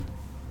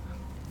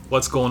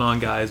What's going on,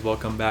 guys?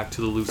 Welcome back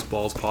to the Loose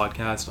Balls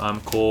podcast.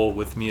 I'm Cole.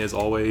 With me, as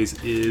always,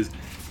 is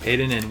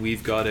Hayden, and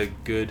we've got a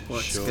good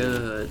show.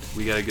 Good?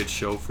 We got a good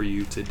show for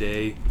you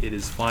today. It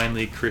is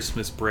finally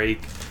Christmas break.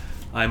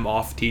 I'm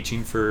off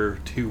teaching for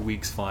 2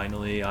 weeks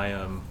finally. I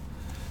am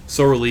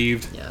so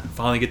relieved. Yeah.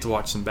 Finally get to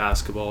watch some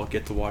basketball,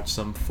 get to watch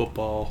some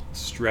football,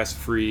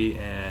 stress-free,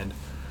 and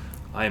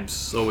I am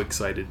so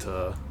excited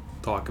to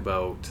talk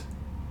about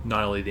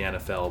not only the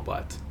NFL,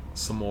 but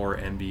some more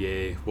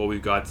NBA. What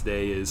we've got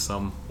today is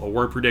some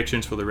award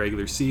predictions for the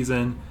regular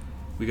season.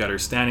 We got our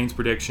standings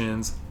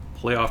predictions,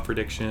 playoff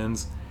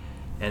predictions,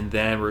 and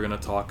then we're going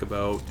to talk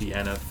about the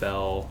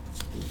NFL,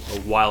 a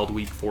wild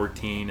week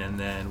 14, and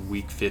then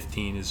week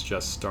 15 is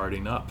just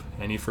starting up.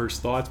 Any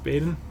first thoughts,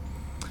 Baden?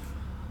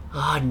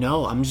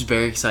 No, I'm just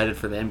very excited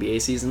for the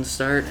NBA season to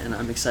start, and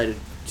I'm excited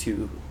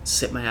to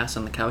sit my ass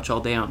on the couch all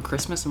day on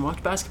Christmas and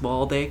watch basketball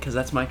all day because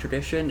that's my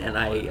tradition, and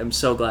I am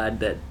so glad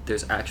that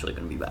there's actually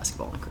going to be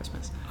basketball on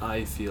Christmas.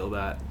 I feel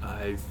that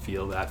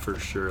for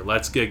sure.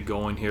 Let's get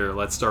going here.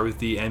 Let's start with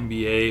the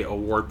NBA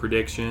award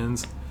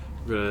predictions.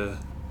 We're going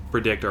to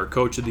predict our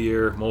Coach of the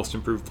Year, Most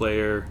Improved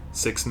Player,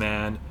 Sixth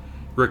Man,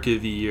 Rookie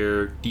of the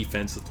Year,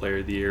 Defensive Player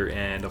of the Year,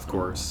 and, of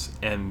course,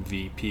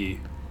 MVP.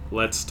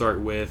 Let's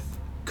start with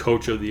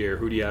Coach of the Year.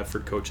 Who do you have for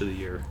Coach of the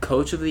Year?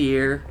 Coach of the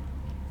Year,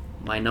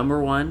 my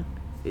number one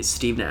is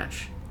Steve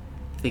Nash.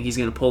 I think he's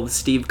going to pull the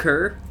Steve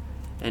Kerr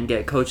and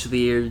get Coach of the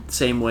Year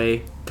same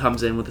way.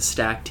 Comes in with a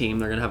stacked team.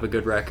 They're going to have a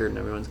good record, and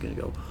everyone's going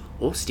to go,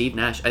 oh, Steve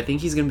Nash. I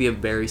think he's going to be a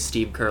very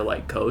Steve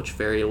Kerr-like coach,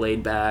 very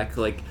laid back,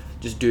 like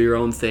just do your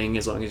own thing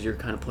as long as you're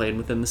kind of playing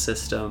within the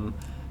system.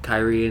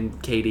 Kyrie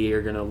and KD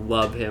are going to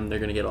love him. They're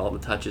going to get all the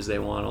touches they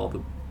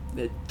want.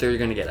 They're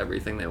going to get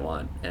everything they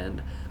want,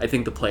 and I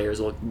think the players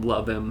will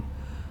love him.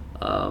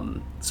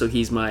 So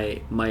he's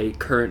my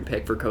current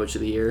pick for Coach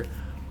of the Year.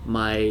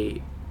 My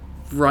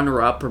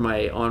runner-up or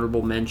my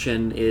honorable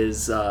mention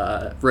is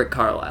Rick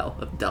Carlisle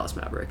of the Dallas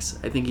Mavericks.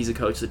 I think he's a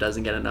coach that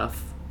doesn't get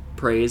enough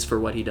praise for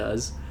what he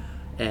does,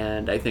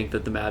 and I think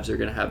that the Mavs are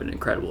going to have an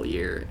incredible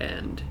year,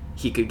 and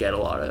he could get a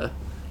lot of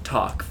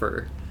talk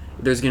for...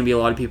 There's going to be a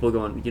lot of people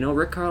going,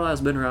 Rick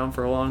Carlisle's been around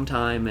for a long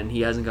time, and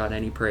he hasn't got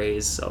any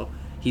praise, so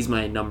he's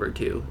my number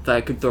two. If I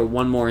could throw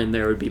one more in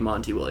there, it would be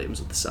Monty Williams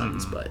with the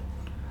Suns, but...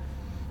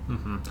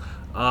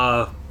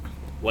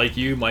 Like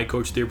you, my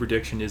Coach of the Year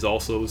prediction is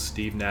also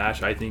Steve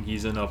Nash. I think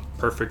he's in a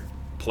perfect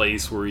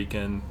place where he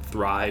can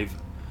thrive.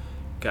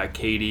 Got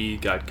KD,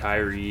 got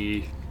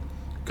Kyrie,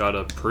 got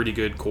a pretty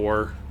good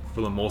core for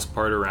the most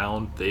part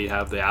around. They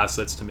have the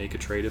assets to make a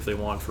trade if they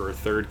want for a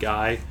third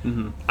guy.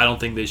 I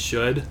don't think they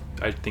should.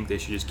 I think they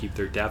should just keep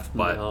their depth,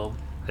 but No.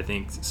 I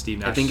think Steve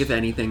Nash... I think if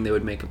anything, they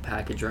would make a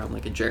package around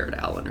like a Jared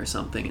Allen or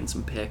something and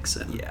some picks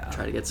and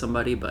try to get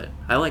somebody, but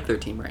I like their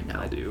team right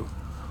now. I do.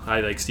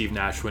 I like Steve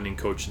Nash winning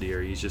Coach of the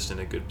Year. He's just in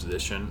a good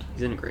position.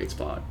 He's in a great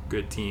spot.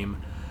 Good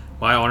team.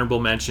 My honorable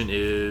mention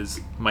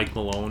is Mike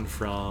Malone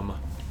from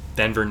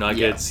Denver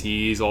Nuggets. Yeah.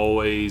 He's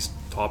always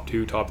top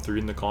 2, top 3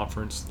 in the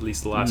conference, at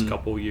least the last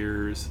couple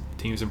years.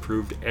 The team's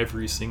improved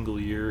every single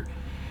year.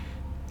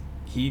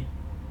 He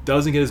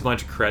doesn't get as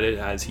much credit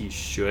as he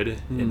should,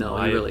 in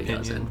my he really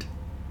opinion.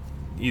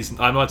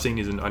 doesn't. I'm not saying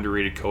he's an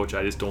underrated coach.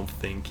 I just don't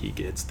think he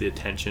gets the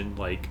attention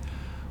like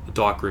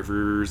Doc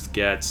Rivers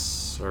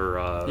gets,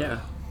 or...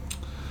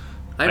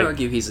 I'd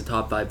argue he's a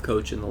top 5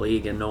 coach in the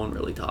league, and no one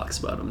really talks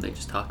about him. They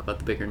just talk about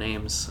the bigger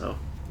names. So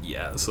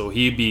yeah, so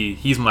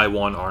he's my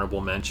one honorable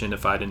mention.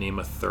 If I had to name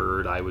a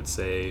third, I would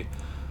say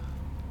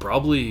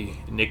probably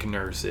Nick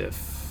Nurse.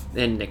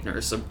 Nick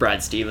Nurse,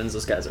 Brad Stevens,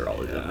 those guys are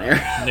always in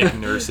there. Nick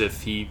Nurse,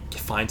 if he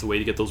finds a way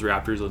to get those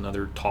Raptors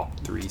another top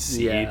 3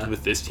 seed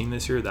with this team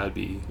this year, that'd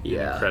be an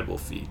incredible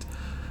feat.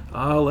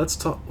 Let's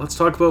talk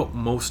about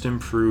most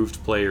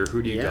improved player.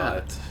 Who do you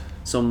got?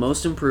 So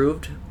most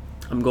improved,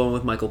 I'm going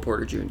with Michael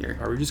Porter Jr.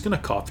 Are we just going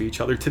to copy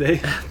each other today?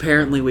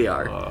 Apparently we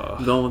are.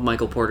 I'm going with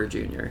Michael Porter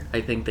Jr.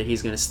 I think that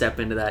he's going to step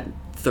into that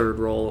third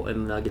role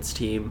in the Nuggets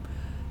team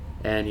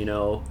and,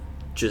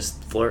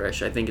 just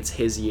flourish. I think it's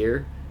his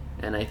year,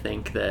 and I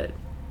think that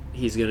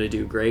he's going to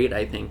do great.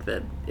 I think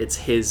that it's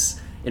his,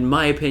 in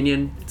my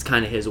opinion, it's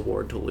kind of his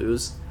award to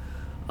lose.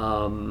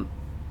 I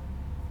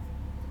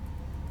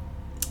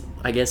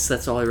guess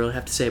that's all I really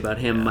have to say about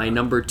him. My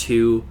number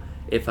 2,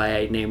 if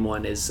I name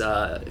one, is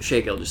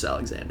Shai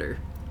Gilgeous-Alexander,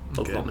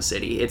 Oklahoma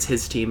City. It's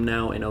his team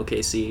now in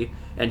OKC,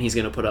 and he's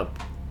going to put up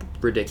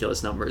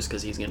ridiculous numbers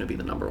because he's going to be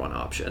the number 1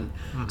 option.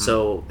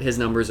 So his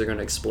numbers are going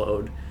to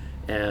explode,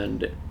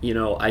 and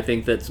I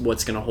think that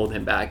what's going to hold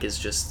him back is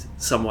just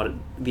somewhat.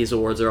 These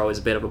awards are always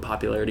a bit of a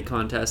popularity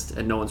contest,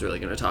 and no one's really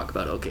going to talk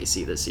about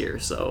OKC this year.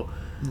 So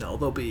no,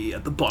 they'll be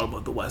at the bottom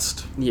of the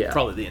West.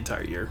 Probably the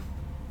entire year.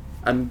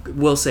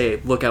 We'll say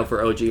look out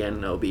for OG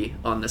Anunoby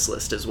on this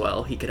list as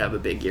well. He could have a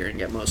big year and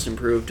get most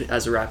improved.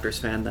 As a Raptors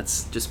fan,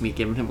 that's just me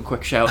giving him a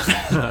quick shout.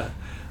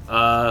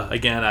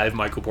 Again, I have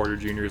Michael Porter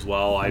Jr. as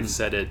well. I've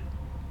said it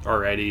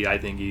already. I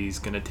think he's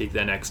going to take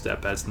that next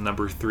step as the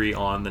number 3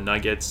 on the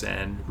Nuggets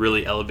and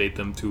really elevate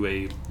them to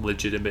a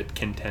legitimate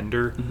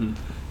contender.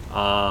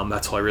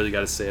 That's all I really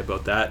got to say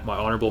about that. My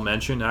honorable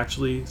mention,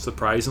 actually,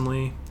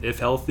 surprisingly, if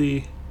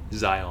healthy,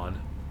 Zion.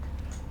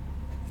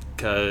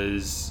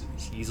 Because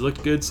he's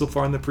looked good so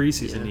far in the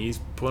preseason. Yeah. He's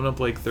putting up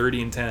like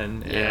 30 and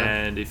 10. Yeah.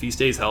 And if he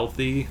stays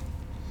healthy,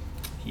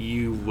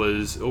 he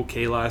was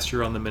okay last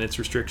year on the minutes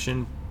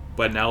restriction.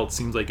 But now it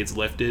seems like it's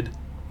lifted.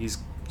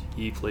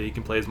 He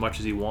can play as much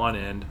as he wants.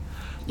 And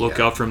look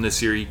Yeah. out from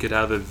this year. He could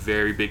have a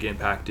very big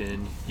impact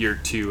in year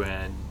 2.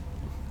 And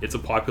it's a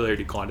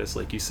popularity contest,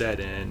 like you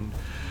said. And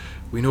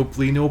we know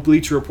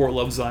Bleacher Report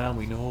loves Zion.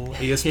 We know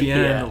ESPN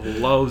Yeah.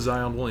 loves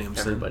Zion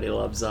Williamson. Everybody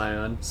loves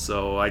Zion.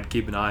 So I'd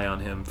keep an eye on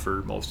him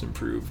for most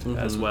improved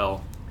as Mhm.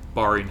 well,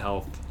 barring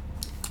health.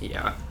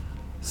 Yeah.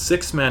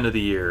 Sixth man of the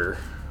year.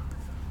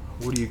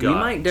 What do you We got?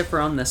 might differ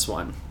on this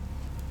one.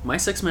 My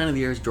sixth man of the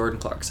year is Jordan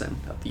Clarkson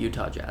of the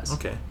Utah Jazz.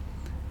 Okay.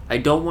 I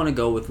don't want to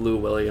go with Lou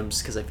Williams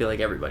because I feel like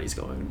everybody's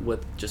going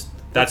with just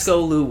That's- let's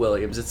go Lou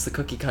Williams. It's the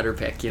cookie cutter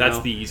pick, you That's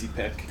know. the easy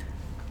pick.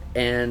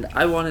 And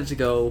I wanted to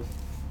go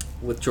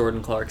with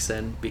Jordan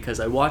Clarkson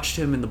because I watched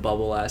him in the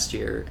bubble last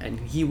year,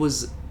 and he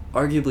was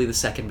arguably the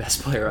second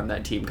best player on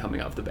that team coming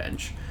off the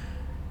bench.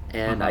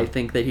 And I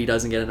think that he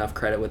doesn't get enough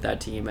credit with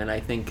that team, and I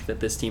think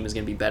that this team is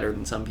going to be better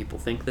than some people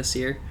think this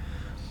year.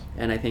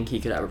 And I think he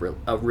could have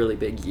a really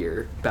big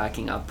year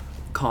backing up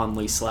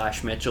Conley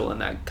 / Mitchell and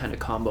that kind of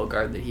combo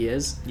guard that he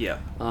is. Yeah.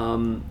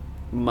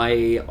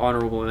 My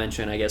honorable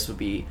mention, I guess, would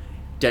be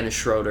Dennis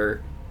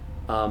Schroeder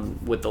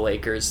with the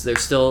Lakers.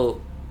 There's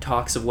still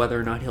talks of whether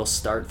or not he'll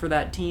start for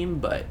that team,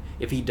 but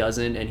if he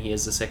doesn't and he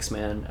is the sixth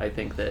man, I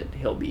think that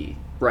he'll be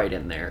right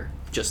in there,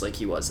 just like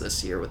he was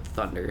this year with the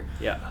Thunder.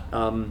 Yeah.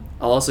 I'll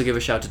also give a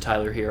shout to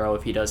Tyler Hero.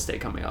 If he does stay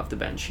coming off the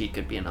bench, he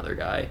could be another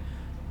guy.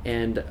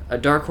 And a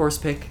dark horse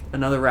pick,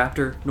 another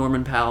Raptor,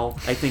 Norman Powell.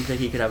 I think that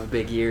he could have a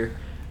big year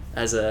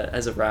as a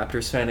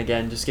Raptors fan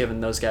again, just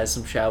giving those guys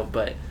some shout.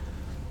 But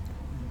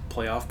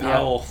Playoff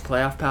Powell. yeah,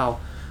 playoff Powell,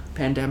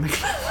 pandemic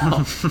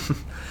Powell.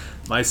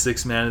 My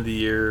sixth man of the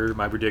year,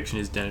 my prediction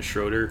is Dennis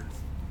Schroeder.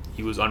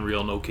 He was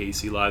unreal in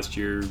OKC last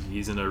year.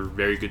 He's in a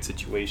very good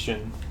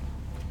situation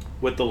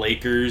with the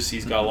Lakers.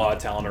 He's got a lot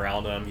of talent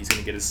around him. He's going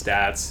to get his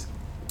stats.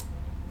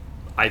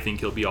 I think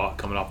he'll be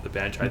coming off the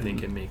bench. I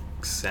think it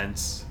makes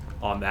sense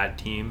on that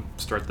team.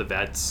 Start the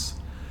vets,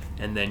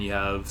 and then you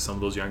have some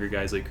of those younger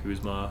guys like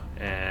Kuzma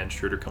and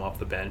Schroeder come off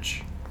the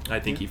bench. I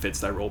think he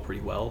fits that role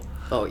pretty well.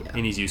 Oh yeah.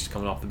 And he's used to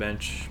coming off the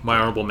bench. My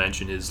honorable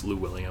mention is Lou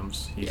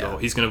Williams. He's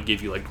going to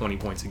give you like 20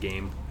 points a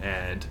game,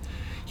 and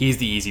he's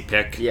the easy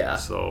pick. Yeah.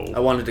 So I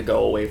wanted to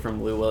go away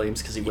from Lou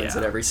Williams because he wins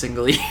Yeah. it every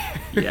single year.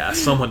 yeah,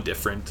 someone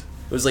different.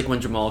 It was like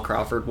when Jamal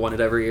Crawford won it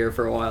every year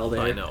for a while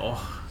there. I know.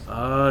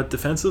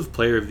 Defensive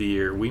player of the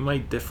year. We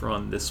might differ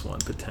on this one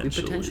We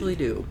potentially. potentially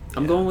do.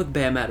 I'm Yeah. going with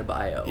Bam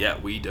Adebayo. Yeah,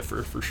 we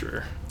differ for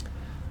sure.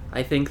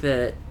 I think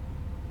that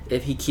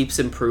if he keeps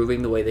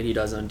improving the way that he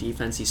does on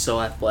defense, he's so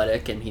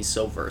athletic and he's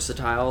so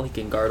versatile. He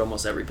can guard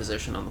almost every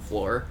position on the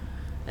floor.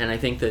 And I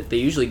think that they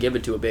usually give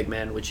it to a big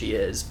man, which he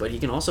is, but he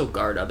can also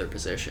guard other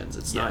positions.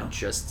 It's Yeah. not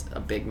just a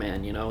big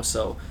man, you know?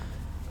 So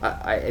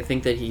I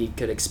think that he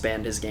could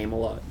expand his game a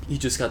lot. He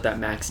just got that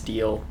max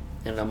deal,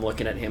 and I'm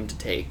looking at him to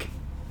take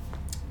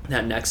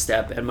that next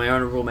step. And my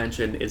honorable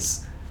mention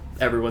is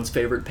everyone's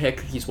favorite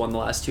pick. He's won the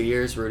last 2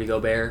 years, Rudy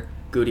Gobert,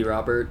 Goody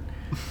Robert.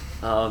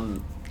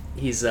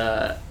 He's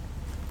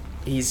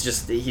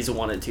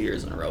won it 2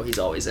 years in a row. He's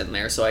always in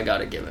there, so I got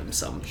to give him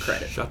some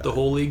credit. for Shut that. the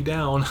whole league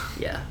down.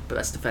 Yeah,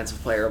 best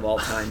defensive player of all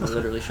time. He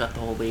literally shut the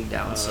whole league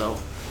down. So,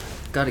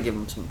 got to give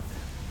him some.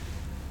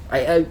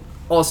 I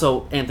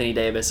also Anthony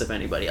Davis. If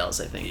anybody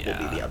else, I think will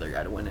Yeah. be the other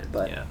guy to win it.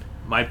 But Yeah.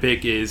 My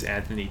pick is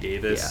Anthony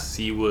Davis.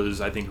 He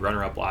was, I think,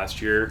 runner-up last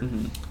year.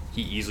 Mhm.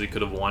 He easily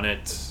could have won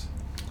it.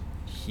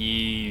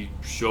 He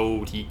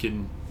showed he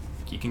can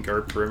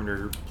guard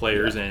perimeter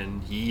players,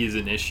 and he is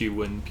an issue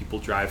when people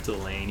drive to the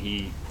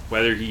lane.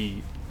 Whether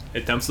he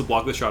attempts to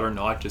block the shot or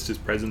not, just his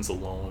presence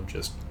alone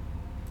just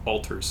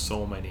alters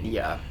so many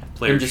yeah,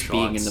 players' him just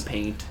being in shots. the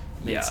paint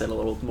makes Yeah. it a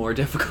little more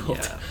difficult.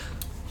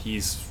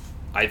 Yeah.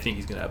 I think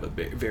he's going to have a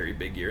very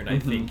big year, and I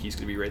Mhm. think he's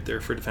going to be right there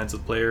for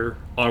defensive player.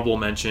 Honorable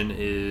mention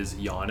is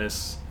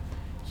Giannis.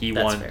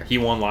 That's fair. He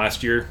won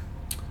last year,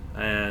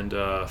 and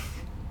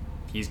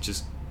he's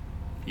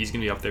going to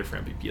be up there for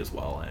MVP as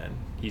well, and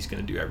he's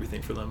going to do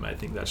everything for them. I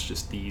think that's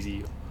just the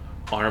easy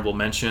honorable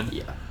mention.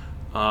 Yeah,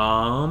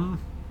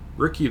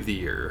 Rookie of the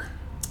year.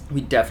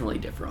 we definitely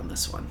differ on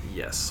this one.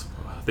 Yes.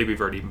 I think we've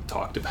already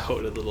talked about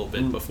it a little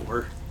bit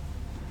before.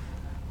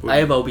 I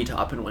have Obi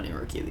Toppin winning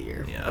Rookie of the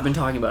Year. Yeah. I've been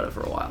talking about it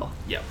for a while.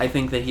 Yeah. I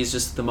think that he's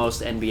just the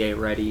most NBA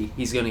ready.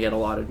 He's going to get a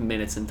lot of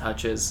minutes and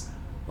touches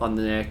on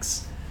the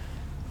Knicks.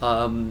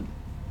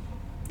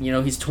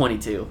 He's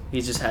 22.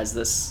 He just has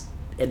this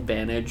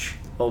advantage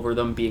over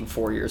them being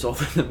 4 years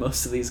older than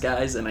most of these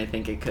guys, and I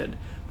think it could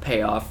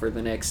pay off for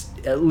the Knicks,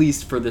 at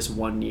least for this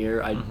 1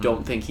 year. I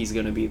don't think he's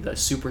going to be the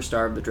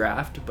superstar of the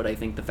draft, but I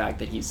think the fact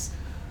that he's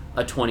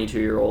a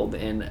 22-year-old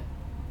in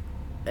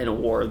an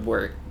award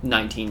where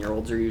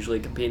 19-year-olds are usually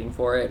competing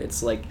for it.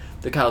 It's like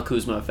the Kyle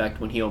Kuzma effect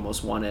when he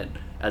almost won it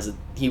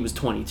he was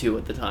 22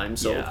 at the time,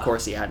 so of Yeah.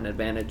 course he had an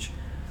advantage.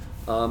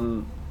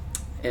 And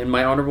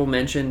my honorable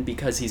mention,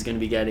 because he's going to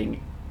be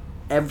getting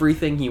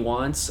everything he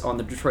wants on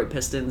the Detroit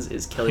Pistons,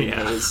 is Killian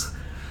Hayes.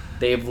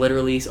 They have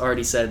literally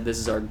already said, this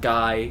is our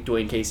guy.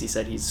 Dwayne Casey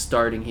said he's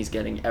starting, he's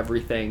getting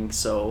everything.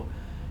 So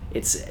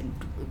it's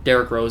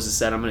Derrick Rose has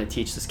said, I'm going to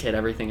teach this kid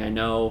everything I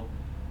know.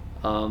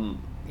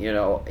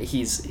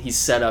 He's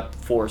set up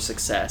for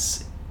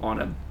success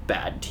on a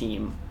bad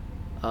team.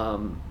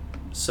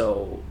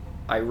 So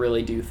I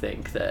really do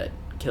think that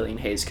Killian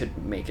Hayes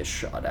could make a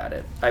shot at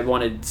it. I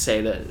wanted to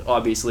say that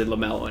obviously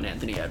LaMelo and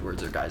Anthony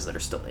Edwards are guys that are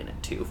still in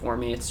it too for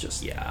me. It's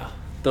just,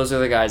 those are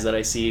the guys that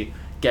I see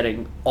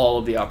getting all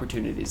of the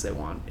opportunities they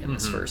want in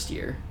this first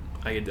year.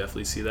 I could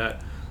definitely see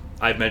that.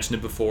 I've mentioned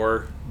it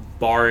before,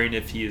 barring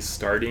if he is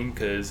starting,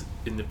 because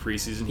in the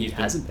preseason He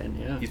hasn't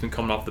been. He's been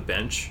coming off the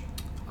bench.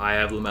 I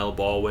have LaMelo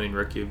Ball winning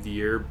Rookie of the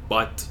Year,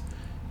 but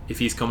if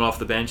he's coming off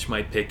the bench,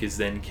 my pick is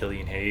then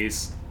Killian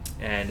Hayes.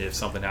 And if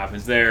something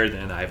happens there,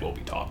 then I have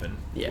Obi Toppin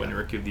winning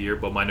Rookie of the Year.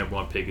 But my number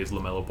one pick is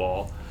LaMelo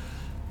Ball.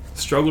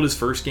 Struggled his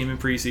first game in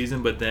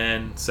preseason, but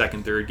then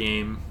second, third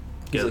game,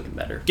 He's looking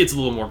better. Gets a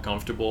little more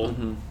comfortable,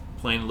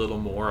 playing a little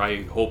more.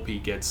 I hope he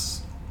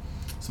gets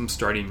some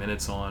starting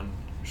minutes on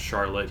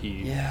Charlotte.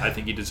 I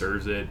think he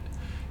deserves it.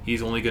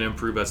 He's only going to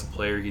improve as a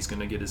player. He's going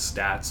to get his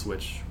stats,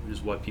 which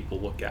is what people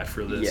look at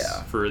for this,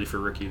 for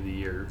Rookie of the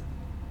Year.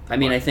 I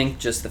mean, I think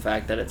just the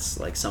fact that it's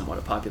like somewhat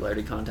a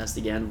popularity contest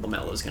again,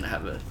 LaMelo's going to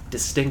have a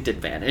distinct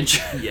advantage.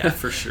 Yeah,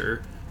 for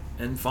sure.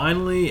 And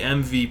finally,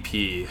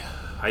 MVP.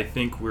 I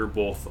think we're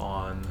both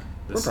on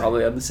the We're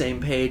probably on the same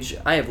page.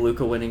 I have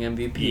Luka winning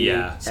MVP.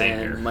 Yeah, same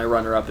and here. My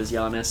runner-up is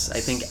Giannis. I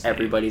think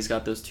everybody's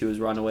got those two as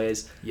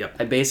runaways. Yep.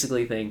 I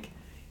basically think,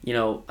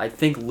 I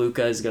think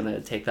Luka is going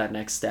to take that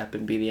next step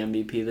and be the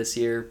MVP this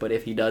year. But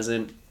if he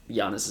doesn't,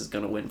 Giannis is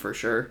going to win for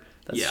sure.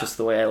 That's just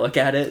the way I look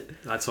at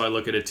it. That's how I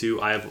look at it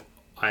too. I have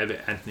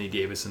Anthony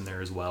Davis in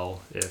there as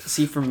well.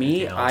 See, for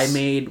me, I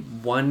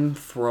made one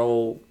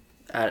throw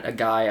at a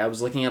guy. I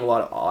was looking at a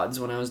lot of odds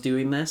when I was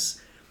doing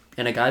this,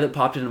 and a guy that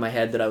popped into my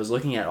head that I was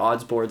looking at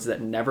odds boards that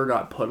never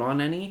got put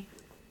on any,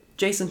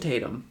 Jason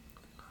Tatum.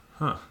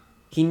 Huh.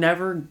 He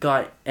never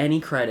got any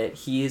credit.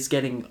 He is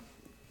getting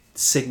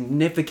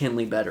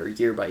significantly better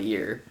year by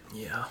year.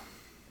 Yeah.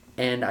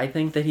 And I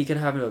think that he could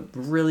have a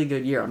really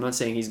good year. I'm not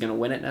saying he's going to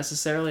win it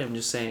necessarily. I'm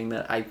just saying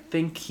that I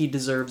think he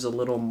deserves a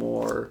little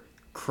more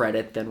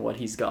credit than what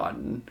he's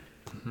gotten,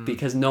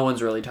 because no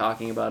one's really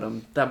talking about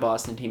him. That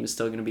Boston team is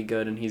still going to be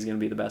good, and he's going to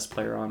be the best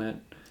player on it.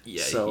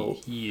 Yeah, so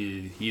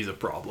he's a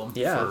problem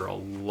for a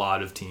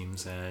lot of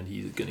teams, and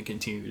he's going to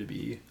continue to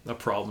be a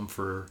problem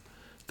for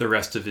the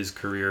rest of his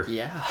career.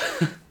 Yeah.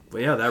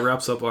 But yeah, that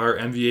wraps up our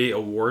NBA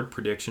award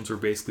predictions. We're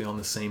basically on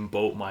the same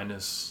boat,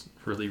 minus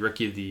really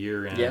Rookie of the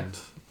Year and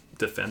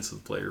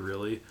Defensive Player,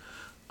 really.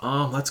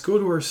 Let's go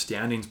to our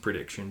standings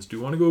predictions. Do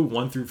you want to go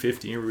 1 through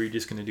 15, or are we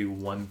just going to do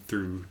 1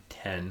 through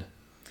 10?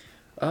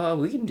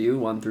 We can do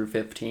 1 through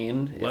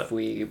 15 if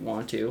we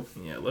want to.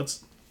 Yeah,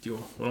 let's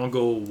do. We don't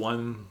go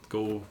 1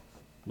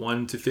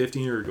 to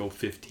 15, or go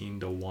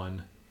 15 to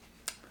 1.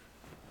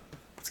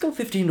 Let's go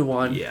 15 to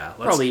 1. Yeah,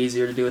 probably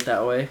easier to do it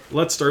that way.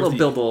 Let's start. Build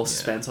a little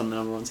suspense on the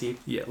number one seed.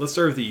 Yeah, let's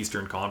start with the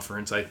Eastern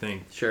Conference. I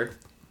think. Sure.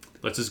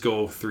 Let's just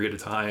go 3 at a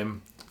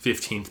time.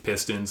 15th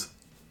Pistons.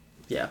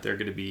 Yeah. They're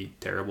going to be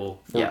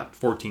terrible.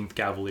 14th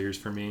Cavaliers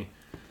for me.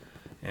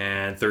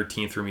 And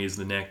 13th for me is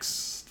the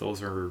Knicks.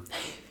 Those are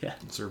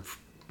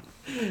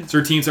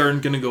teams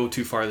aren't going to go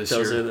too far this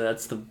year.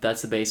 That's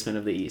the basement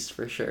of the East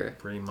for sure.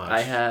 Pretty much.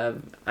 I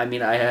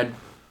had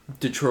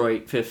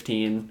Detroit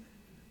 15.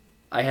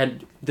 I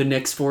had the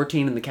Knicks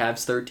 14 and the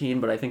Cavs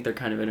 13, but I think they're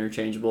kind of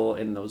interchangeable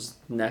in those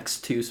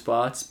next two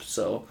spots,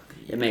 so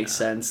it makes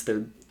sense.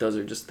 Those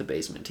are just the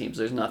basement teams.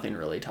 There's nothing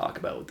really to talk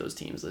about with those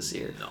teams this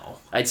year. No.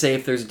 I'd say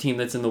if there's a team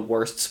that's in the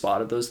worst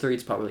spot of those three,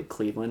 it's probably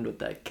Cleveland with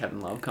that Kevin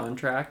Love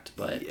contract.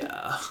 But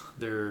yeah,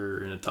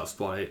 they're in a tough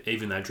spot.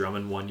 Even that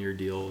Drummond 1-year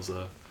deal is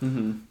a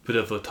bit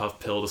of a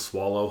tough pill to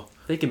swallow.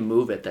 If they can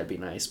move it, that'd be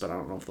nice, but I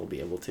don't know if they'll be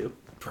able to.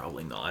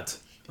 Probably not.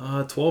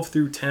 12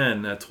 through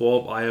 10. At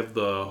 12, I have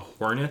the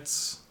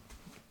Hornets.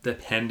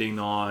 Depending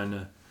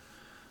on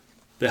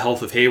the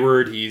health of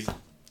Hayward, he's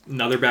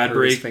another bad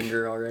break. His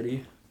finger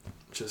already.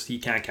 He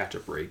can't catch a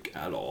break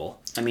at all.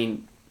 I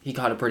mean, he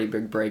caught a pretty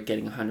big break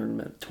getting a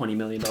 $120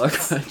 million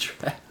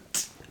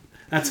contract.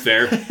 That's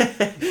fair.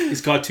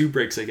 He's caught 2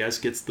 breaks, I guess.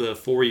 Gets the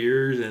 4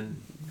 years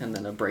and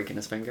then a break in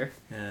his finger.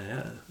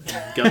 Yeah.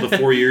 Got the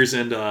 4 years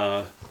in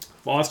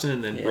Boston,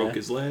 and then broke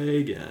his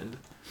leg, and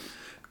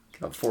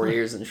got 4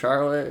 years in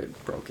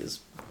Charlotte. Broke his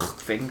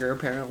finger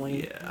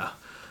apparently. Yeah.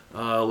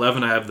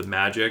 11, I have the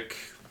Magic.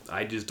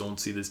 I just don't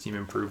see this team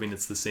improving.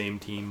 It's the same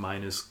team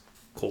minus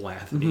Cole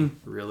Anthony,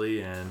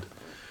 really, and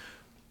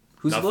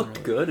who's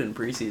looked good in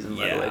preseason,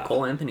 by the way.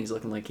 Cole Anthony's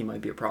looking like he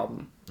might be a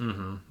problem.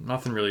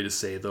 Nothing really to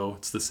say, though.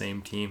 It's the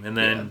same team. And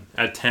then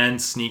at 10,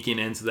 sneaking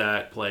into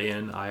that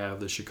play-in, I have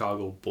the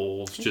Chicago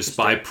Bulls, just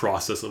by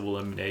process of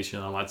elimination.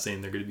 I'm not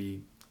saying they're going to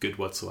be good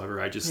whatsoever.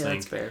 I just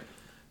think that's fair.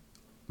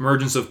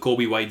 Emergence of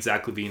Kobe White,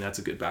 Zach LaVine, that's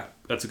a good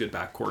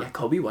backcourt. Yeah,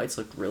 Kobe White's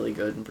looked really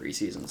good in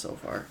preseason so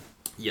far.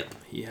 Yep,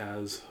 he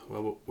has.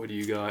 Well, what do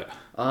you got?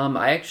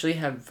 I actually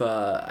have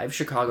I have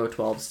Chicago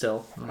 12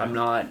 still. Okay. I'm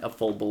not a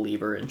full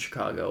believer in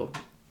Chicago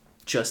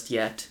just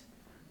yet.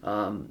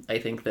 I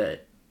think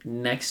that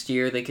next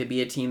year they could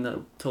be a team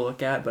to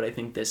look at, but I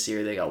think this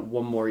year they got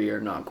one more year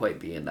not quite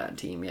being that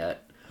team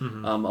yet.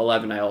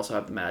 11, I also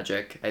have the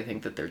Magic. I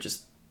think that they're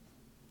just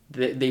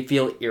they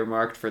feel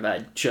earmarked for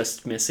that,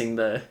 just missing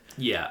the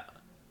Yeah.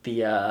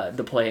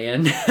 the play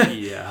in.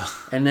 Yeah.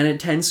 And then at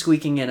 10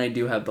 squeaking in, I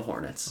do have the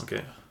Hornets.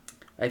 Okay.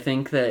 I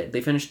think that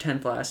they finished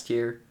 10th last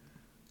year.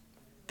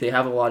 They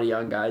have a lot of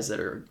young guys that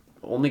are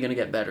only going to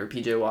get better.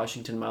 PJ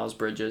Washington, Miles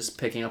Bridges,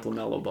 picking up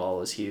LaMelo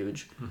Ball is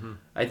huge.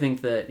 I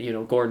think that,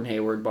 Gordon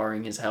Hayward,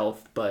 barring his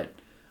health, but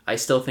I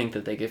still think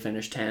that they could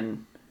finish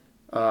 10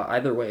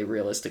 either way,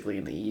 realistically,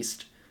 in the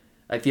East.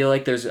 I feel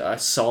like there's a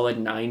solid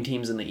 9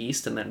 teams in the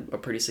East and then a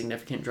pretty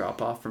significant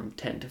drop-off from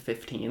 10 to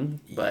 15.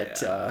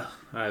 But I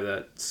have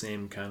that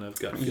same kind of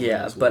gut feeling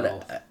yeah, as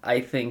well. but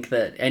I think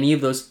that any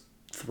of those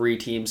 3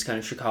 teams, kind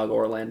of Chicago,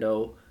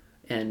 Orlando,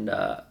 and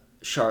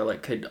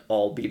Charlotte, could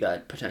all be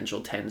that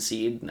potential 10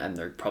 seed, and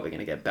they're probably going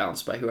to get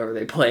bounced by whoever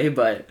they play,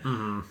 but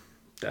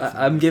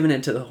I'm giving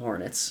it to the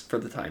Hornets for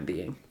the time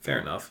being. Fair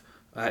enough.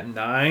 At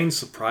 9,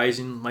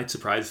 might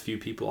surprise a few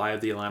people. I have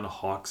the Atlanta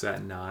Hawks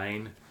at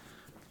 9.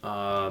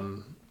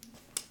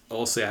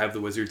 I'll say I have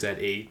the Wizards at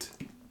 8.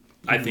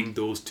 I think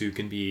those two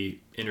can be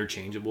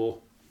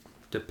interchangeable,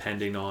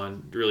 depending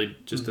on, really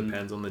just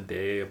depends on the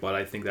day, but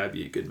I think that'd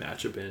be a good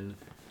matchup in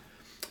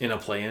a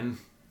play-in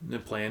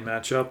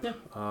matchup.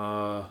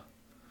 Yeah.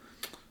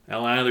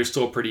 Atlanta, they're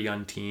still a pretty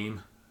young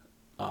team.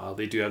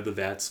 They do have the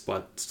vets,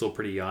 but still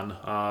pretty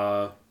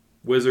young.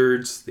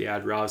 Wizards, they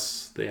add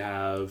Russ. They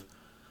have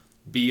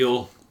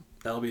Beal.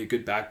 That'll be a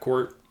good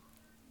backcourt.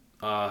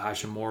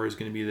 Hashimura is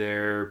going to be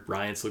there.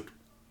 Bryant's looked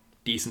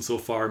decent so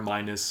far,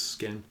 minus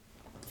getting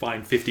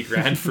fined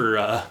 $50,000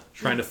 for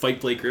trying to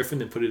fight Blake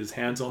Griffin and put his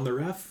hands on the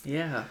ref.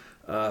 Yeah.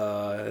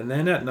 And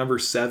then at number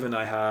 7,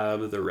 I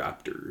have the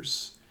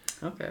Raptors.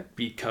 Okay.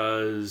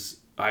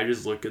 Because I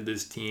just look at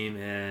this team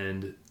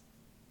and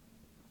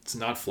it's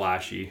not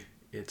flashy.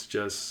 It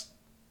just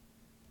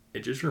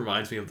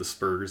reminds me of the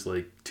Spurs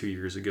like 2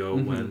 years ago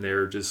when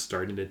they're just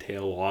starting to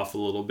tail off a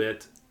little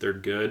bit. They're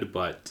good,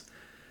 but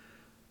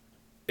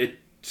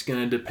it's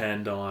going to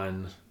depend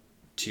on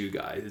 2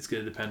 guys. It's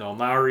going to depend on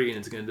Lowry and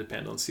it's going to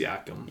depend on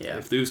Siakam. Yeah.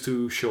 If those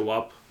 2 show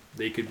up,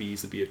 they could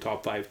easily be a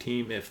top 5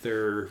 team. If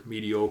they're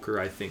mediocre,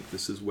 I think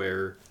this is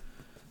where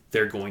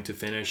they're going to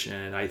finish,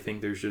 and I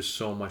think there's just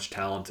so much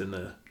talent in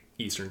the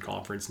Eastern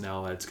Conference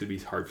now that it's going to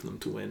be hard for them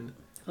to win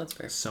That's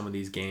fair. some of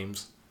these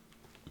games.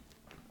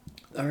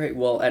 All right,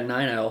 well, at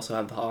 9, I also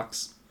have the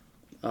Hawks.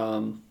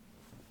 I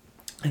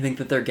think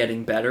that they're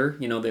getting better.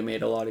 They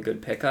made a lot of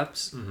good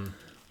pickups,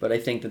 but I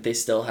think that they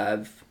still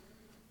have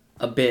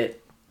a bit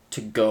to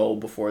go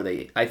before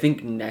I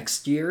think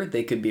next year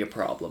they could be a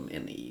problem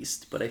in the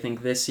East, but I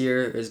think this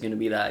year is going to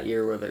be that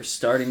year where they're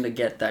starting to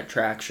get that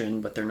traction,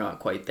 but they're not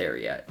quite there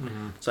yet.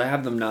 So I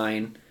have them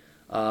 9.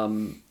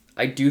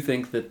 I do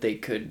think that they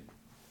could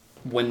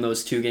win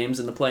those 2 games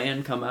in the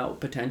play-in, come out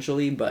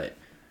potentially, but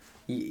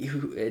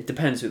it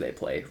depends who they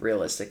play,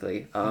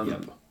 realistically.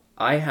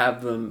 I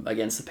have them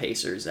against the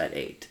Pacers at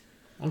 8.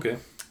 Okay.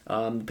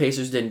 The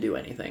Pacers didn't do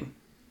anything,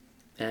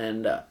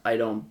 and I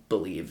don't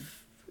believe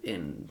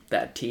in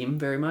that team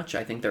very much.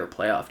 I think they're a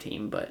playoff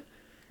team, but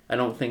I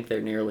don't think they're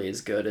nearly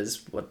as good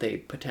as what they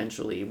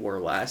potentially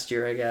were last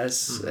year, I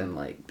guess. And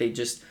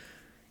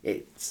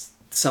it's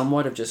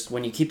somewhat of just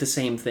when you keep the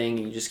same thing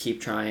and you just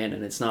keep trying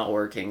and it's not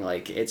working,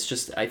 it's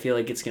just, I feel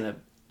like it's going to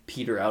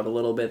peter out a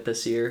little bit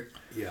this year.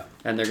 Yeah.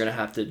 And they're going to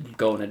have to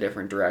go in a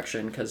different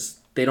direction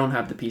because they don't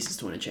have the pieces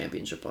to win a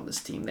championship on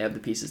this team. They have the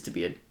pieces to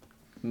be a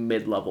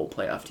mid-level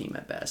playoff team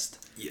at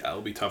best. Yeah,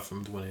 it'll be tough for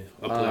them to win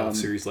a playoff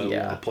series, let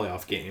alone a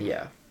playoff game.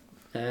 Yeah.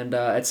 And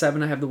at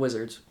 7, I have the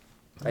Wizards.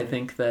 I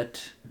think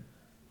that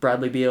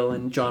Bradley Beal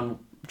and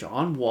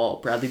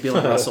Bradley Beal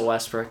and Russell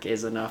Westbrook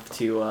is enough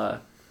to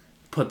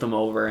put them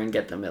over and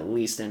get them at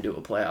least into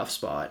a playoff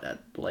spot.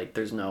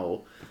 There's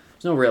no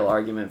real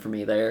argument for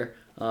me there.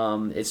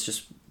 It's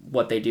just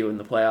what they do in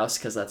the playoffs,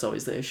 because that's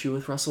always the issue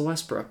with Russell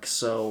Westbrook.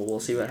 So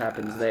we'll see what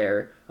happens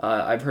there.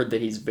 I've heard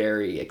that he's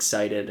very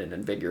excited and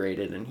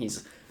invigorated, and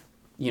he's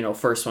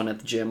first one at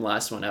the gym,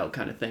 last one out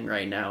kind of thing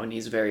right now, and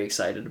he's very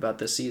excited about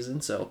this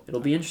season, so it'll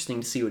be interesting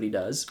to see what he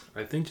does.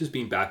 I think just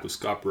being back with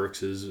Scott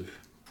Brooks is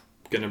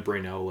going to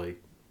bring out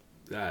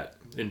that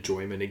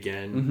enjoyment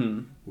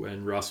again.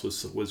 When Russ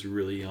was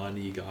really on,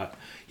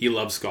 he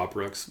loved Scott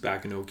Brooks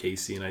back in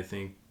OKC, and I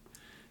think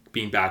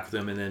being back with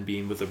him and then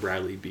being with a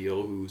Bradley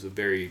Beal, who's a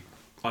very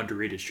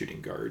underrated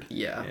shooting guard.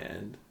 Yeah.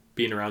 And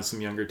being around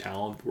some younger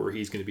talent where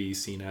he's going to be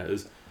seen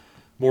as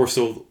more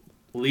so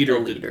leader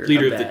of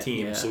the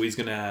team. Yeah. So he's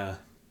going to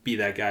be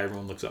that guy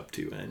everyone looks up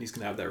to, and he's going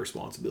to have that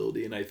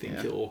responsibility, and I think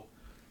he'll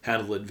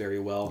handle it very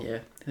well. Yeah.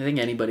 I think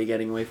anybody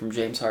getting away from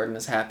James Harden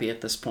is happy at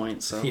this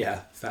point. So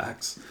yeah,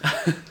 facts.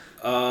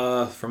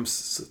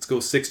 Let's go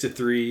 6 to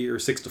 3 or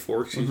 6 to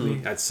 4, excuse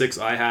me. At 6,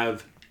 I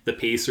have the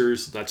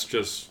Pacers. That's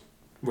just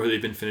where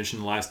they've been finishing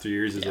the last 3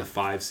 years as Yeah. a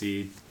 5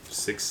 seed,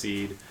 6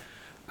 seed.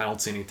 I don't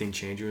see anything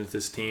changing with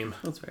this team.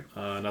 That's fair.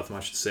 Nothing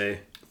much to say.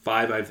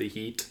 5, I have the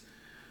Heat.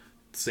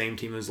 Same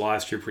team as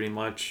last year, pretty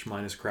much,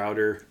 minus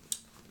Crowder.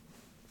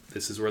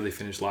 This is where they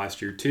finished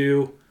last year,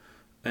 too.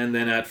 And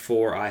then at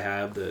 4, I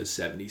have the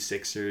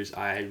 76ers.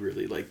 I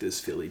really like this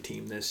Philly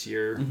team this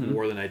year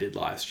more than I did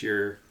last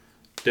year,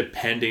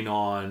 depending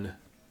on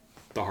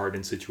the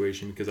Harden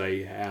situation, because I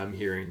am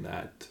hearing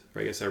that,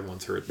 or I guess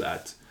everyone's heard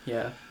that.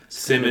 Yeah.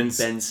 Simmons,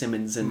 Ben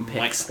Simmons and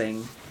picks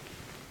thing.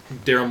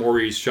 Daryl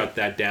Morey's shut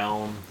that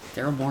down.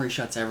 Daryl Morey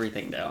shuts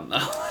everything down,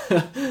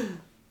 though.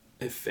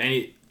 If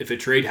a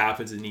trade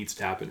happens, it needs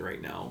to happen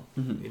right now.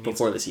 It needs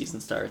Before the season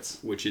starts.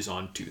 which is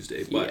on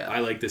Tuesday. But Yeah. I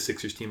like the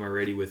Sixers team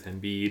already with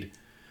Embiid.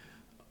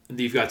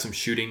 You've got some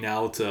shooting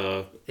now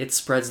to It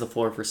spreads the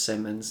floor for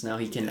Simmons. Now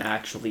he can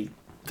actually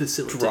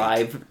facilitate.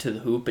 drive to the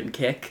hoop and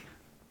kick.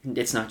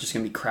 It's not just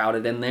going to be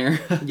crowded in there.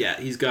 Yeah,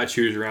 he's got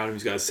shooters around him.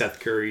 He's got Seth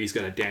Curry. He's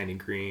got a Danny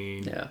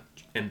Green. Yeah.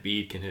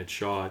 Embiid can hit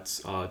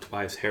shots.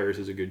 Tobias Harris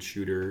is a good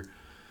shooter.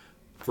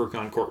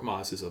 Furkan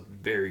Korkmaz is a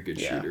very good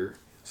Yeah. shooter.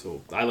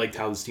 So I liked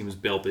how this team is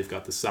built. They've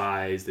got the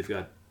size. They've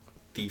got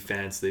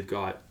defense. They've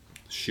got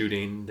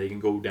shooting. They can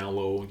go down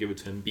low and give it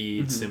to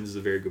Embiid. Simmons is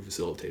a very good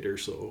facilitator.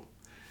 So,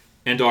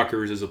 and Doc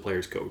Rivers is a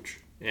player's coach,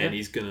 and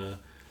he's gonna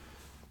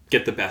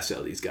get the best out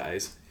of these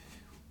guys.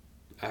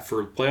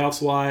 For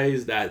playoffs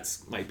wise,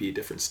 that's might be a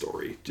different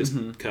story, just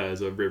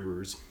because of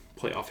Rivers'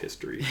 playoff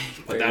history.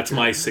 But Very that's true.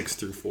 my 6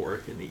 through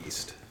 4 in the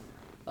East.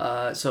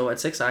 So at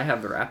 6, I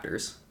have the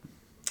Raptors.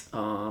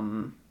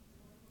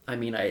 I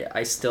mean,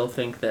 I still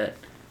think that...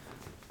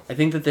 I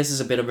think that this is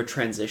a bit of a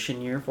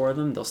transition year for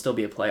them. They'll still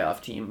be a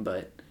playoff team,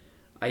 but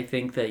I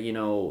think that,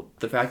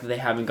 the fact that they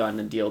haven't gotten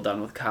a deal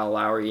done with Kyle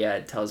Lowry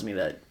yet tells me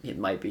that it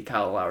might be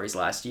Kyle Lowry's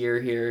last year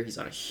here. He's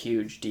on a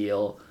huge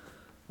deal.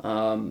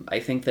 I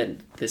think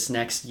that this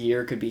next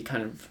year could be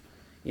kind of,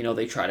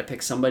 they try to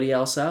pick somebody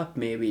else up.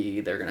 Maybe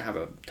they're going to have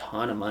a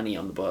ton of money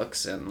on the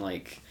books and,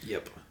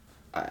 Yep.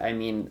 I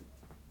mean...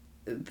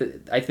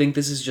 I think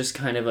this is just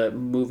kind of a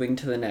moving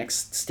to the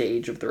next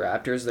stage of the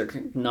Raptors.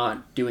 They're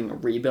not doing a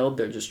rebuild.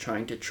 They're just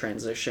trying to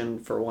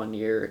transition for 1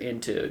 year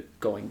into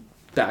going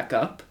back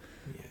up.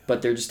 Yeah.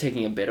 But they're just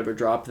taking a bit of a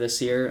drop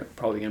this year.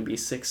 Probably going to be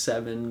 6,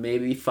 7,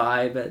 maybe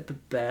 5 at the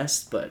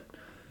best. But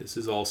This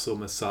is also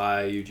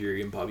Masai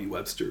Ujiri and Bobby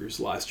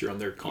Webster's last year on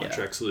their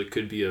contract, so it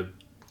could be a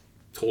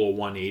total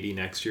 180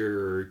 next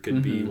year, or it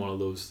could be one of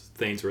those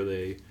things where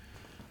they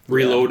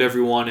reload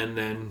everyone and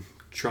then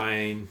try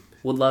and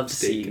would love to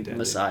stay see contending.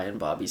 Masai and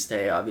Bobby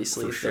stay.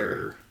 Obviously,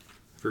 for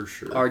they're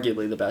sure.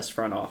 arguably the best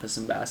front office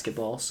in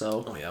basketball.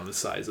 So Oh yeah,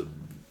 Masai's a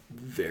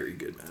very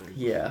good manager.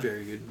 Yeah.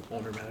 Very good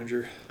owner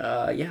manager.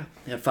 yeah.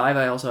 At 5,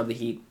 I also have the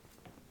Heat.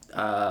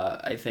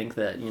 I think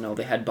that,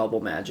 they had bubble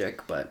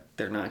magic, but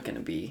they're not going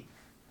to be...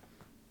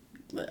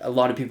 A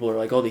lot of people are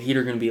like, oh, the Heat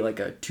are going to be like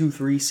a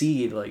 2-3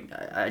 seed. Like,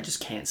 I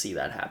just can't see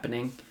that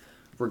happening,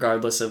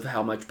 regardless of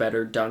how much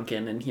better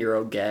Duncan and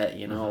Hero get.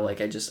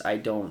 I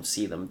don't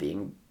see them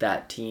being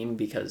that team,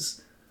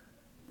 because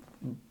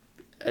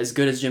as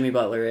good as Jimmy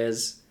Butler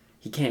is,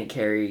 he can't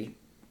carry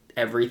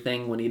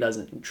everything when he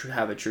doesn't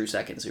have a true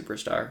second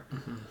superstar.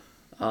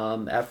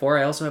 At 4,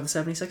 I also have the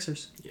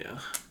 76ers. Yeah.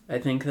 I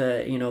think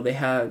that,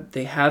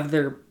 they have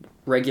their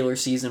regular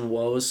season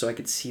woes, so I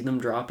could see them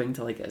dropping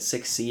to like a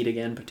 6 seed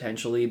again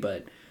potentially,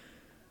 but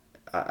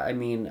I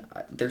mean,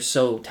 they're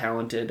so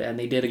talented, and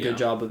they did a good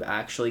job of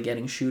actually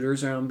getting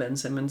shooters around Ben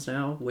Simmons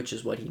now, which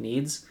is what he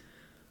needs.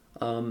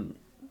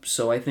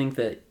 So I think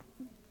that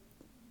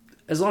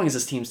as long as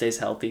this team stays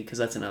healthy, because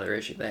that's another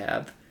issue they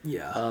have,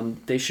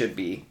 they should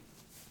be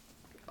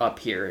up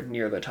here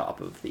near the top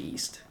of the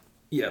East.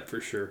 Yeah,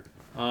 for sure.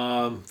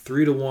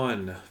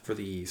 3-1 for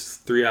the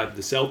East. 3 out of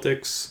the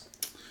Celtics.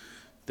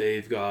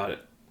 They've got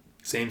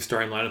same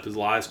starting lineup as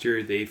last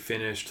year. They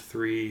finished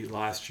 3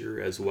 last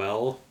year as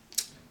well.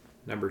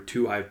 Number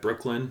 2, I have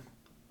Brooklyn.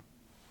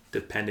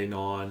 Depending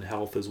on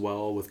health as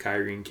well with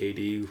Kyrie and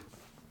KD.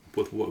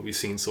 With what we've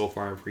seen so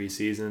far in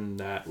preseason,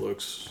 that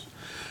looks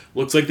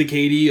like the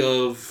KD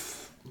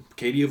of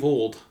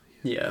old.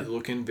 Yeah. He's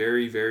looking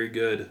very, very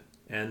good.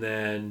 And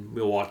then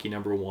Milwaukee,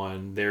 number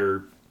 1.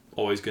 They're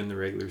always good in the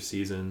regular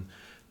season.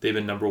 They've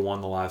been number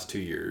 1 the last 2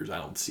 years. I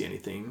don't see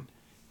anything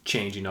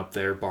changing up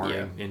there,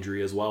 barring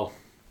injury as well.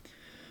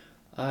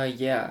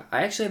 Yeah.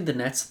 I actually have the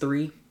Nets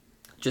 3,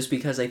 just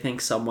because I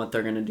think somewhat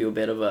they're going to do a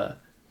bit of a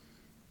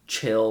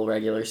chill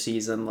regular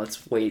season.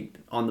 Let's wait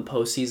on the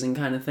postseason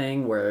kind of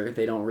thing, where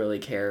they don't really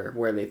care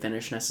where they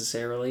finish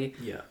necessarily.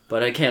 Yeah.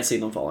 But I can't see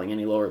them falling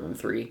any lower than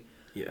 3.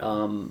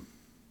 Yeah.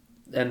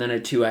 And then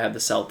at 2, I have the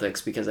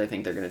Celtics, because I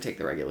think they're going to take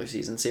the regular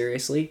season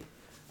seriously.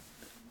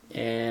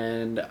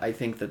 And I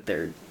think that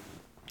they're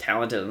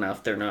talented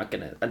enough.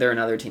 They're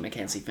another team I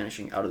can't see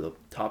finishing out of the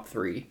top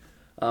 3.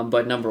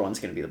 But number 1's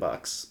going to be the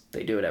Bucks.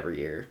 They do it every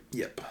year.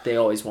 Yep. They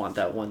always want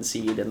that 1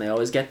 seed, and they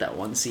always get that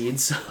 1 seed.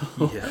 So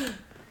Yeah.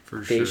 For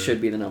they sure. should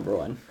be the number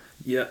 1.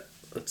 Yeah.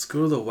 Let's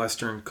go to the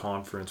Western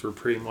Conference. We're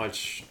pretty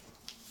much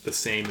the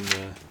same in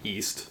the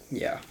East.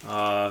 Yeah.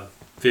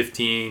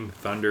 15,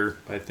 Thunder.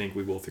 I think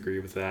we both agree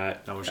with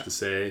that. Not much Yeah. to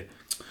say.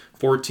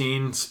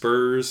 14,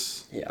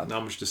 Spurs. Yeah.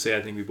 Not much to say.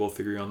 I think we both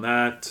agree on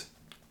that.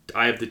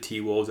 I have the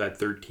T-Wolves at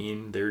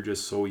 13. They're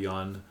just so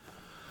young.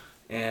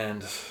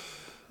 And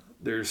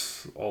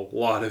there's a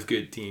lot of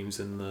good teams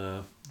in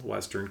the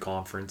Western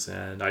Conference,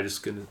 and I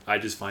just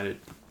find it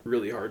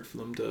really hard for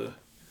them to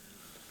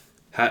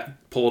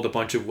pull out a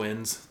bunch of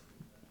wins.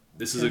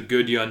 This is a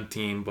good young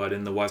team, but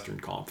in the Western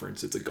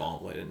Conference, it's a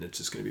gauntlet, and it's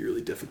just going to be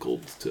really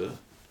difficult to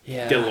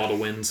get a lot of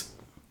wins.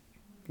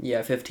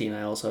 Yeah, 15,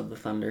 I also have the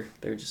Thunder.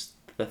 They're just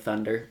the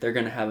Thunder. They're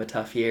going to have a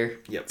tough year.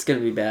 Yep. It's going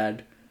to be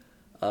bad.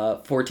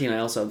 14, I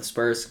also have the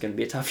Spurs. It's going to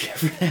be a tough year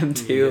for them,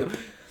 too. Yep.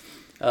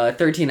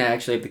 13, I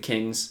actually have the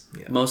Kings,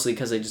 mostly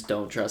because I just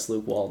don't trust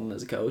Luke Walton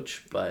as a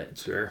coach. But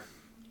sure.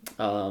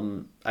 I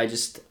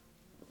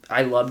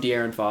love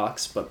De'Aaron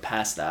Fox, but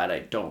past that, I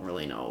don't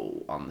really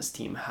know on this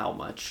team how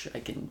much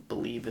I can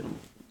believe in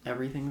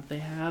everything that they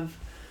have.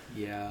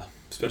 Yeah,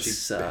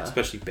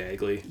 especially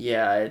Bagley.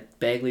 Yeah,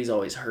 Bagley's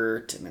always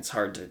hurt, and it's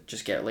hard to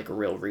just get like a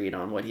real read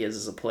on what he is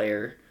as a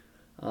player.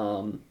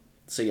 So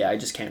yeah, I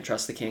just can't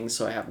trust the Kings,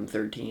 so I have them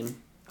 13.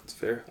 That's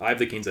fair. I have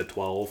the Kings at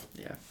 12.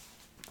 Yeah.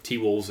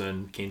 T-Wolves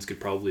and Kings could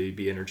probably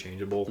be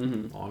interchangeable,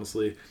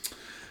 honestly.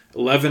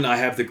 11, I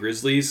have the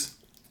Grizzlies.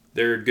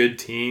 They're a good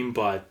team,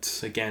 but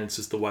again, it's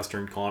just the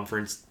Western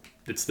Conference.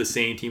 It's the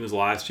same team as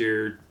last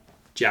year.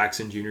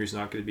 Jackson Jr. is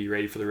not going to be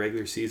ready for the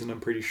regular season, I'm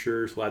pretty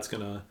sure, so that's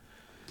going to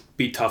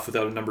be tough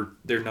without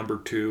their number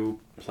 2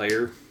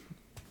 player.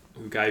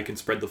 A guy who can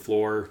spread the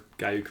floor,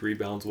 guy who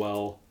rebounds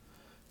well,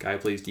 guy who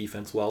plays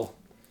defense well.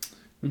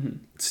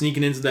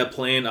 Sneaking into that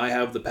play-in, I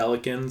have the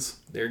Pelicans.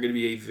 They're going to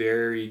be a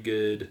very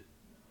good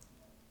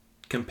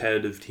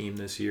competitive team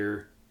this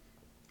year.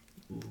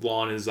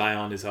 Long as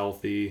Zion is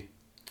healthy,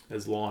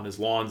 as long as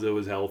Lonzo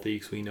is healthy,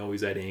 because we know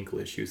he's had ankle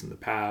issues in the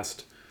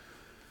past.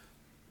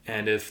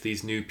 And if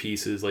these new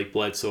pieces like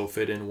Bledsoe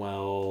fit in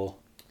well,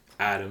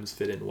 Adams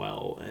fit in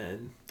well,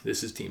 and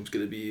team's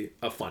going to be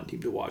a fun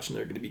team to watch, and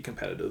they're going to be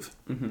competitive.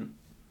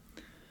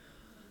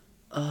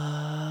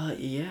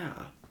 Yeah.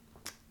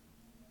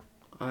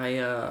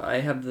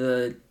 I have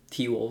the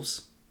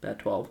T-Wolves at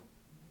 12.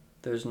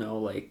 There's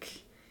no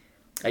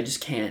I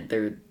just can't.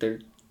 They're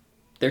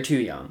too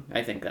young.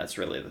 I think that's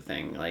really the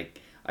thing.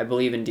 I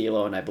believe in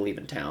D'Lo and I believe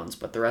in Towns,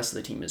 but the rest of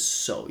the team is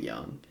so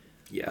young.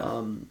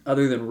 Yeah.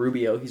 Other than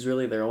Rubio, he's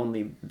really their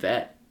only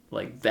vet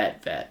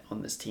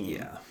on this team.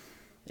 Yeah.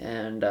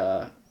 And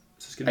I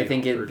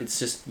think it's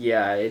just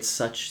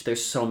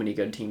there's so many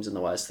good teams in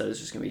the West that it's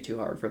just gonna be too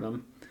hard for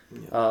them.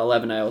 Yeah.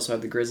 11, I also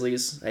have the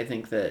Grizzlies. I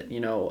think that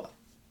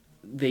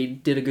they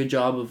did a good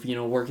job of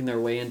working their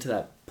way into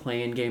that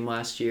play-in game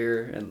last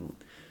year, and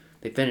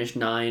they finished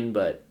 9,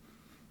 but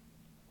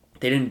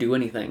they didn't do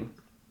anything.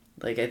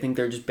 I think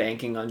they're just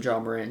banking on Ja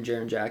Morant and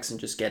Jaren Jackson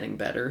just getting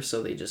better,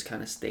 so they just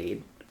kind of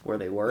stayed where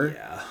they were.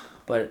 Yeah.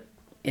 But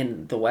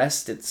in the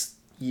West, it's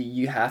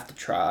you have to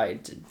try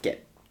to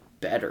get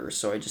better.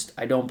 So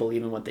I don't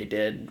believe in what they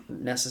did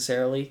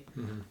necessarily.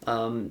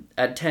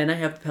 At 10, I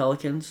have the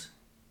Pelicans.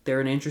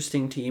 They're an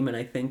interesting team, and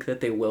I think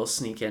that they will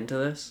sneak into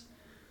this.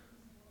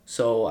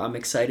 So I'm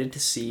excited to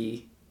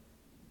see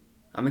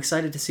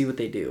what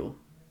they do.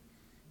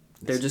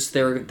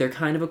 They're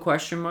kind of a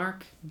question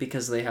mark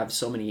because they have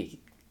so many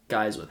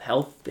guys with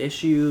health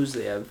issues.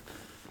 They have,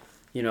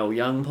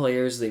 young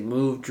players. They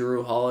moved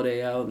Drew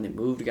Holiday out and they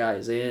moved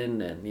guys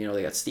in, and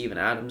they got Steven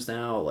Adams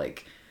now.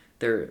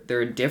 They're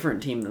a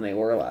different team than they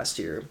were last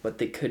year, but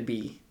they could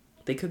be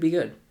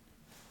good.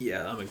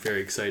 Yeah, I'm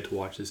very excited to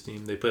watch this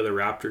team. They play the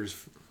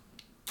Raptors,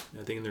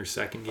 I think, in their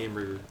second game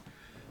or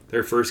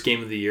their first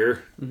game of the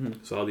year.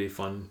 So that'll be a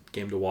fun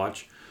game to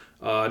watch.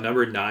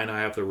 Number 9, I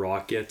have the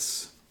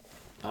Rockets.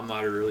 I'm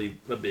not really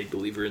a big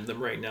believer in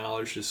them right now.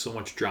 There's just so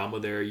much drama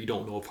there. You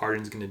don't know if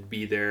Harden's going to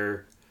be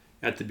there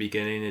at the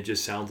beginning. It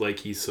just sounds like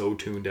he's so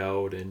tuned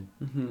out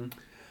and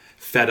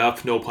fed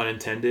up, no pun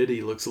intended.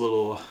 He looks a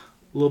little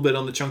bit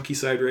on the chunky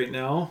side right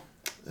now.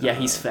 Yeah,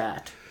 he's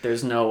fat.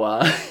 There's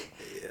no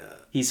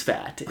he's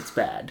fat. It's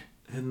bad.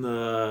 In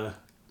the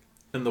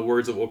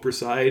words of Oprah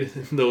side,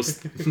 those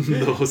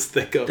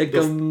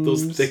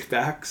thick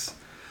backs.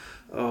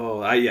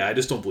 Oh, I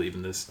just don't believe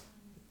in this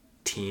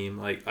team.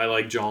 I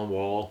like John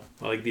Wall.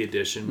 I like the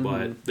addition,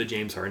 but the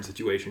James Harden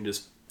situation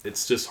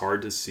it's just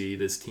hard to see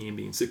this team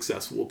being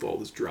successful with all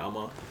this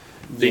drama.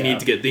 They need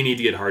to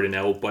get Harden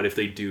out, but if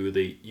they do,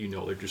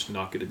 they're just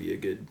not going to be a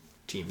good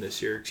team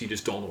this year because you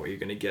just don't know what you're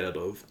going to get out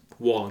of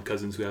Wall and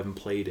Cousins, who haven't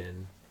played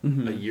in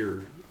a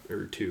year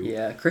or two.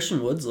 Yeah,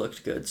 Christian Woods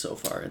looked good so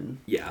far in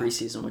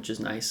preseason, which is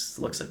nice.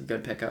 Looks like a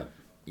good pickup.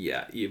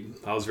 Yeah,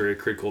 I was very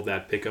critical of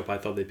that pickup. I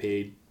thought they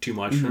paid too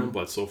much for him,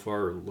 but so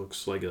far it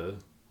looks like a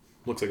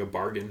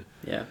bargain.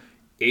 Yeah.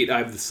 8, I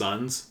have the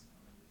Suns.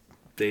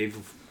 They're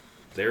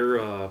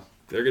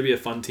gonna be a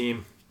fun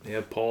team. They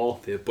have Paul,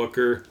 they have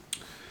Booker,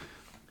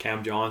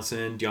 Cam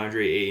Johnson,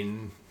 DeAndre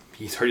Ayton.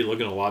 He's already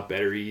looking a lot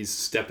better. He's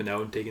stepping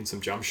out and taking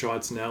some jump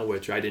shots now,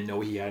 which I didn't know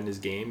he had in his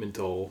game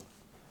until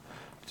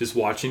just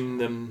watching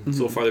them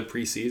so far the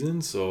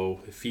preseason.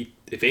 So if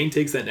Aiden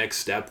takes that next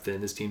step,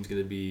 then this team's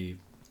going to be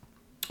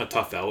a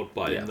tough out.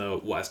 But in the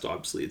West,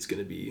 obviously, it's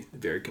going to be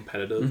very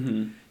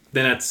competitive.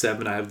 Then at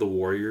 7, I have the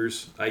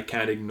Warriors. I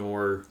can't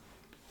ignore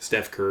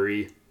Steph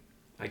Curry.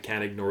 I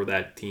can't ignore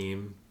that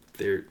team.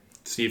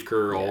 Steve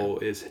Kerr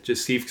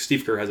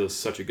Steve Kerr has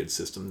such a good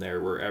system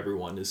there where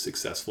everyone is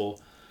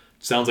successful.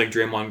 Sounds like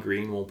Draymond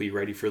Green won't be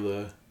ready for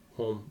the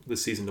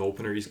season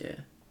opener. He's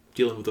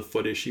dealing with a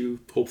foot issue.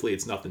 Hopefully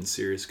it's nothing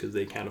serious because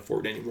they can't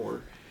afford any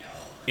more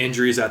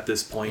injuries at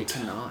this point. They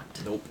cannot.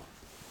 Nope.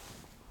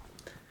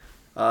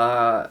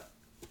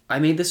 I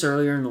made this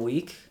earlier in the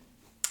week,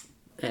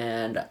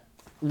 and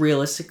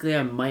realistically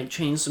I might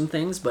change some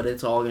things, but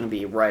it's all going to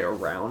be right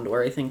around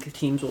where I think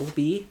teams will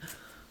be.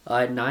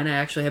 At 9, I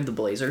actually have the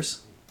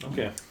Blazers.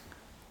 Okay.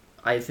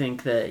 I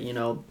think that,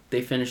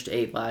 they finished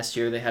 8th last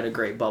year. They had a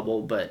great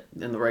bubble, but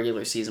in the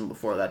regular season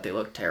before that, they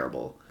looked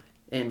terrible.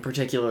 In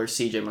particular,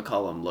 CJ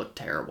McCollum looked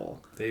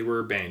terrible. They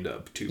were banged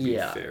up, to be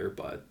fair,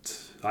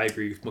 but I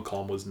agree.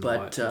 McCollum was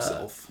not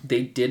himself.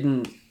 They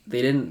didn't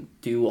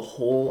do a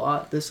whole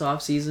lot this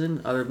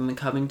offseason other than the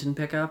Covington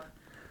pickup.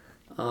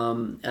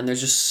 And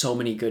there's just so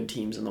many good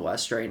teams in the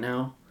West right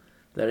now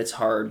that it's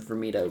hard for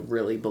me to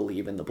really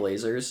believe in the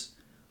Blazers.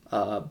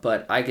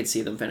 But I could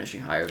see them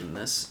finishing higher than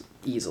this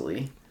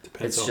easily.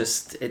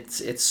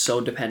 It's so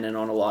dependent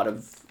on a lot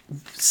of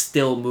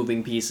still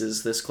moving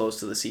pieces this close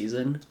to the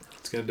season.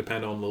 It's going to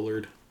depend on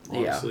Lillard,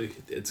 honestly.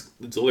 It's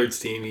Lillard's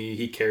team.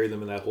 He carried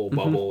them in that whole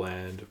bubble,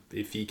 and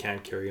if he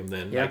can't carry them,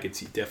 then I could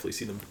definitely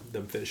see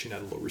them finishing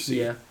at a lower seed.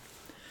 Yeah.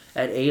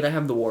 At 8, I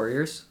have the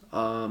Warriors.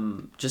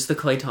 Just the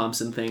Klay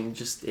Thompson thing,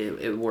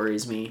 it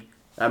worries me.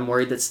 I'm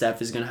worried that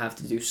Steph is going to have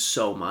to do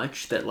so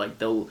much that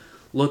they'll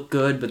look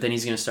good, but then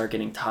he's going to start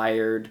getting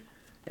tired,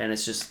 and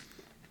it's just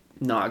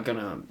not going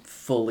to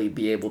fully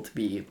be able to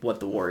be what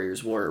the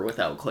Warriors were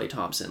without Klay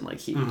Thompson.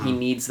 He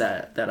needs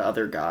that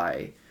other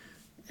guy,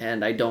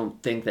 and I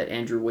don't think that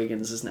Andrew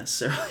Wiggins is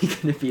necessarily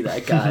going to be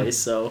that guy.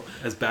 So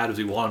as bad as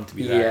we want him to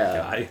be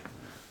that guy,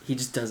 he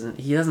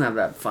doesn't have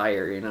that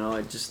fire.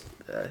 It just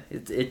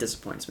it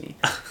disappoints me.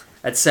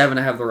 At 7,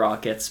 I have the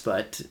Rockets,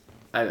 but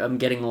I'm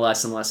getting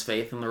less and less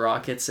faith in the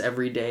Rockets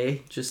every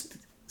day. Just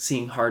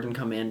seeing Harden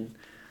come in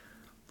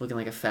looking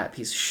like a fat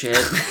piece of shit.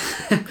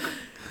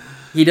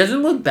 He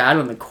doesn't look bad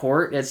on the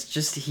court. It's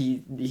just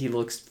he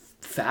looks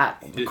fat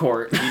on the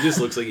court. He just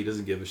looks like he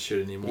doesn't give a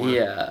shit anymore.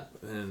 Yeah.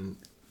 And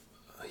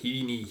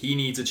he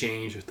needs a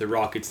change. The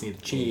Rockets need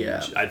a change.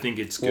 Yeah. I think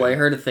it's good. Well, I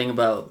heard a thing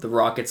about the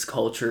Rockets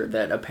culture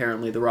that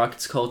apparently the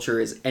Rockets culture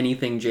is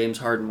anything James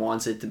Harden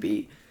wants it to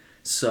be.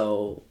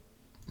 So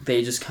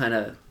they just kind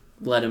of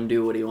let him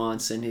do what he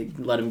wants, and he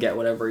let him get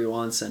whatever he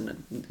wants,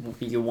 and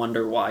you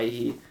wonder why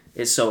he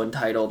is so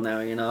entitled now,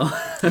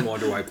 I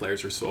wonder why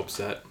players are so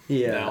upset.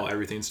 Yeah. Now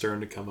everything's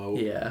starting to come out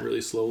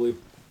really slowly.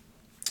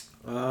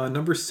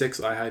 Number 6,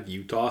 I have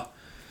Utah.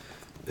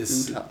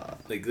 This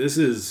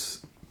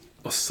is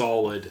a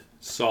solid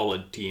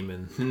team,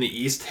 and in the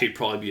East they'd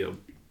probably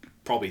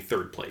be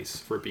third place,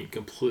 for being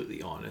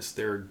completely honest.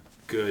 They're a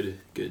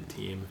good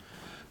team,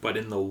 but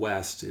in the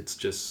West it's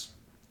just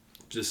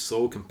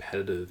so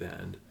competitive,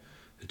 and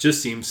it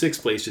just seems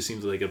 6th place just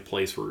seems like a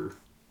place where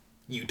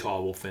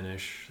Utah will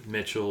finish.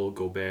 Mitchell,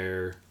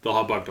 Gobert, they'll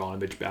have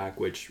Bogdanovich back,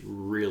 which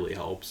really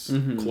helps.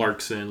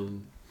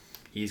 Clarkson,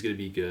 he's going to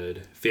be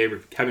good.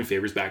 Having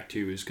Favors back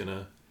too is going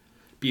to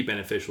be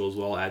beneficial as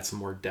well. Add some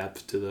more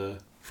depth to the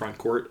front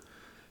court.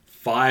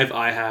 5,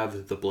 I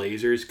have the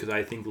Blazers because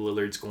I think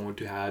Lillard's going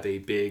to have a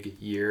big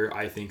year.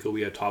 I think he'll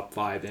be a top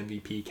 5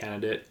 MVP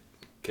candidate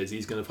because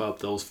he's going to put up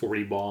those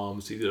 40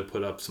 bombs. He's going to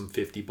put up some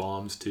 50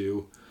 bombs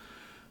too.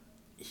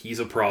 He's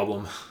a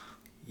problem.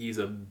 He's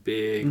a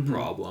big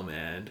problem,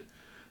 and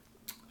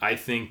I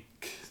think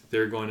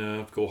they're going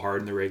to go hard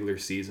in the regular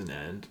season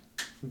and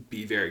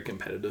be very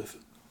competitive.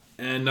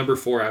 And number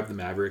 4, I have the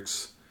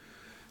Mavericks.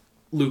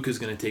 Luka's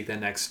going to take that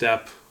next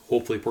step.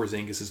 Hopefully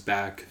Porzingis is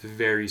back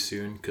very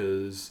soon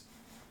because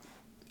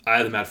I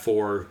have them at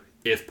 4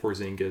 if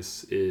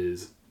Porzingis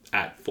is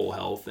at full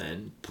health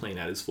and playing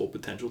at his full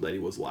potential that he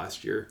was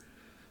last year.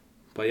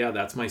 But yeah,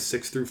 that's my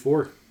 6 through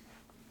 4.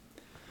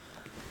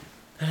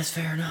 That is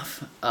fair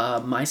enough.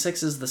 My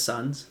 6 is the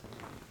Suns.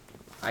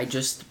 I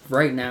just,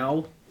 right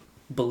now,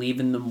 believe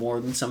in them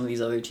more than some of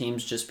these other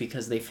teams just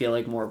because they feel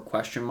like more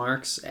question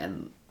marks,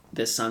 and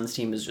this Suns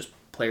team is just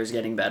players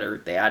getting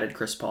better. They added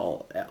Chris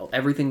Paul.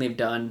 Everything they've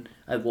done,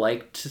 I've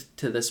liked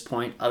to this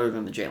point, other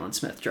than the Jalen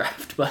Smith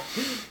draft, but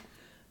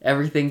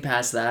everything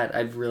past that,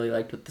 I've really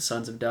liked what the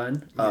Suns have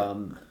done. Yeah.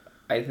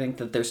 I think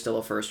that they're still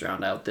a first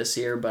round out this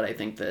year, but I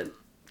think that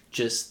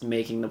just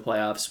making the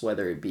playoffs,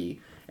 whether it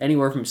be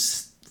anywhere from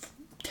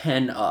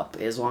 10 up,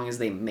 as long as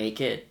they make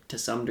it to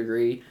some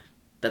degree,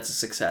 that's a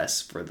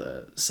success for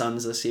the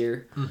Suns this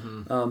year.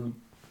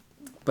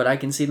 But I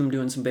can see them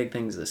doing some big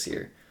things this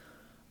year.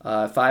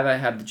 5, I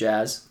have the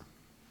Jazz.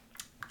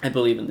 I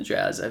believe in the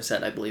Jazz. I've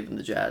said I believe in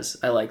the Jazz.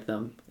 I like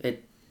them.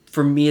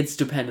 For me, it's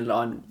dependent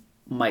on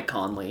Mike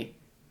Conley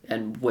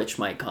and which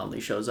Mike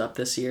Conley shows up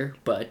this year.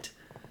 But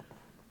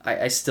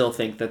I still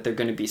think that they're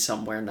going to be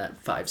somewhere in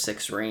that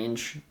 5-6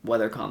 range,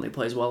 whether Conley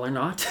plays well or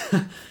not.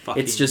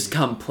 It's just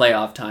come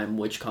playoff time,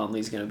 which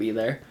Conley's going to be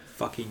there.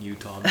 Fucking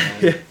Utah,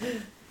 man.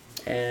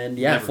 And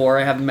yeah, Never. 4,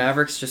 I have the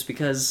Mavericks just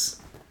because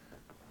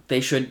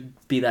they should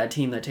be that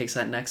team that takes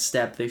that next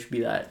step. They should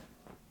be that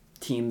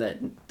team that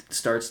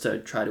starts to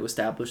try to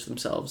establish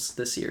themselves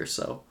this year.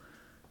 So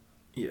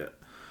Yeah.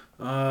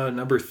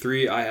 Number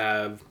 3, I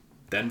have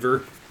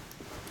Denver.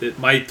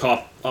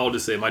 I'll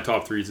just say my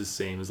top 3 is the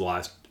same as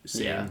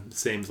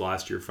same as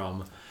last year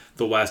from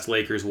the West.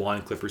 Lakers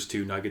 1, Clippers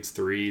 2, Nuggets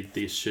 3.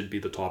 These should be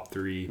the top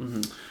 3.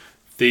 Mm-hmm.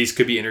 These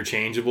could be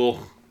interchangeable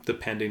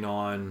depending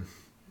on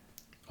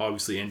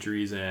obviously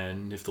injuries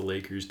and if the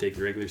Lakers take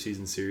the regular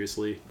season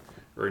seriously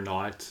or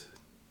not.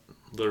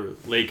 The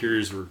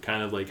Lakers were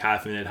kind of like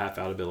half in it, half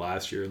out of it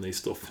last year, and they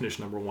still finished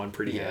number 1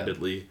 pretty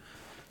handedly.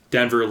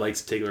 Denver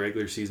likes to take the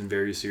regular season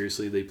very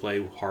seriously. They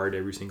play hard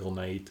every single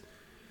night.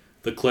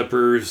 The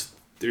Clippers,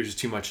 there's just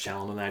too much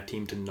talent on that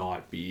team to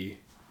not be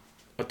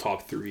a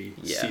top 3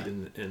 seed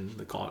in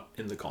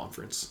the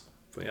conference.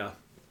 But yeah.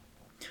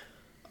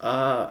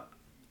 I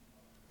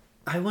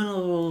went a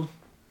little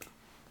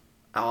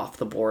off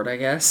the board, I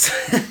guess.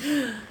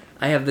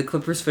 I have the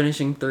Clippers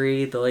finishing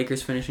 3, the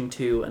Lakers finishing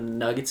 2, and the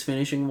Nuggets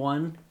finishing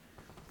 1.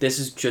 This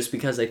is just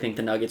because I think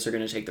the Nuggets are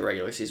going to take the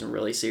regular season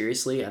really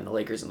seriously, and the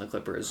Lakers and the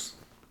Clippers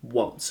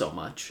won't so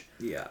much.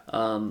 Yeah.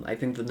 I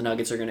think that the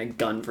Nuggets are going to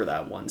gun for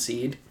that 1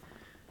 seed,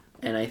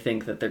 and I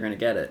think that they're going to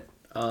get it.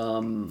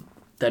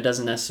 That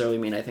doesn't necessarily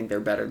mean I think they're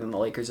better than the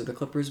Lakers or the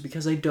Clippers,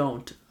 because I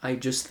don't. I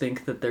just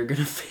think that they're going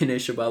to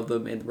finish above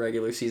them in the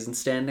regular season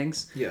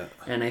standings. Yeah.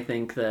 And I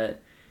think that,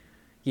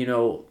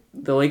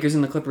 the Lakers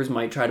and the Clippers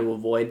might try to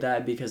avoid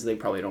that because they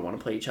probably don't want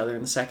to play each other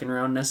in the second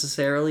round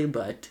necessarily,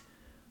 but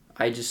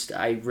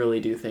I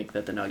really do think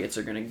that the Nuggets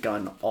are going to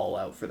gun all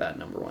out for that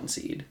number 1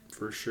 seed.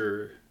 For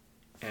sure.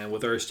 And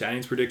with our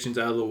standings predictions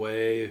out of the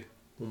way,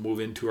 we'll move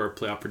into our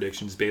playoff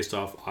predictions based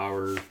off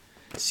our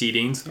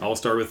seedings. I'll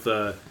start with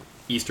the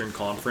Eastern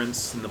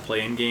Conference in the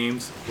play-in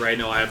games. Right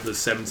now I have the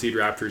 7-seed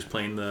Raptors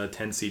playing the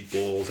 10-seed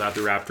Bulls. I have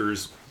the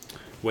Raptors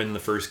winning the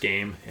first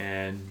game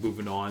and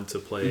moving on to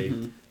play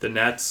the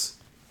Nets.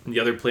 In the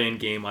other play-in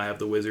game, I have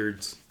the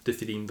Wizards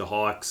defeating the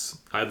Hawks.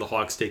 I have the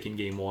Hawks taking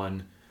game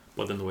 1,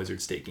 but then the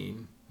Wizards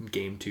taking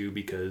game 2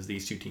 because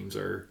these two teams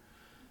I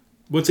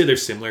would say they're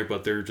similar,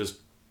 but they're just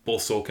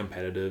both so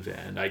competitive,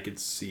 and I could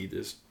see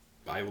this.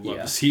 I would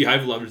love to see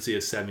a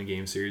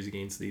 7-game series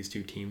against these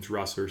two teams,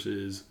 Russ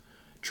versus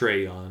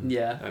Trae Young.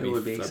 Yeah, it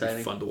would be exciting. That'd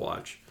be fun to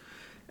watch.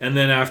 And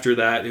then after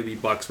that, it'd be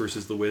Bucks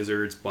versus the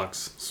Wizards.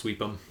 Bucks sweep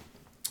them.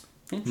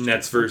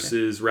 Nets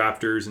versus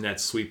Raptors.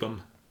 Nets sweep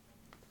them.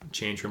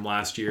 Change from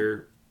last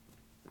year.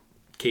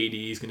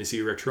 KD's going to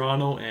see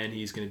Toronto, and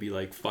he's going to be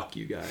like, fuck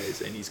you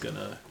guys, and he's going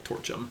to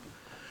torch them.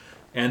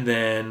 And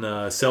then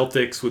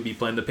Celtics would be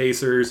playing the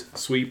Pacers.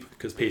 Sweep,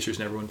 because Pacers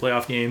never win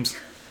playoff games.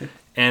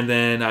 And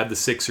then I have the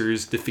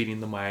Sixers defeating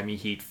the Miami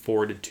Heat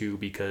 4-2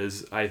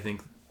 because I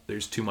think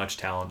there's too much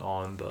talent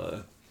on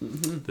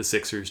the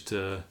Sixers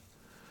to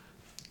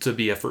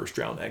be a first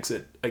round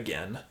exit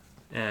again,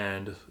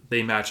 and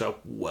they match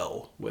up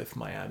well with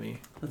Miami.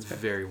 That's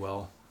very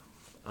well.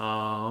 Do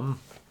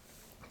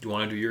you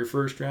want to do your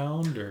first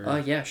round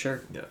or? Yeah,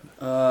 sure.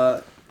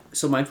 Yeah.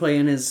 So my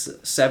play-in is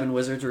 7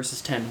 Wizards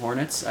versus 10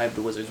 Hornets. I have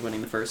the Wizards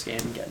winning the first game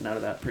and getting out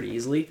of that pretty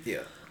easily. Yeah.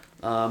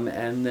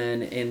 And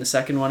then in the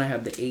second one, I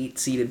have the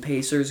 8-seeded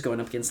Pacers going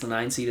up against the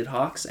 9-seeded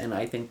Hawks, and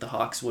I think the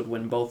Hawks would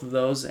win both of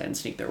those and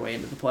sneak their way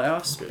into the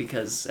playoffs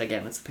because,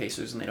 again, it's the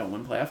Pacers and they don't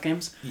win playoff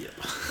games. Yeah.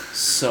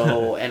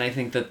 So, and I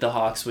think that the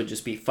Hawks would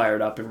just be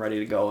fired up and ready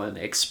to go and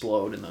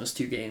explode in those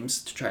 2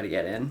 games to try to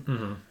get in.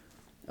 Mm-hmm.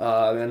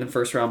 And then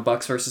first round,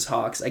 Bucks versus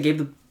Hawks. I gave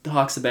the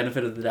Hawks the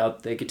benefit of the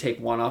doubt. They could take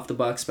one off the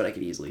Bucks, but I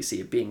could easily see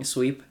it being a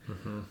sweep.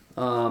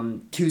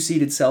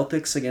 2-seeded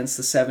Celtics against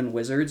the 7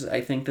 Wizards.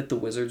 I think that the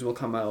Wizards will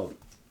come out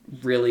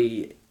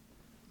really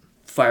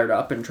fired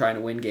up and trying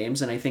to win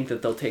games, and I think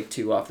that they'll take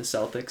 2 off the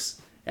Celtics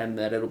and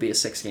that it'll be a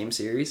 6-game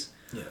series.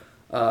 Yeah.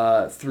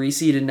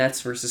 3-seeded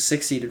Nets versus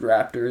 6-seeded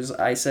Raptors.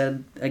 I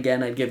said,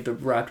 again, I'd give the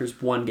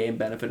Raptors 1 game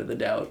benefit of the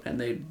doubt, and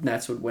the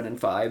Nets would win in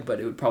 5,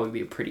 but it would probably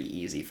be a pretty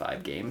easy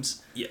 5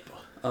 games. Yep.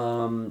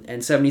 And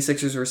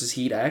 76ers versus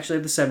Heat. I actually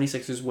have the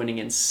 76ers winning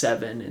in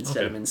 7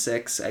 instead of in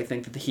 6. I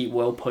think that the Heat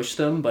will push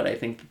them, but I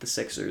think that the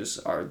Sixers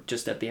are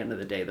just at the end of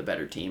the day the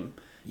better team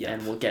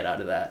and will get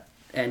out of that.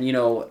 And,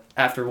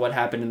 after what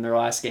happened in their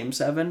last Game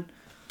 7,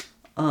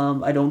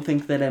 I don't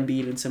think that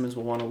Embiid and Simmons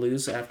will want to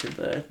lose after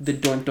the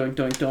doink, doink,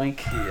 doink,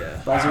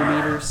 doink buzzer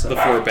beater. So. The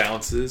 4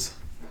 bounces.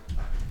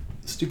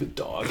 Stupid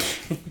dog.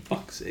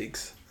 Fuck's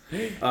sakes.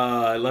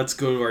 Let's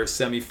go to our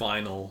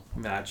semifinal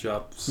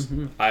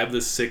matchups. I have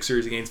the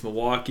Sixers against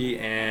Milwaukee,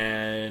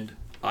 and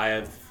I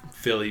have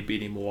Philly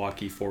beating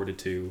Milwaukee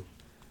 4-2.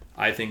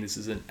 I think this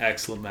is an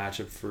excellent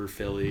matchup for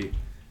Philly.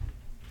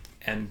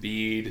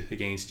 Embiid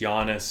against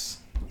Giannis,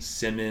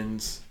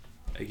 Simmons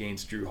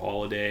against Drew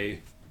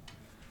Holiday,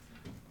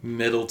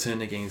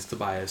 Middleton against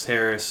Tobias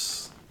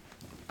Harris.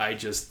 I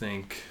just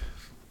think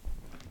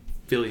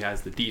Philly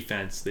has the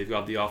defense. They've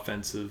got the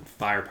offensive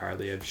firepower.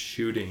 They have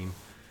shooting.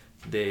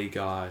 They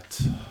got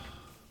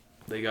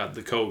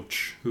the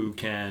coach who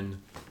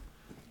can.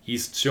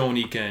 He's shown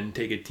he can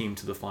take a team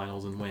to the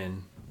finals and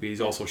win. But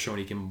he's also shown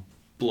he can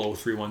blow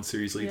 3-1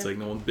 series leads like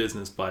no one's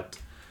business. But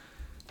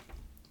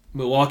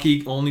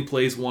Milwaukee only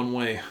plays one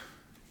way,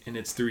 and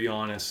it's through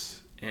Giannis.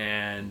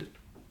 And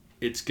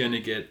it's going to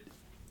get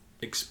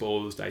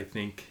exposed, I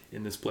think,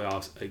 in this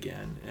playoffs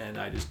again. And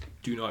I just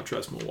do not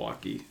trust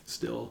Milwaukee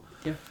still.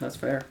 Yeah, that's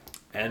fair.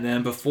 And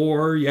then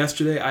before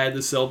yesterday, I had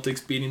the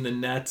Celtics beating the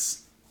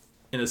Nets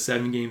in a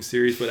 7-game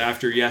series. But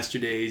after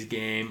yesterday's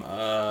game,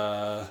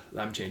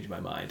 I'm changing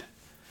my mind.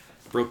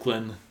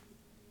 Brooklyn,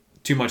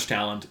 too much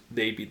talent.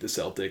 They beat the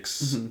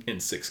Celtics in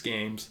 6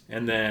 games.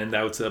 And then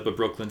that would set up a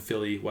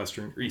Brooklyn-Philly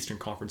Eastern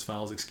Conference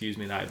Finals,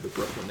 and I have the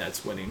Brooklyn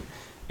Nets winning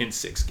in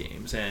 6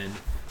 games and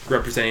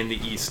representing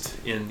the East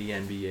in the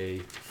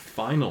NBA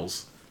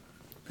Finals.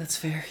 That's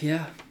fair,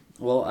 yeah.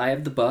 Well, I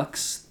have the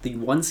Bucks, the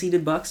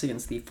 1-seeded Bucks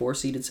against the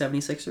 4-seeded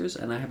 76ers,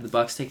 and I have the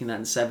Bucks taking that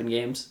in 7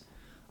 games.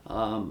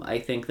 I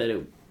think that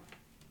it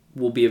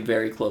will be a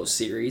very close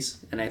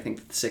series, and I think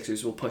that the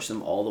Sixers will push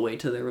them all the way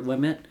to their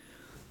limit.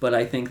 But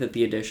I think that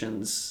the addition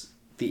of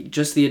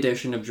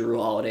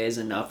Jrue Holiday is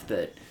enough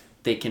that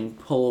they can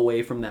pull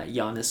away from that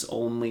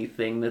Giannis-only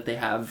thing that they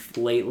have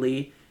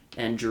lately,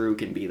 and Jrue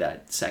can be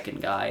that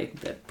second guy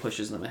that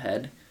pushes them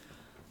ahead.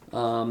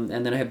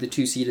 And then I have the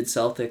 2-seeded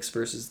Celtics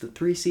versus the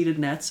 3-seeded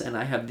Nets, and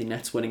I have the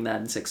Nets winning that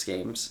in 6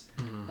 games.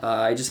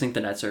 I just think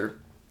the Nets are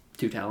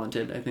too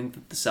talented. I think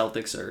that the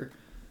Celtics are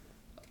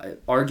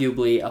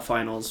arguably a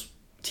finals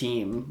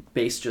team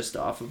based just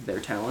off of their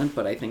talent,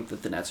 but I think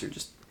that the Nets are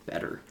just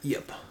better.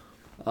 Yep.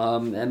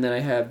 And then I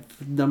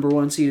have number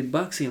 1-seeded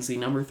Bucks against the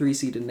number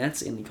 3-seeded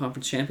Nets in the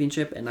conference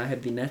championship, and I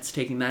have the Nets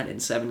taking that in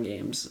 7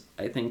 games.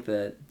 I think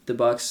that the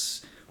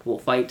Bucks will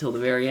fight till the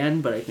very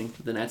end, but I think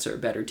that the Nets are a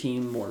better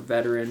team, more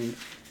veteran,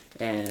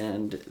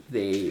 and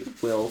they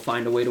will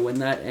find a way to win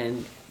that,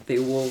 and they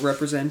will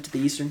represent the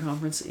Eastern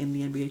Conference in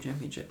the NBA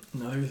championship.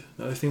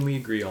 Another thing we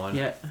agree on.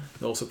 Yeah.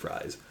 No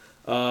surprise.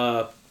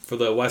 For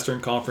the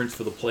Western Conference,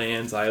 for the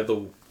play-ins, I have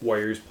the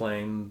Warriors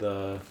playing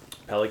the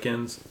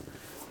Pelicans.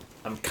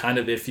 I'm kind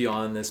of iffy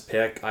on this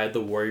pick. I had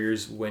the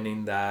Warriors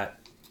winning that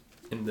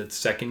in the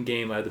second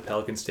game. I had the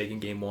Pelicans taking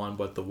game 1,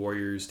 but the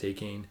Warriors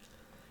taking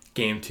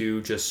game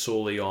 2 just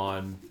solely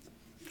on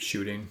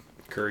shooting.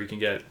 Curry can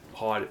get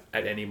hot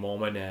at any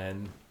moment,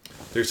 and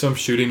there's some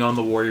shooting on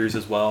the Warriors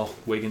as well.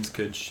 Wiggins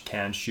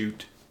can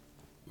shoot.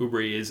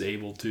 Oubre is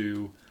able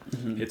to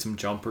hit some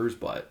jumpers,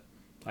 but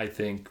I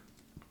think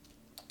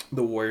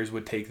the Warriors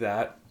would take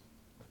that.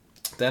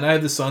 Then I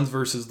have the Suns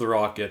versus the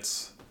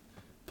Rockets.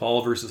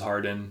 Paul versus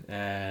Harden,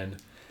 and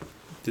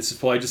this is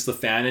probably just the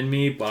fan in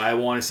me, but I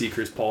want to see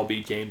Chris Paul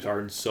beat James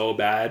Harden so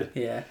bad.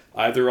 Yeah.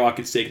 I have the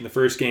Rockets taking the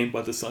first game,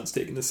 but the Suns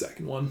taking the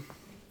second one.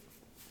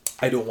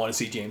 I don't want to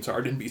see James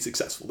Harden be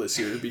successful this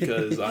year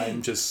because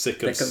I'm just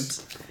sick of.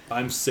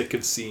 I'm sick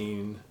of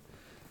seeing.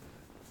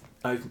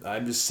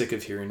 I'm just sick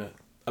of hearing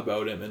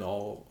about him and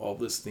all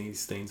these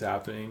things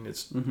happening.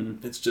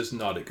 It's just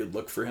not a good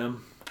look for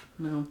him.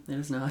 No, it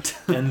is not.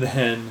 And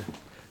then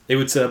they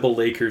would set up a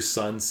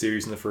Lakers-Suns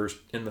series in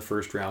the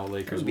first round.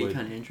 Lakers would be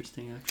kind of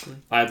interesting, actually.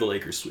 I have the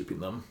Lakers sweeping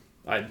them.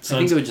 I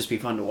think it would just be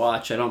fun to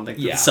watch. I don't think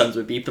the Suns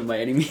would beat them by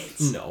any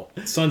means. No.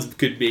 Suns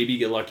could maybe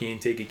get lucky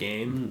and take a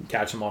game,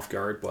 catch them off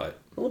guard, but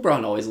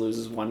LeBron always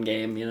loses one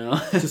game, you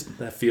know. Just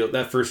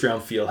that first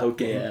round feel-out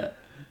game. Yeah.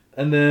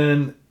 And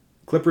then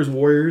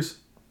Clippers-Warriors.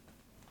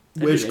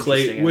 Wish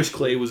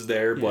Clay was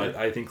there, Yeah. but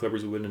I think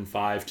Clippers would win in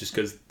 5 just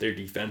because their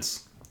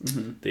defense.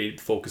 They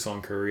focus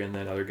on Curry, and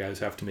then other guys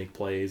have to make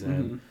plays,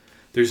 and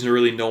there's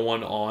really no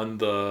one on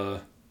the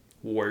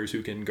Warriors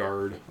who can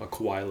guard a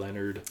Kawhi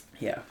Leonard.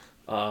 Yeah.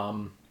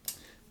 I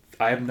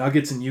have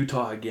Nuggets in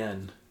Utah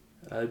again.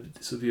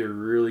 This would be a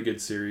really good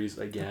series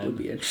again. That would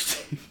be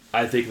interesting.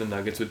 I think the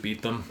Nuggets would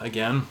beat them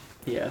again.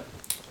 Yeah.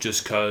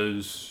 Just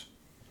because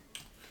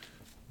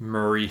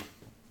Murray,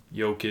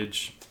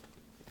 Jokic.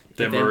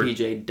 If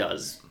MPJ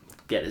does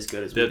get as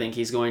good as we think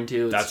he's going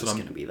to, it's just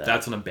going to be that.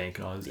 That's what I'm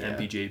banking on, is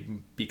MPJ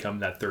become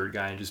that third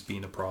guy and just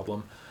being a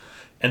problem.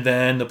 And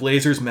then the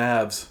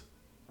Blazers-Mavs.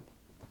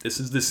 This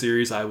is the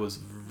series it was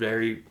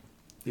very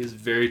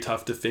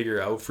tough to figure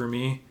out for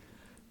me.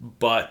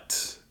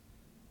 But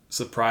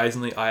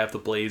surprisingly, I have the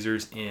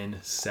Blazers in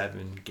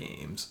 7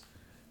 games.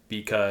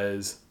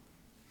 Because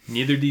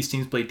neither of these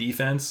teams play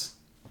defense,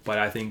 but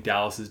I think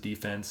Dallas's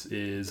defense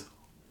is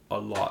a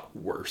lot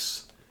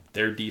worse.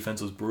 Their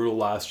defense was brutal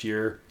last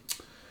year.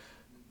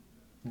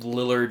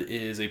 Lillard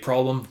is a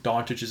problem.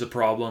 Doncic is a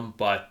problem,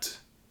 but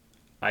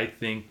I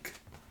think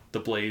the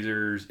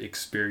Blazers'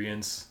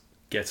 experience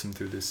gets them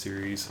through this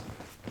series.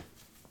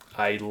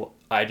 I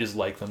just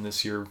like them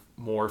this year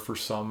more for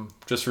some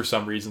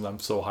reasons. I'm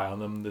so high on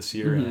them this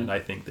year, and I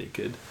think they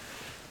could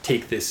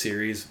take this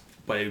series,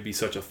 but it would be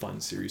such a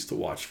fun series to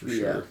watch for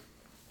sure.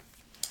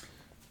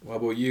 What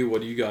about you?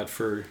 What do you got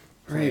for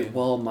play-in? Right,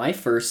 well, my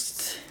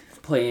first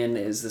play-in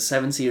is the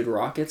 7-seeded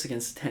Rockets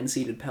against the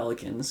 10-seeded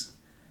Pelicans.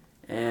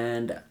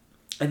 And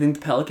I think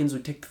the Pelicans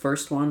would take the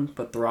first one,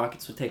 but the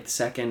Rockets would take the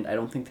second. I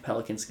don't think the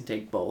Pelicans can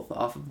take both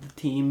off of the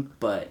team,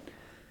 but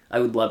I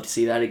would love to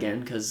see that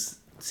again because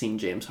seeing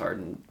James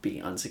Harden be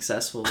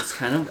unsuccessful, it's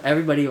kind of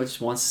everybody just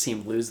wants to see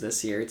him lose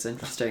this year. It's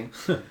interesting.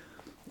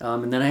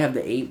 And then I have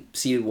the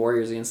 8-seeded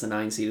Warriors against the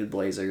 9-seeded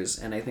Blazers,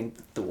 and I think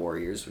that the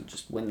Warriors would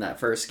just win that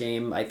first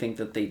game. I think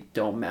that the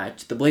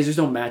Blazers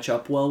don't match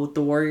up well with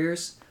the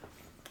Warriors,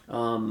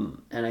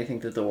 and I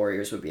think that the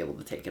Warriors would be able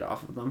to take it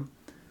off of them.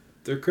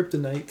 They're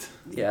kryptonite.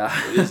 Yeah.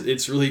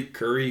 It's really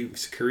Curry.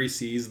 Curry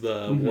sees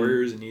the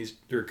Warriors, and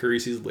Curry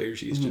sees the Blazers.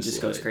 He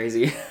just goes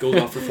crazy. Goes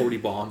off for 40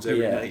 bombs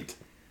every night.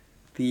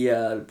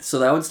 So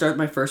that would start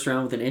my first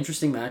round with an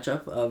interesting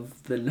matchup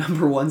of the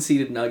number 1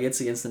 seeded Nuggets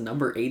against the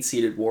number 8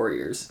 seeded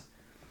Warriors.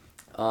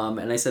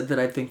 And I said that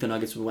I think the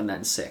Nuggets would win that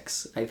in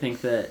 6. I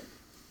think that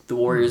the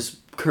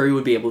Warriors, Curry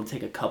would be able to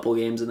take a couple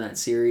games in that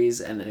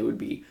series, and it would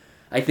be...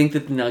 I think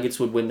that the Nuggets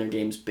would win their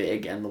games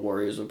big, and the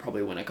Warriors would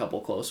probably win a couple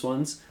close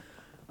ones.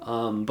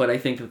 But I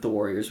think that the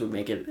Warriors would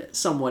make it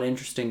somewhat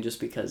interesting just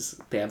because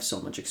they have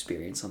so much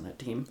experience on that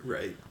team.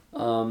 Right.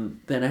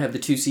 Then I have the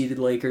 2-seeded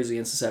Lakers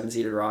against the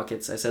 7-seeded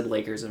Rockets. I said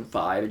Lakers in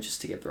 5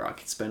 just to give the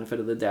Rockets benefit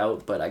of the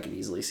doubt, but I could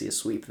easily see a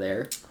sweep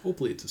there.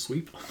 Hopefully it's a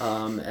sweep.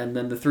 And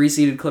then the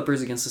 3-seeded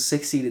Clippers against the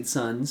 6-seeded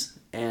Suns,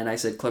 and I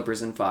said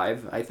Clippers in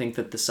 5. I think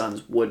that the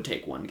Suns would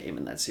take one game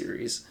in that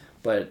series,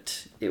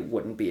 but it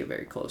wouldn't be a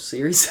very close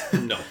series.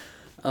 No.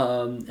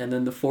 And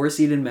then the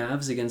 4-seeded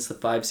Mavs against the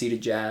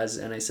 5-seeded Jazz,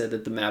 and I said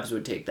that the Mavs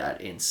would take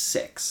that in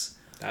 6.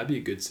 That'd be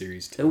a good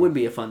series, too. It would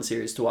be a fun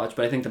series to watch,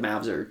 but I think the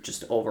Mavs are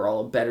just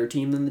overall a better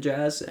team than the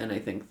Jazz, and I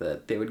think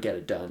that they would get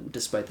it done,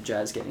 despite the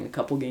Jazz getting a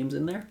couple games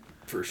in there.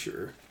 For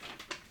sure.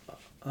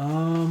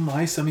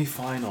 My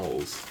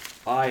semifinals.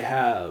 I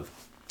have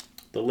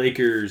the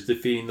Lakers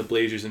defeating the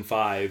Blazers in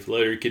 5.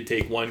 Lillard could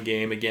take one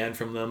game again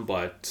from them,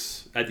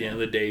 but at the end of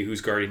the day,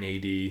 who's guarding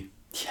AD?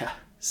 Yeah,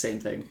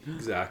 same thing.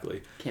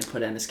 Exactly. Can't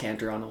put Enes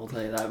Kanter on, I'll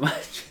tell you that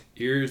much.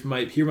 Here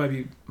might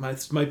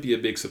be a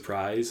big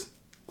surprise.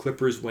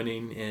 Clippers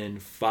winning in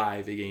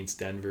 5 against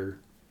Denver.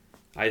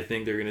 I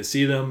think they're going to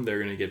see them, they're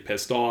going to get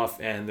pissed off,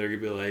 and they're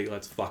going to be like,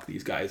 let's fuck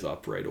these guys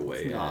up right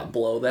away. Not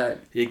blow that.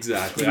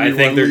 Exactly. I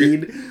think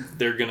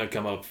they're going to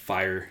come up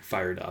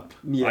fired up.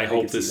 Yeah, I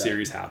hope this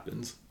series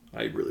happens.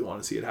 I really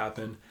want to see it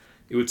happen.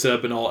 It would set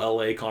up an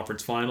all-LA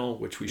conference final,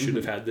 which we should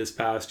have had this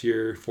past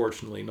year.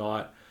 Fortunately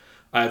not.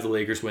 I have the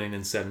Lakers winning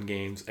in 7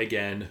 games.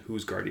 Again,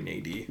 who's guarding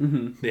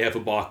AD? They have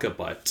Ibaka,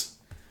 but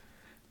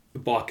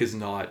Ibaka's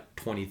not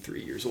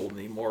 23 years old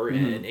anymore,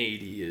 and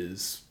AD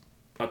is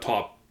a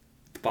top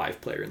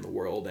 5 player in the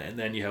world. And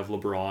then you have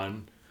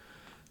LeBron,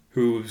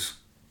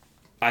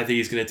 I think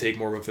he's going to take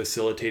more of a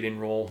facilitating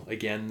role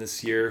again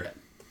this year. Yeah.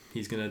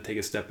 He's going to take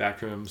a step back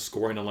from him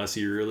scoring unless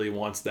he really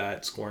wants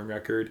that scoring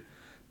record.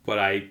 But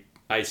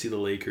I see the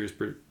Lakers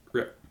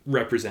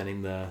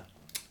representing the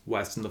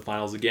West in the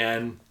finals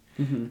again.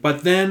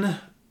 But then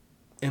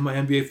in my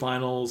NBA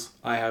finals,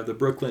 I have the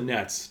Brooklyn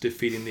Nets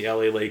defeating the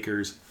LA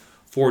Lakers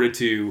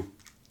 4-2.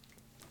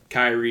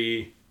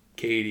 Kyrie,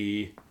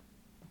 KD,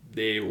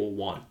 they will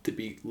want to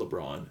beat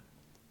LeBron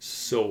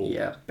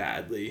so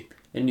badly.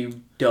 And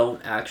you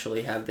don't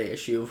actually have the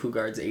issue of who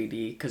guards AD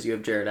because you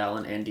have Jared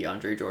Allen and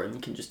DeAndre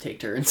Jordan can just take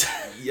turns.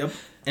 Yep.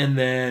 And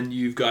then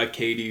you've got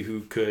KD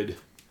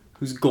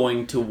who's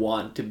going to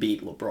want to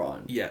beat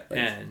LeBron. Yeah,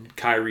 and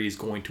Kyrie's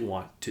going to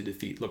want to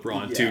defeat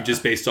LeBron too,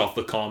 just based off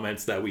the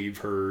comments that we've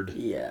heard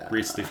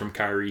recently from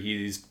Kyrie.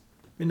 He's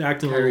been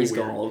acting Kyrie's a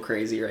little weird. Going a little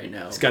crazy right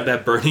now. He's got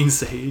that burning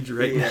sage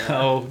right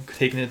now,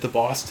 taking it to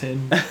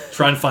Boston,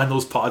 trying to find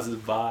those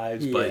positive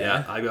vibes. Yeah.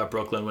 But I got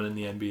Brooklyn winning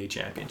the NBA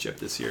championship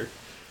this year.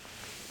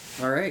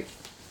 All right.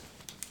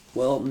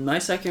 Well, my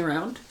second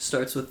round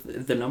starts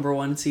with the number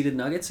 1 seeded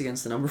Nuggets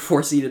against the number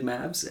 4 seeded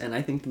Mavs, and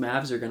I think the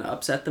Mavs are going to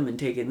upset them and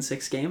take it in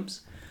 6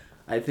 games.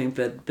 I think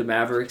that the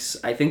Mavericks,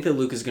 I think that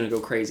Luka's going to go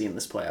crazy in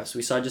this playoffs.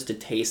 We saw just a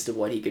taste of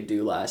what he could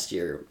do last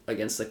year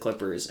against the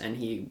Clippers, and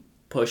he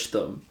pushed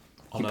them.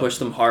 He pushed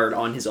them hard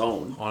on his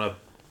own. On a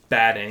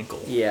bad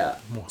ankle. Yeah.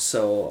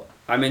 So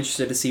I'm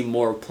interested to see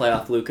more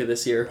playoff Luka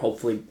this year.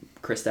 Hopefully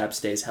Kristaps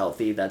stays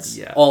healthy.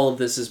 All of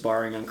this is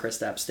barring on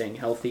Kristaps staying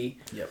healthy.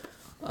 Yep.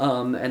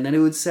 And then it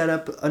would set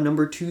up a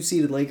number 2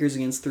 seeded Lakers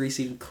against 3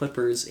 seeded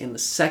Clippers in the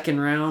second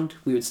round.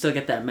 We would still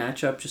get that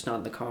matchup, just not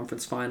in the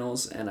conference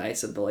finals. And I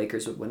said the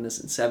Lakers would win this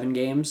in 7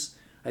 games.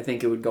 I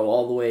think it would go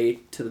all the way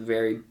to the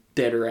very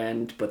bitter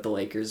end, but the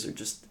Lakers are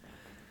just...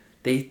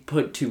 They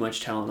put too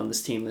much talent on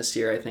this team this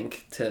year, I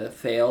think, to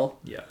fail.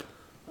 Yep.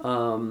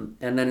 And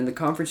then in the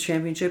conference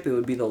championship, it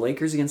would be the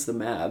Lakers against the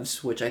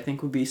Mavs, which I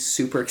think would be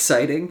super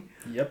exciting.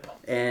 Yep.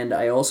 And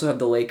I also have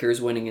the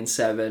Lakers winning in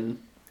 7.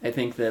 I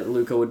think that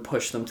Luka would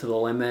push them to the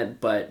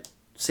limit, but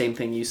same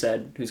thing you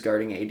said, who's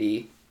guarding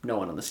AD? No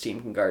one on this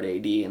team can guard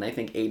AD, and I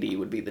think AD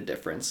would be the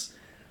difference.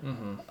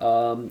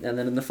 And then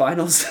in the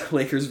finals,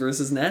 Lakers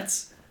versus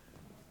Nets.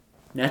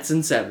 Nets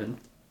in 7.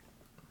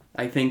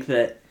 I think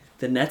that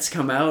the Nets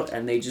come out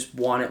and they just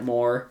want it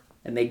more,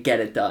 and they get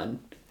it done.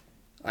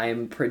 I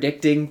am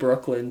predicting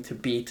Brooklyn to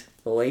beat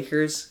the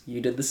Lakers. You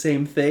did the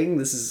same thing.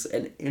 This is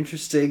an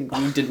interesting...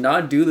 We did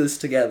not do this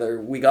together.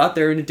 We got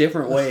there in a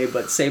different way,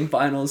 but same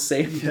finals,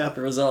 same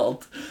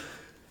result.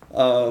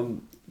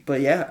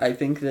 But yeah, I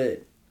think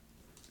that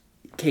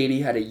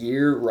KD had a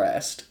year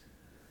rest.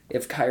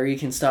 If Kyrie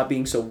can stop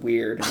being so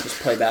weird and just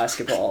play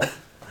basketball,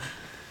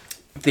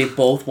 they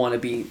both want to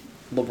beat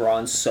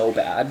LeBron so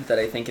bad that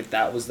I think if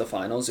that was the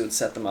finals, it would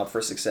set them up for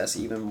success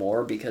even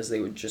more because they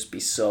would just be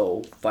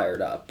so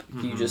fired up.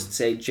 Mm-hmm. You just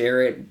say,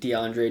 Jarrett,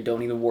 DeAndre,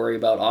 don't even worry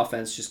about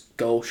offense. Just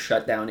go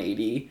shut down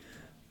AD.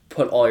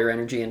 Put all your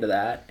energy into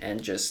that.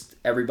 And just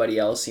everybody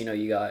else,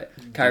 you got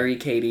Kyrie,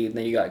 KD, and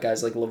then you got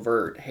guys like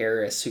LeVert,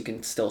 Harris, who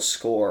can still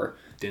score.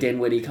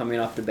 Dinwiddie coming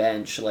off the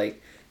bench.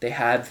 Like, they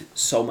have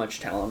so much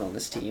talent on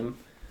this team.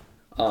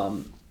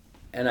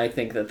 And I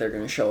think that they're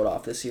going to show it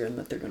off this year and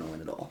that they're going to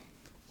win it all.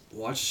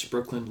 Watch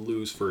Brooklyn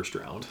lose first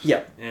round.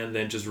 Yep. And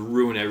then just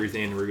ruin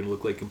everything and we're going to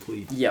look like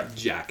complete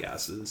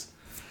jackasses.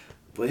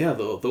 But yeah,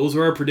 those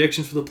are our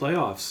predictions for the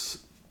playoffs.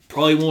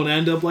 Probably won't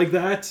end up like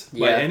that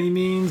by any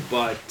means,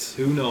 but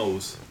who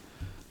knows.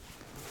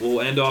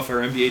 We'll end off our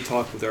NBA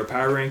talk with our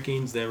power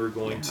rankings. Then we're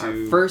going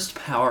to... Our first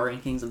power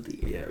rankings of the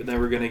year. Yeah, then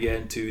we're going to get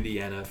into the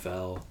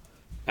NFL.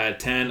 At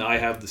 10, I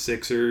have the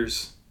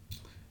Sixers.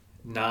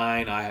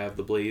 9, I have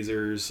the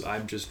Blazers.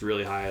 I'm just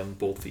really high on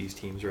both these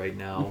teams right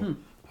now. Mm-hmm.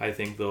 I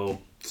think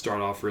they'll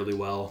start off really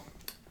well.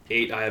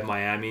 8, I have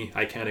Miami.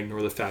 I can't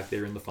ignore the fact they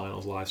were in the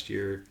finals last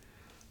year.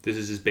 This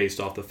is just based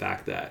off the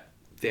fact that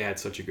they had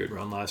such a good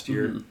run last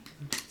year. Mm-hmm.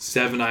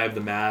 7, I have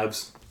the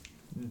Mavs.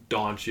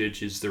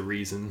 Doncic is the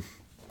reason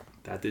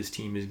that this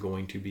team is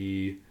going to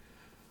be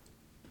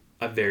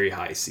a very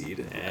high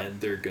seed,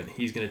 and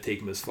he's going to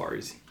take them as far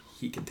as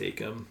he can take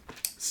them.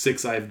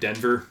 6, I have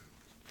Denver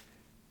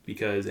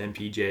because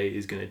MPJ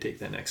is going to take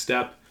that next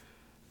step.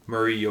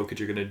 Murray,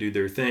 Jokic are going to do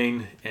their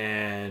thing,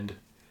 and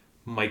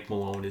Mike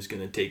Malone is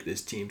going to take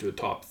this team to a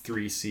top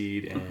 3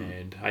 seed,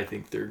 and I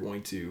think they're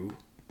going to...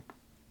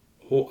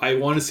 I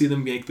want to see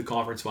them make the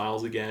conference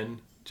finals again,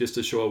 just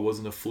to show it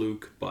wasn't a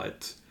fluke,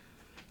 but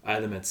I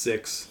had them at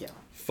 6. Yeah.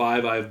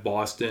 5, I have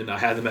Boston. I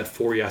had them at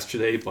 4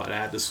 yesterday, but I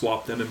had to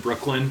swap them in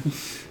Brooklyn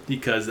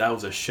because that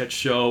was a shit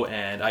show,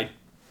 and I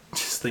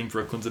just think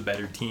Brooklyn's a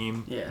better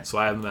team. Yeah. So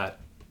I have them at...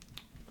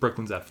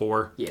 Brooklyn's at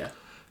 4. Yeah.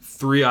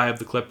 3, I have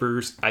the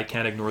Clippers. I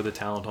can't ignore the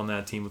talent on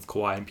that team with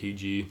Kawhi and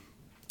PG.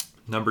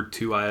 Number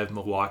 2, I have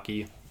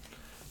Milwaukee.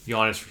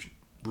 Giannis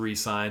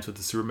re-signs with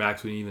the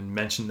Supermax. We didn't even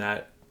mention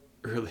that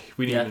early.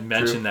 We didn't even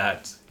mention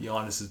that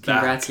Giannis is back.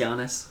 Congrats,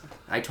 Giannis.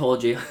 I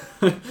told you.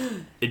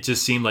 It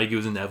just seemed like it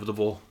was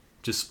inevitable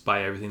just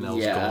by everything that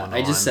was going on.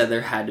 I just said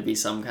there had to be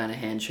some kind of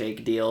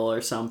handshake deal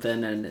or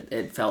something, and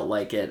it felt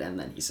like it, and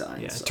then he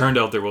signed. Yeah, so. It turned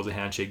out there was a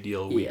handshake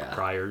deal a week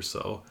prior,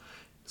 so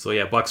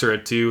yeah, Bucks are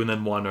at 2, and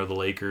then 1 are the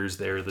Lakers.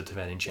 They're the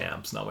defending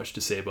champs. Not much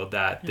to say about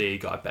that. Yeah. They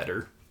got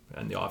better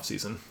in the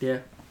offseason. Yeah.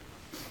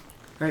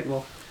 All right,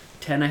 well,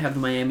 10, I have the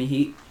Miami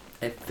Heat.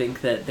 I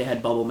think that they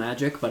had bubble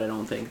magic, but I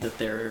don't think that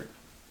they're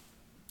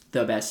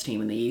the best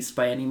team in the East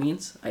by any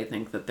means. I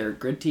think that they're a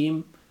good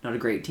team, not a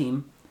great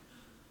team.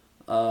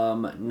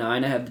 9,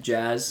 I have the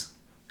Jazz.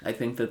 I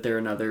think that they're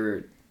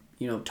another,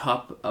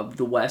 top of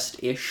the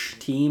West-ish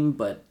team,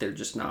 but they're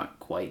just not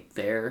quite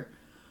there.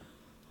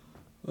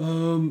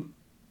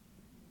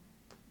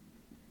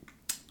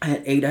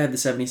 At 8, I have the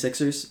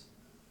 76ers.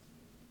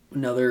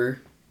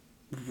 Another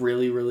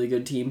really, really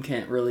good team.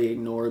 Can't really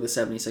ignore the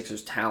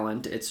 76ers'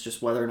 talent. It's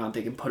just whether or not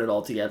they can put it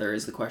all together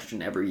is the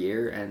question every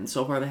year. And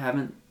so far they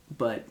haven't,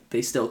 but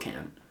they still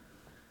can.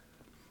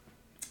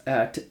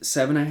 At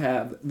 7, I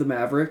have the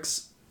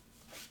Mavericks.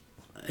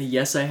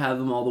 Yes, I have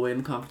them all the way in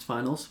the conference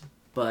finals,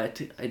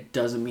 but it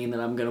doesn't mean that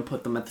I'm going to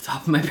put them at the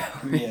top of my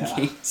power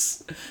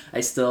rankings.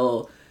 I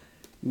still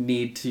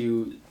need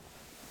to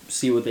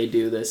see what they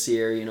do this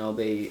year.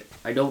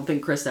 I don't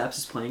think Kristaps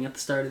is playing at the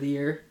start of the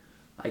year.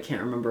 I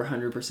can't remember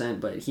 100%,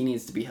 but he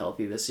needs to be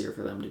healthy this year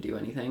for them to do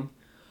anything.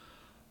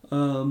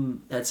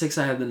 At 6,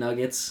 I have the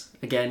Nuggets.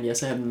 Again,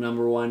 yes, I have them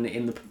number 1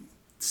 in the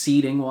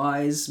seeding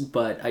wise,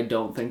 but I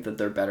don't think that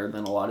they're better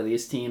than a lot of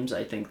these teams.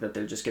 I think that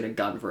they're just going to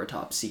gun for a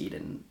top seed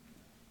and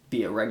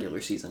be a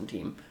regular season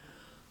team.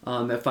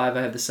 At 5,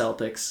 I have the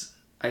Celtics.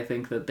 I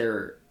think that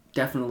they're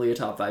definitely a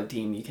top 5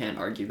 team. You can't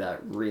argue that,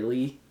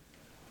 really.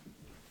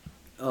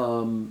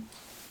 4,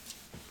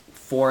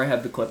 I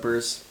have the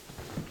Clippers.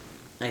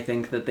 I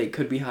think that they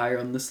could be higher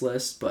on this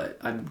list, but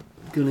I'm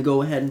going to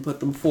go ahead and put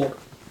them 4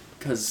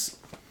 because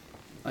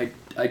I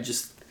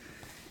just...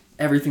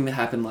 Everything that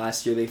happened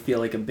last year, they feel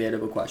like a bit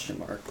of a question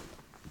mark.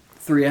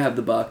 3, I have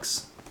the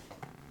Bucks.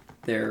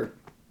 They're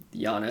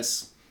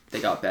Giannis. They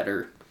got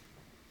better.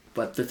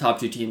 But the top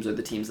 2 teams are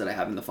the teams that I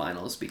have in the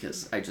finals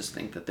because I just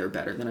think that they're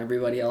better than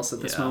everybody else at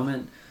this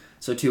moment.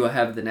 So 2, I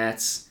have the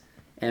Nets.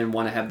 And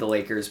 1, I have the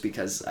Lakers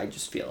because I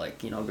just feel like,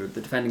 they're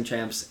the defending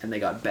champs and they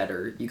got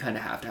better. You kind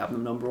of have to have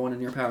them number 1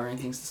 in your power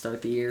rankings to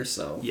start the year.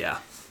 So yeah,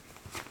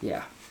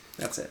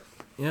 that's it.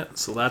 Yeah,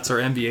 so that's our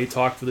NBA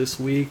talk for this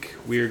week.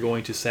 We are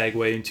going to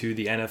segue into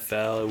the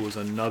NFL. It was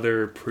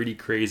another pretty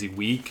crazy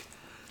week.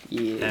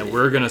 Yeah. And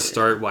we're going to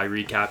start by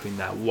recapping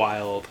that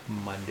wild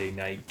Monday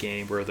night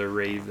game where the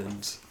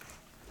Ravens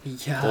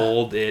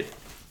pulled it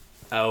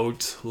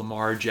out.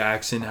 Lamar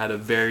Jackson had a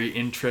very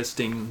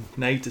interesting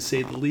night, to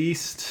say the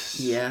least.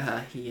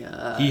 Yeah, he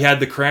had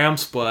the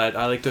cramps, but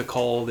I like to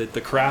call it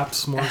the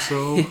craps more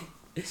so.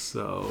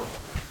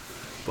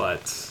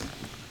 But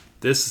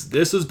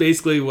this was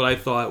basically what I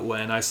thought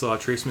when I saw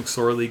Trace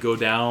McSorley go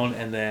down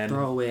and then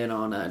throw in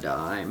on a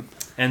dime.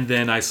 And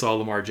then I saw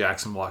Lamar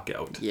Jackson walk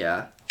out.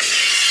 Yeah.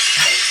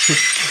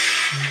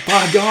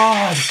 By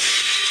God!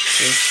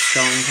 It's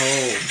stone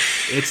cold.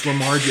 It's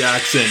Lamar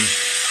Jackson.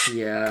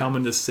 Yeah.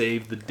 Coming to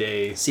save the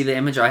day. See, the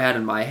image I had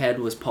in my head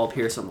was Paul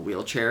Pierce on the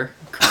wheelchair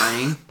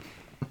crying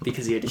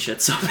because he had to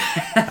shit so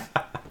bad.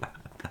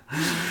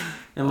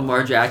 And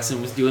Lamar Jackson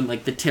was doing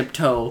like the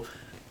tiptoe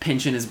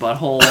pinching his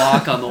butthole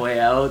walk on the way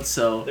out.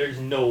 So there's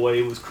no way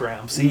it was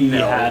cramps. He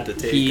had to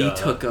take. He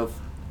took a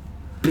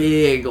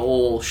big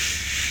ol'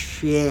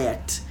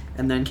 shit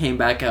and then came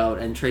back out.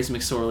 And Trace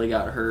McSorley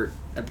got hurt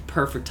at the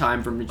perfect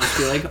time for him to just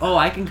be like, "Oh,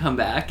 I can come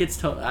back.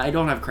 I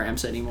don't have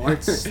cramps anymore."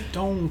 It's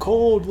stone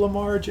cold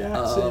Lamar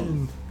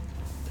Jackson.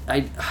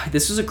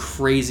 This was a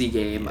crazy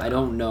game. I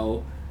don't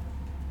know.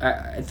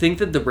 I think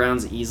that the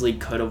Browns easily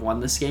could have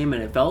won this game,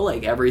 and it felt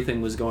like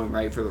everything was going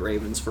right for the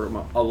Ravens for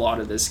a lot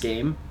of this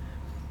game.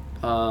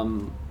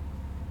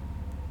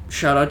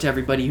 Shout out to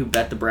everybody who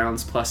bet the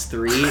Browns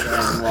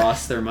 +3 and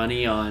lost their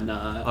money on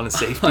a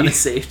safety. On a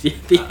safety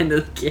at the end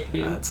of the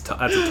game. That's a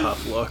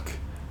tough look.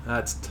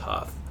 That's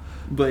tough.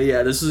 But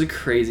yeah, this was a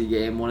crazy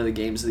game. One of the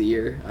games of the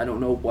year. I don't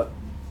know what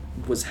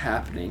was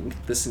happening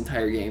this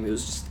entire game. It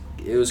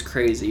was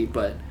crazy,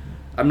 but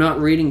I'm not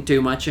reading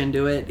too much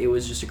into it. It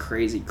was just a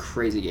crazy,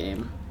 crazy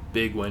game.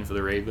 Big win for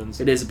the Ravens.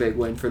 It is a big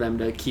win for them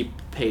to keep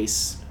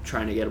pace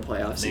trying to get a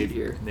playoff seed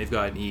here. They've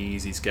got an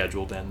easy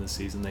schedule to end the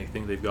season. They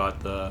think they've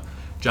got the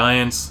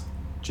Giants,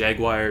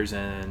 Jaguars,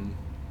 and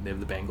they have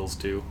the Bengals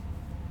too.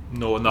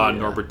 No, not in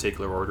no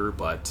particular order,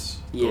 but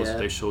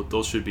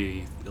those should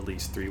be at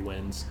least 3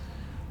 wins.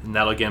 And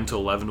that'll get them to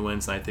 11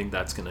 wins, and I think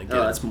that's going to get...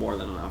 Oh, that's more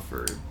than enough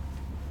for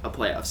a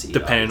playoff seed,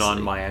 depending obviously.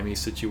 on Miami's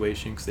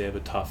situation, because they have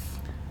a tough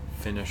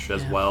finish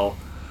as well.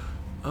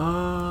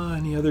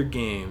 Any other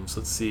games?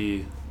 Let's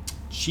see.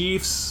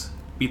 Chiefs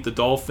beat the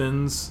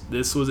Dolphins.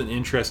 This was an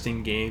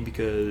interesting game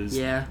because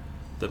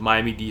the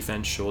Miami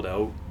defense showed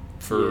out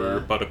for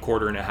about a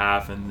quarter and a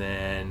half, and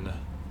then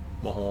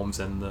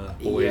Mahomes and the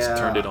boys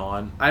turned it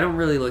on. I don't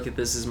really look at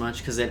this as much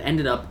because it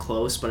ended up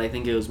close, but I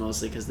think it was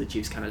mostly because the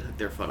Chiefs kind of took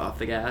their foot off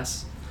the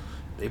gas.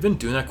 They've been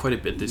doing that quite a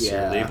bit this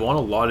year. They've won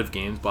a lot of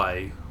games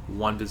by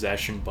one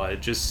possession, but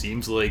it just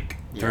seems like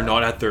they're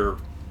not at their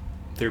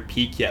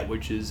peak yet,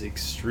 which is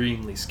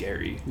extremely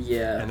scary.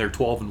 Yeah. And they're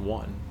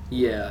 12-1.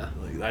 Yeah.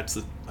 Like that's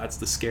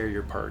the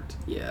scarier part.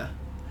 Yeah.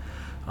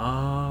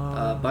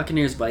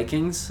 Buccaneers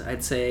Vikings,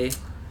 I'd say,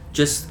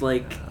 just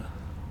like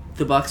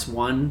the Bucs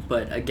won,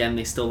 but again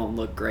they still don't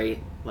look great.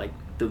 Like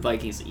the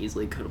Vikings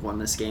easily could have won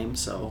this game.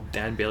 So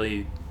Dan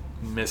Bailey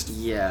missed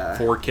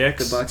 4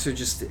 kicks. The Bucs are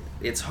just.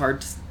 It's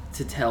hard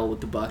to tell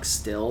with the Bucs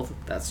still.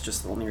 That's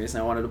just the only reason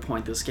I wanted to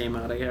point this game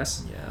out, I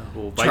guess. Yeah.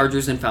 Well,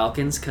 Chargers and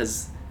Falcons,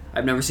 because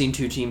I've never seen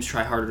 2 teams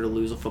try harder to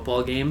lose a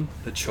football game.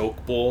 The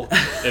choke bowl.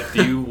 If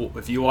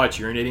you watch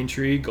Urinating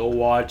Tree, go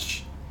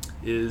watch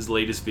his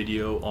latest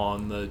video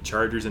on the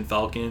Chargers and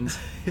Falcons.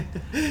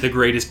 The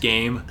greatest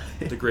game,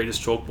 the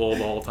greatest choke bowl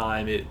of all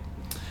time.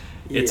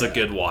 It's a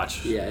good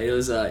watch. Yeah, it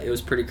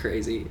was pretty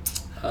crazy.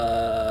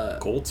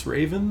 Colts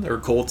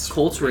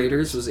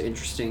Raiders was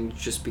interesting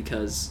just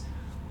because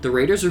the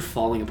Raiders are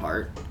falling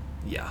apart.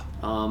 Yeah.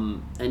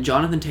 And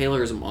Jonathan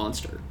Taylor is a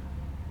monster.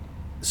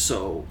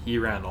 So he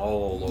ran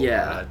all over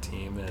that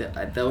team.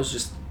 That was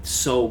just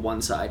so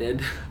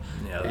one-sided.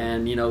 Yeah.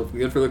 And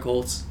good for the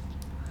Colts.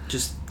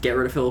 Just get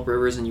rid of Phillip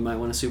Rivers and you might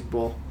win a Super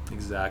Bowl.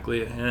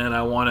 Exactly. And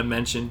I want to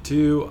mention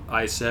too,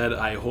 I said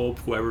I hope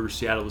whoever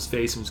Seattle was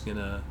facing was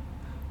gonna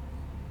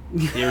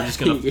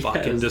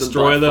fucking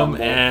destroy them,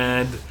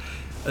 and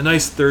a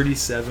nice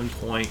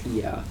 37-point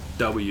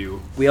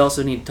W. We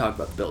also need to talk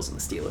about the Bills and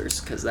the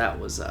Steelers because that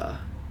was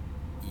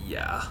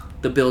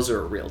the Bills are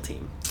a real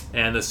team.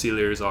 And the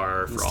Steelers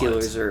are frauds. The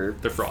Steelers are...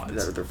 They're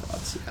frauds. They're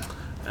frauds, yeah.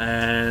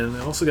 And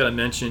I also got to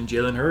mention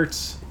Jalen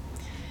Hurts.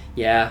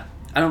 Yeah.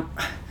 I'm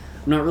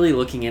not really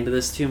looking into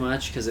this too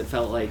much because it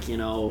felt like, you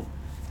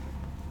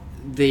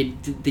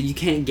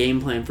can't game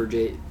plan for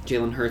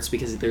Jalen Hurts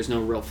because there's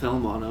no real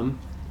film on him.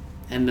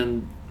 And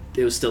then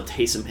it was still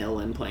Taysom Hill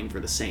in playing for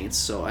the Saints,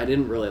 so I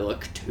didn't really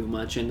look too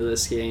much into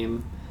this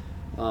game.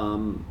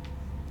 But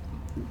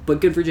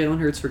good for Jalen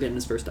Hurts for getting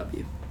his first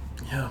W.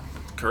 Yeah.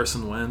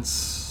 Carson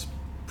Wentz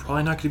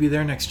probably not going to be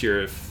there next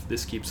year if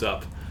this keeps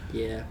up.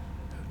 Yeah.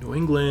 New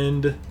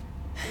England.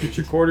 Who's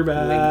your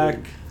quarterback?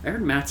 I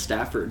heard Matt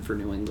Stafford for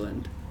New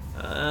England.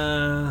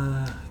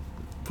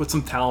 Put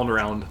some talent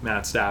around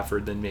Matt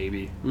Stafford then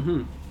maybe.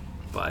 Mm-hmm.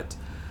 But,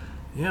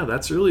 yeah,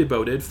 that's really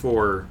about it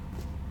for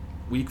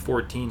Week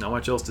 14. Not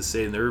much else to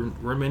say. There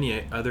were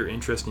many other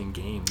interesting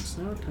games.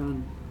 Not a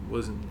ton.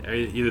 Wasn't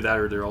either that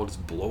or they're all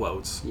just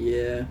blowouts.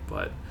 Yeah.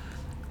 But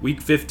Week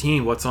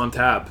 15, what's on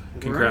tap?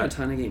 There aren't a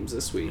ton of games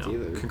this week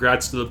either.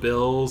 Congrats to the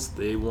Bills.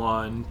 They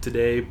won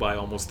today by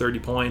almost 30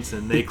 points,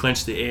 and they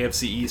clinched the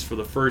AFC East for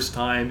the first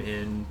time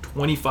in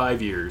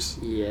 25 years.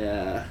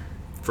 Yeah.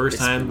 First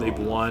time they've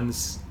won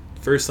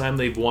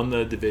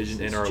the division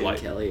Since in our Jim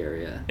Kelly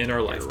area. in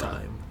our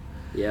lifetime.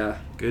 Yeah.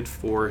 Good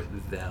for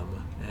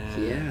them.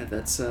 And Yeah,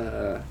 that's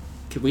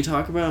can we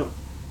talk about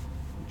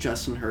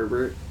Justin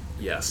Herbert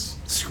yes.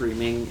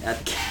 screaming at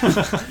the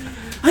camera?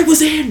 I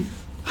was in!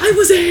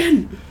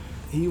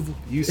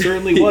 You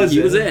certainly was.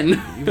 He was in.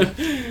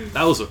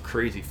 That was a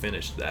crazy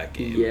finish to that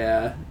game.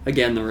 Yeah.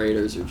 Again, the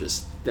Raiders are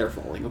they're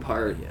falling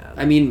apart. Yeah.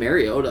 I mean,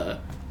 Mariota.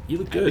 He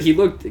looked good. He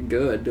looked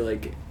good.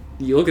 Like,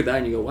 you look at that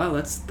and you go, wow,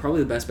 that's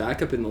probably the best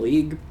backup in the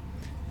league.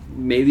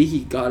 Maybe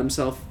he got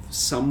himself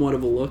somewhat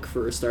of a look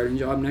for a starting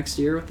job next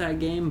year with that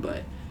game,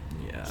 but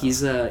Yeah.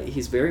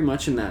 he's very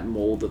much in that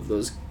mold of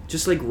those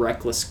just like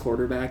reckless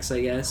quarterbacks,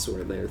 I guess,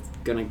 where they're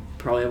gonna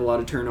probably have a lot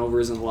of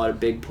turnovers and a lot of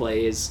big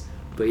plays,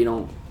 but you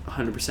don't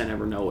 100%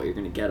 ever know what you're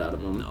gonna get out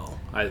of them. No.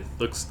 I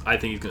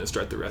think he's going to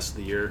start the rest of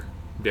the year.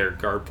 Derek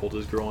Carr pulled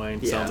his groin.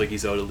 Yeah. Sounds like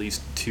he's out at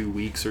least 2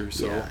 weeks or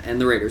so. Yeah,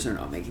 and the Raiders are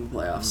not making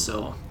playoffs,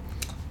 so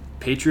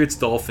Patriots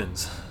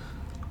Dolphins.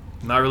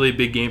 Not really a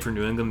big game for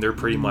New England. They're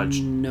pretty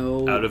much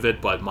out of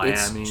it, but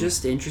Miami. It's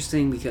just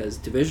interesting because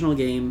divisional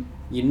game,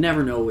 you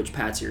never know which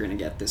Pats you're going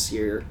to get this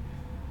year.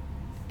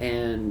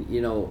 And,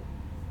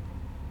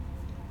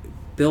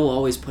 Bill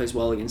always plays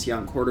well against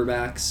young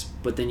quarterbacks,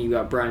 but then you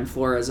got Brian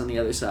Flores on the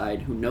other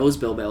side who knows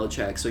Bill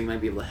Belichick, so he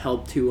might be able to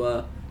help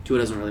Tua. Tua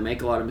doesn't really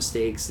make a lot of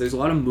mistakes. There's a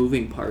lot of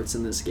moving parts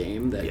in this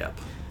game that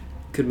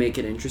could make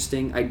it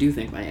interesting. I do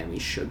think Miami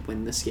should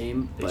win this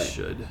game. They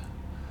should.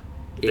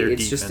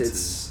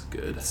 It's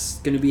good. It's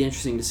going to be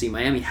interesting to see.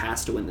 Miami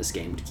has to win this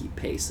game to keep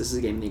pace. This is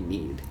a game they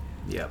need.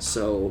 Yep.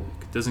 So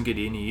it doesn't get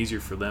any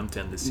easier for them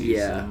to end the season.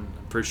 Yeah. I'm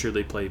pretty sure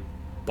they play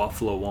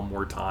Buffalo one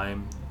more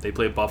time. They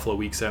play Buffalo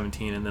week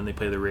 17, and then they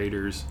play the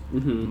Raiders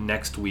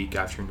next week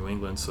after New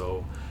England.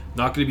 So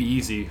not going to be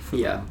easy for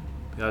them.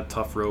 They got a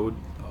tough road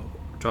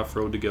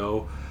to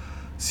go.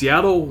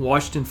 Seattle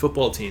Washington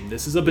football team.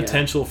 This is a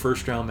potential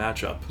first round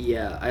matchup.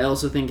 Yeah, I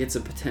also think it's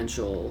a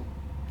potential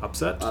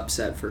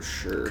upset for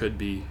sure. Could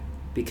be,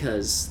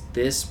 because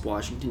this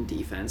Washington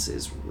defense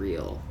is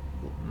real.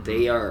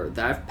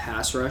 That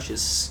pass rush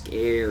is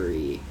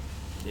scary.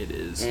 It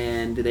is.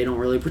 And they don't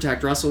really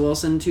protect Russell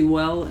Wilson too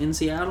well in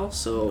Seattle,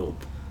 so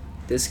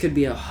this could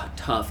be a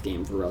tough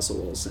game for Russell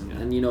Wilson. Yeah.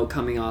 And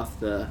coming off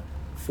the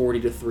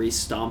 40-3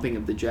 stomping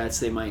of the Jets,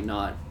 they might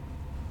not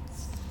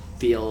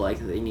feel like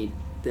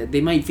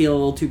they might feel a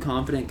little too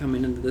confident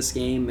coming into this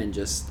game, and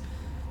just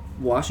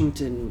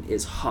Washington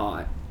is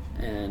hot,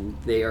 and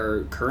they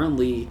are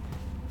currently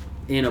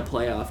in a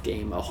playoff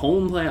game, a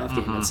home playoff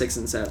game at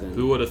 6-7.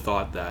 Who would have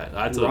thought that?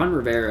 Ron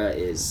Rivera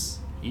is.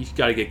 You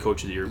got to get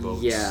Coach of the Year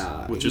votes.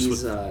 Yeah, with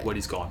what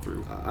he's gone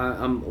through.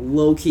 I'm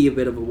low key a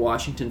bit of a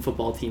Washington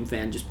football team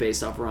fan just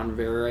based off Ron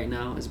Rivera right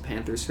now as a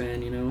Panthers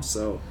fan.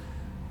 So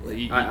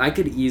I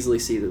could easily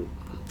see the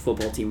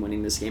football team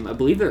winning this game. I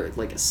believe they're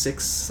like a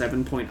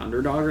 6-7 point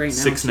underdog right now.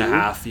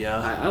 6.5, yeah.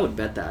 I would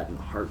bet that in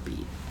a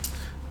heartbeat.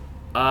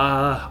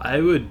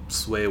 I would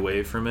sway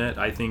away from it.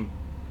 I think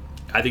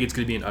it's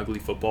going to be an ugly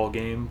football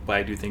game, but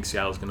I do think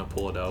Seattle's going to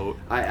pull it out.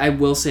 I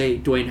will say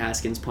Dwayne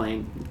Haskins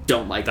playing,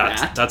 don't like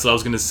that. That's what I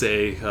was going to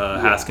say.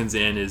 Haskins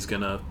is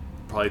going to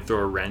probably throw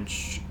a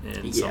wrench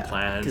in some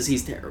plans. Because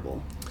he's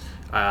terrible.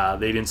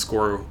 They didn't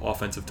score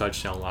offensive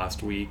touchdown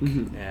last week,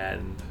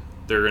 and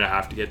they're going to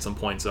have to get some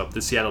points up.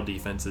 The Seattle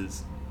defense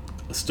is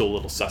still a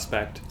little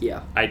suspect.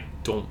 Yeah. I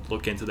don't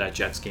look into that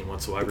Jets game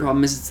whatsoever. The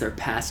problem is it's their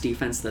pass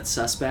defense that's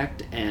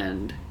suspect,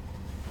 and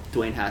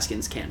Dwayne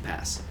Haskins can't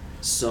pass.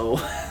 So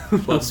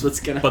that's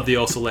what's gonna. But they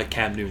also let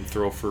Cam Newton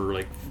throw for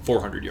like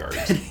 400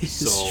 yards.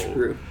 So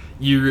true.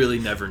 You really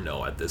never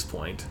know at this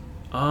point.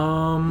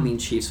 I mean,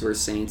 Chiefs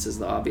versus Saints is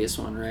the obvious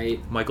one, right?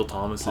 Michael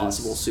Thomas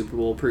possible Super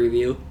Bowl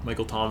preview.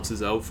 Michael Thomas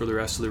is out for the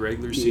rest of the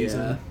regular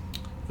season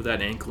with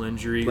that ankle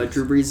injury. But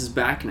Drew Brees is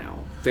back now.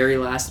 Very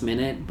last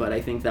minute, but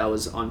I think that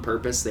was on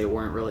purpose. They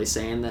weren't really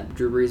saying that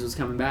Drew Brees was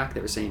coming back.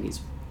 They were saying he's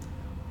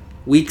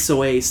weeks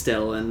away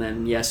still, and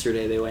then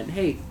yesterday they went,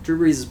 "Hey, Drew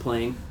Brees is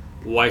playing."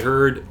 Well, I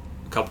heard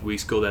a couple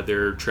weeks ago that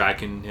they're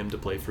tracking him to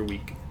play for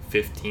week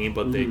 15,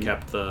 but they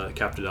kept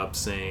it up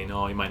saying,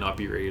 "Oh, he might not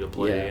be ready to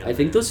play." Yeah, I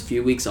think those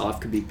few weeks off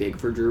could be big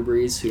for Drew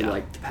Brees, who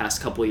like the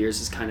past couple of years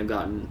has kind of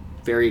gotten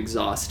very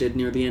exhausted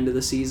near the end of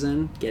the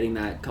season. Getting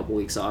that couple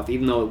weeks off,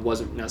 even though it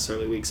wasn't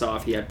necessarily weeks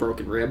off, he had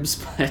broken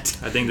ribs. But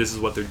I think this is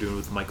what they're doing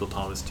with Michael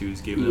Thomas too, is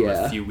giving him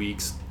a few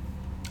weeks.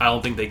 I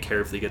don't think they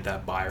care if they get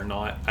that bye or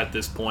not at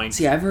this point.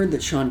 See, I've heard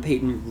that Sean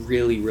Payton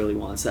really, really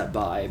wants that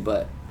bye,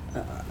 but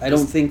I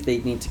don't think they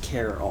need to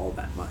care all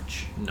that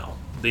much. No,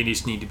 they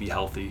just need to be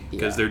healthy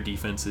because their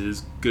defense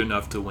is good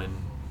enough to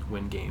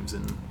win games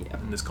in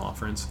this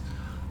conference.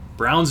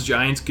 Browns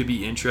Giants could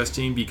be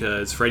interesting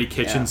because Freddie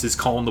Kitchens is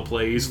calling the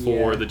plays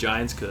for the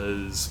Giants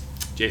because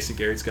Jason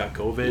Garrett's got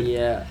COVID.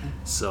 Yeah.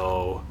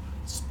 So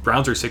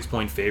Browns are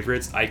 6-point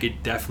favorites. I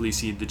could definitely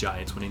see the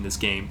Giants winning this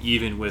game,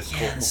 even with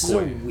Colt This is a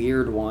McCoy.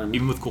 weird one.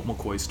 Even with Colt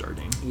McCoy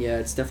starting. Yeah,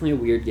 it's definitely a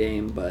weird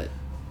game, but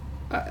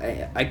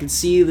I could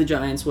see the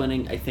Giants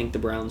winning. I think the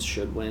Browns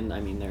should win. I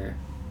mean, they're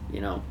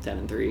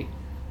 10-3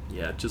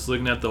 Yeah, just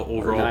looking at the or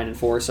overall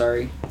 9-4.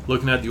 Sorry.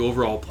 looking at the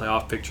overall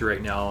playoff picture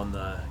right now in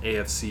the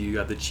AFC, you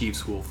got the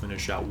Chiefs who will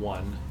finish at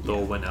 1.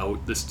 They'll win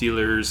out. The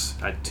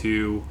Steelers at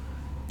 2.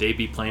 They'd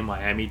be playing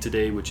Miami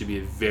today, which would be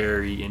a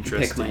very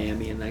interesting. Pick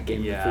Miami in that game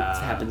if Yeah.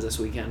 it happens this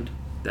weekend.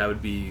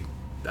 That'd be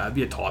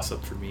a toss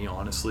up for me,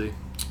 honestly.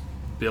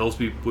 Bills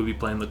would be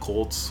playing the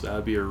Colts. That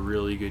would be a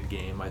really good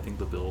game. I think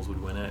the Bills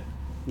would win it.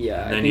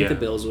 Yeah, I then, think yeah. the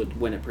Bills would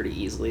win it pretty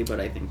easily, but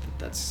I think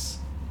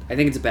I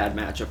think it's a bad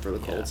matchup for the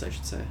Yeah. Colts, I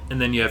should say. And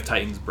then you have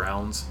Titans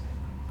Browns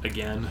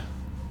again.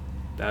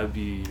 That would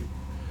be.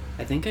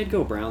 I think I'd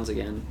go Browns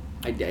again.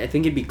 I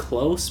think it'd be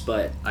close,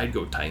 but I'd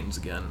go Titans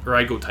again, or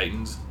I'd go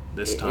Titans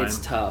this time. it's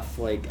tough.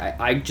 Like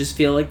I just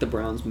feel like the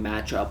Browns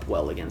match up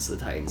well against the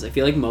Titans. I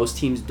feel like most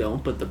teams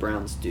don't, but the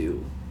Browns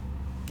do.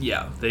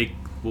 Yeah, they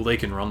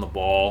can run the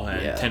ball,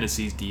 and Yeah.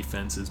 Tennessee's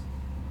defense has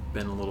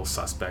been a little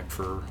suspect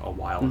for a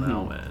while Mm-hmm.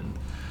 now, and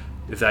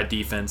if that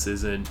defense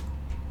isn't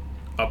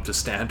up to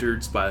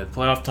standards by the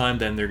playoff time,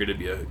 then they're going to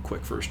be a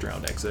quick first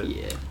round exit.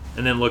 Yeah.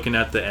 And then looking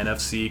at the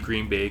NFC,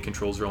 Green Bay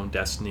controls their own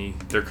destiny.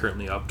 They're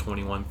currently up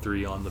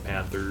 21-3 on the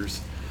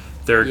Panthers.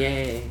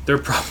 Yay. They're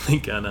probably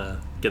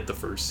gonna get the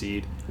first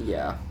seed.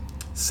 Yeah.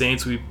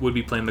 Saints would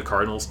be playing the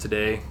Cardinals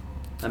today.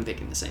 I'm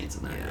picking the Saints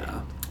in that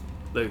game.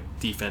 The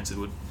defense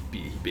would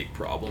be a big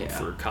problem Yeah.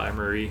 for Kyler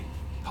Murray.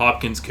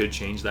 Hopkins could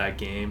change that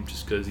game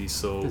just because he's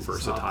so This is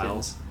versatile.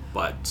 Hopkins.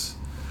 But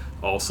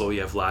also you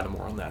have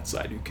Lattimore on that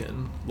side who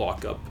can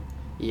lock up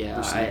Yeah.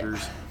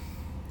 receivers.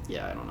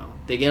 I don't know.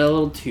 They get a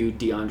little too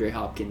DeAndre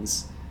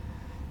Hopkins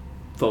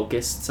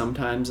focused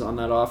sometimes on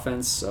that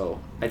offense, so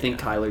I think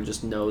Kyler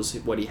just knows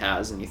what he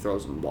has and he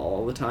throws him the ball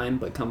all the time,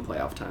 but come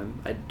playoff time,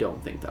 I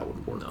don't think that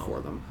would work No.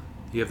 for them.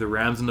 You have the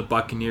Rams and the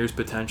Buccaneers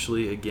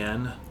potentially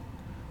again,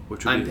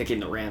 which would I'm be, picking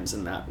the Rams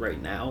in that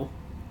right now,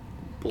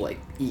 like,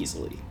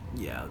 easily.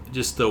 yeah,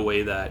 just the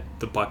way that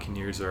the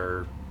Buccaneers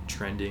are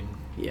trending.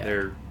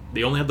 Yeah.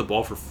 They only had the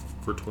ball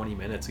for 20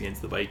 minutes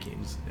against the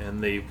Vikings,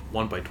 and they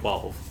won by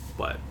 12,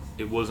 but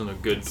it wasn't a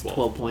good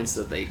 12 points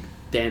that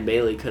Dan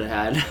Bailey could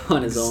have had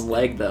on his own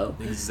leg, though.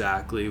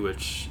 Exactly,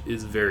 which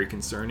is very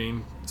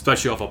concerning,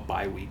 especially off a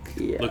bye week,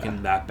 Yeah.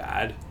 looking that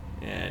bad.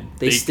 And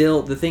The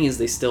thing is,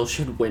 they still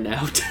should win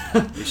out.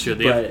 they should.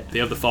 They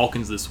have the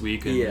Falcons this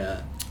week, and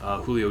Yeah.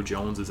 Julio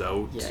Jones is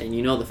out. Yeah, and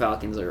the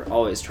Falcons are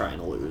always trying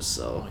to lose,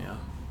 so Oh, yeah,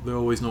 they're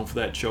always known for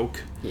that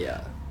choke.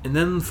 yeah. And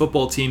then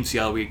football team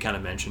Seattle, we kind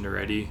of mentioned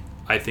already.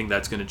 I think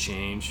that's going to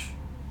change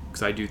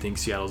because I do think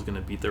Seattle's going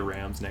to beat the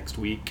Rams next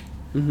week.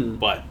 Mm-hmm.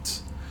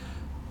 But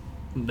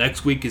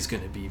next week is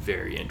going to be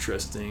very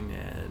interesting,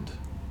 and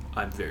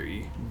I'm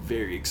very,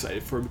 very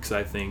excited for it because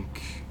I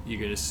think you're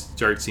going to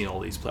start seeing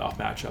all these playoff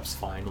matchups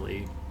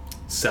finally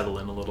settle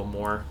in a little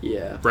more.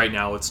 Yeah. Right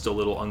now, it's still a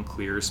little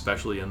unclear,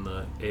 especially in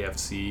the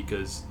AFC,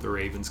 because the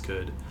Ravens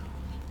could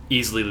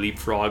easily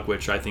leapfrog,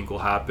 which I think will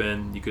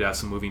happen. You could have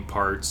some moving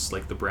parts,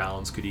 like the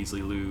Browns could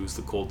easily lose,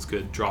 the Colts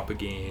could drop a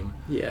game,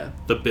 Yeah.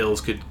 the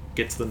Bills could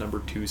get to the number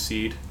 2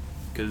 seed,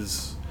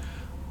 because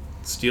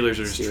Steelers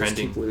are just Steelers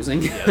trending. keep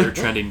losing. Yeah, they're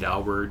trending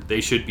downward. They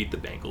should beat the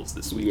Bengals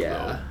this week, Yeah.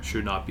 though.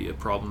 Should not be a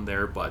problem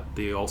there, but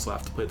they also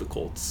have to play the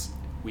Colts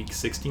week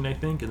 16, I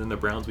think, and then the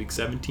Browns week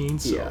 17,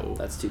 so... Yeah,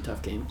 that's 2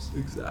 tough games.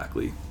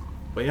 Exactly.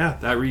 But yeah,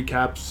 that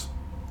recaps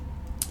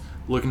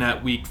looking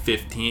at week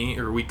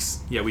 15 week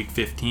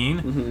 15.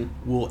 Mm-hmm.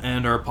 We'll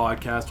end our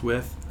podcast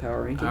with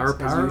Power rankings, our as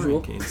power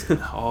usual.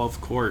 rankings. Oh, of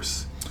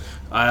course.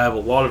 I have a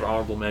lot of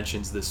honorable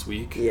mentions this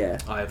week. Yeah.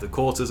 I have the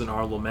Colts as an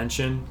honorable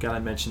mention. Gotta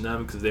mention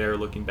them because they're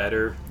looking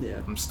better. Yeah.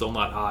 I'm still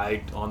not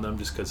high on them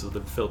just because of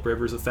the Philip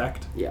Rivers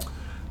effect. Yeah.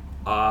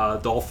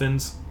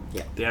 Dolphins.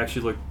 Yeah. They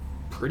actually look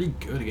pretty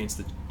good against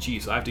the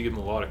Chiefs. I have to give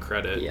them a lot of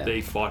credit. Yeah.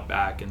 They fought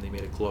back and they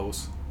made it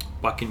close.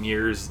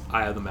 Buccaneers,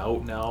 I have them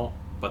out now,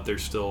 but they're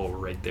still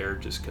right there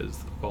just because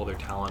of all their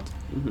talent.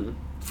 Mm-hmm.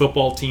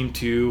 Football team,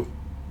 too,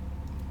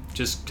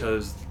 just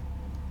because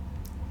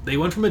they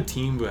went from a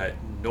team that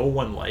no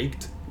one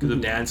liked because Mhm.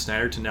 of Dan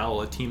Snyder to now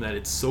a team that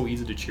it's so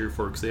easy to cheer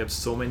for because they have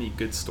so many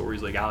good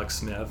stories like Alex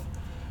Smith,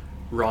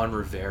 Ron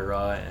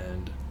Rivera,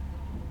 and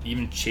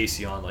even Chase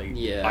Young. Like,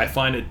 Yeah. I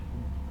find it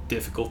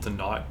difficult to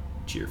not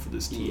cheer for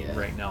this team Yeah.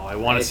 right now. I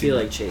want I to see feel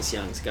them like Chase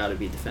Young's got to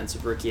be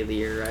Defensive Rookie of the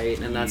Year, right?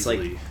 And that's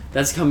easily.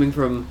 that's coming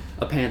from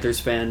a Panthers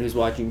fan who's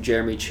watching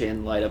Jeremy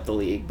Chin light up the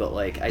league, but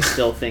like I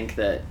still think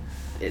that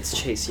it's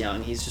Chase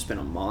Young. He's just been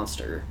a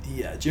monster.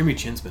 Yeah, Jeremy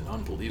Chin's been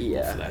unbelievable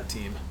Yeah. for that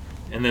team.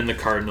 And then the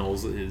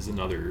Cardinals is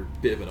another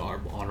bit of an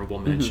honorable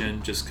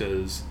mention just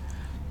because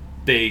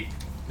they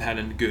had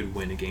a good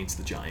win against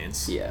the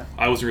Giants. Yeah.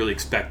 I wasn't really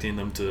expecting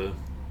them to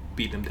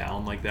beat them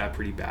down like that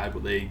pretty bad,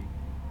 but they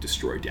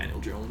destroyed Daniel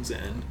Jones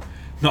and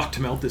knocked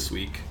him out this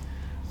week.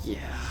 Yeah.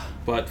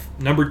 But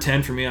number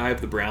 10 for me, I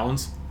have the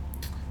Browns.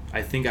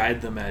 I think I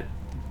had them at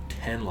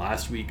 10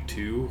 last week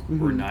too,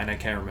 or Mhm. 9, I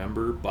can't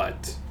remember,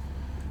 but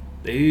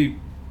They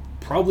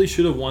probably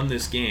should have won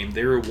this game.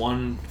 They were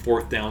one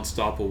fourth down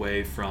stop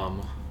away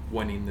from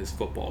winning this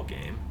football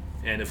game.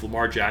 And if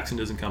Lamar Jackson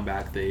doesn't come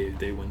back,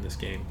 they win this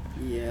game.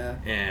 Yeah.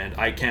 And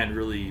I can't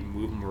really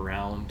move them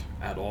around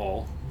at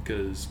all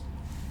because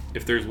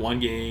if there's one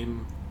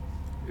game,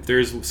 if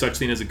there's such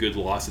thing as a good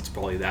loss, it's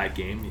probably that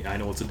game. I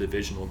know it's a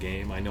divisional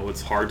game. I know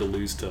it's hard to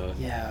lose to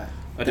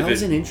a that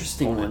was an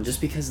interesting opponent. one just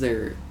because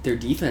their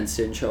defense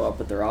didn't show up,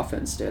 but their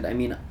offense did. I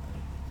mean,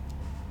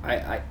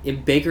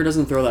 if Baker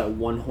doesn't throw that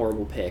one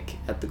horrible pick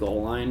at the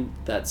goal line,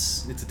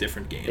 it's a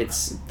different game.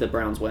 It's the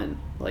Browns win.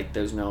 Like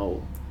there's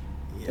no.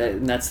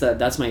 And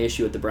that's my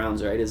issue with the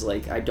Browns, right? Is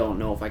like I don't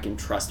know if I can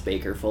trust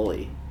Baker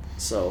fully,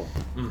 so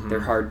they're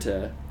hard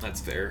to.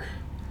 That's fair.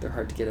 They're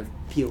hard to get a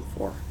feel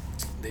for.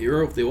 They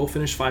will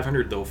finish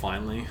 500 though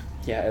finally.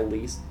 Yeah, at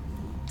least.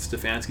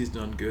 Stefanski's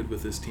done good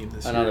with this team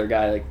this year. Another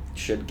guy that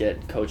should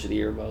get Coach of the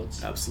Year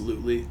votes.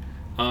 Absolutely.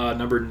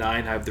 Number 9,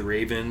 I have the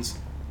Ravens.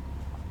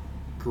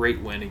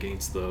 Great win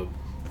against the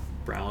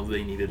Browns.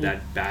 They needed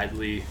that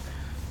badly.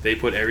 They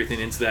put everything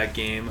into that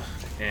game,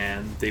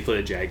 and they play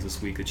the Jags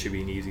this week. It should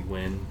be an easy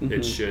win.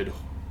 It should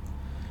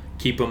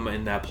keep them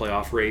in that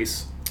playoff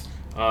race.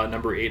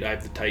 Number 8, I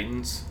have the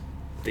Titans.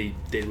 They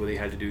did what they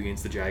had to do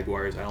against the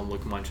Jaguars. I don't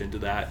look much into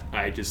that.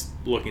 I just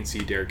look and see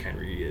Derrick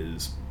Henry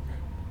is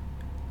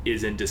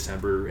in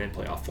December in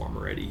playoff form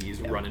already.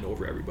 He's running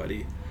over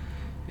everybody.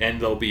 And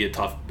they'll be a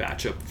tough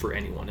matchup for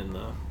anyone in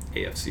the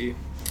AFC.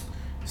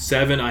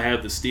 7, I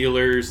have the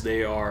Steelers.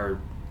 They are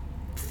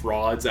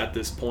frauds at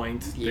this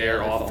point.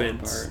 Their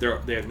offense,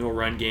 they have no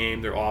run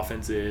game. Their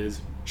offense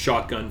is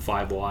shotgun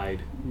 5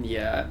 wide.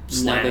 Yeah.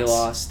 Slants. Now they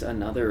lost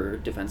another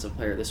defensive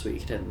player this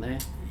week, didn't they?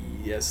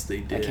 Yes, they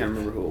did. I can't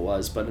remember who it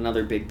was, but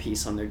another big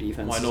piece on their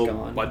defense is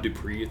gone. Bud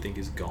Dupree, I think,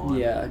 is gone.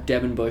 Yeah,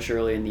 Devin Bush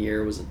early in the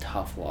year was a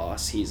tough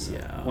loss. He's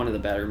one of the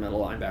better middle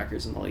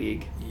linebackers in the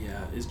league.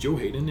 Yeah. Is Joe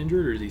Hayden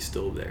injured, or is he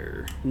still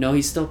there? No,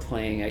 he's still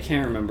playing. I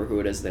can't remember who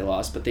it is they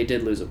lost, but they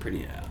did lose a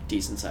pretty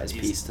decent-sized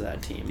piece to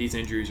that team. These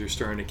injuries are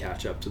starting to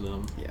catch up to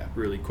them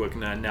really quick.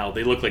 Now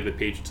they look like the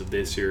Patriots of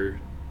this year.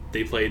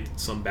 They played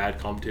some bad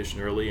competition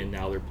early, and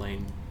now they're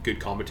playing good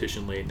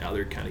competition late. Now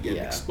they're kind of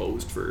getting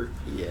exposed for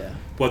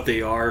what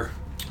they are.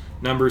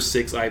 Number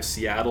 6, I have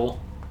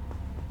Seattle.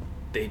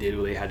 They did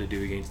what they had to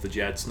do against the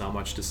Jets. Not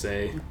much to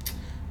say.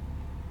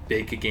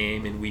 Bake a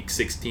game in Week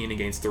 16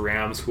 against the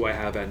Rams, who I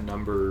have at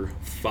number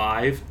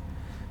 5.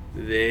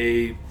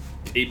 They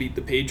beat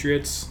the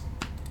Patriots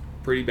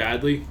pretty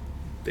badly.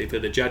 They play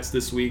the Jets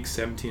this week,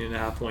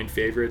 17.5-point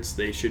favorites.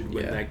 They should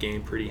win that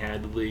game pretty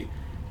handily.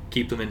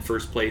 Keep them in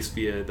first place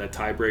via that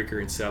tiebreaker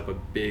and set up a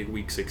big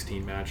Week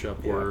 16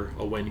 matchup where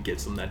a win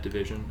gets them that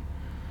division.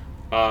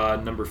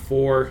 Number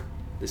 4,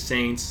 the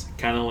Saints.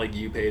 Kind of like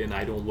you, Peyton.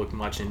 I don't look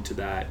much into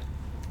that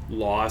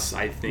loss.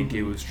 I think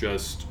it was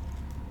just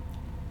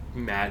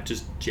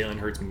Jalen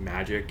Hurts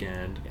magic,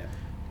 and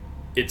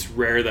it's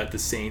rare that the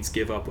Saints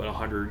give up a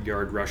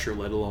 100-yard rusher,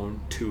 let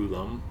alone 2 of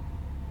them.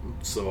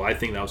 So I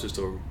think that was just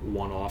a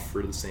one-off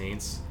for the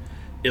Saints.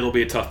 It'll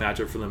be a tough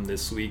matchup for them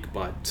this week,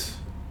 but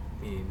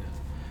I mean,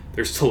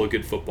 they're still a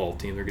good football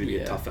team. They're going to be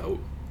a tough out.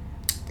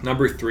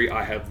 Number 3,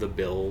 I have the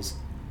Bills.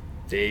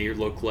 They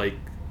look like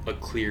a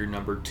clear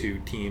number 2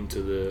 team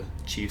to the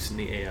Chiefs in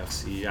the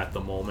AFC at the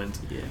moment.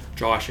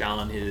 Josh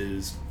Allen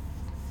is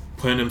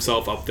putting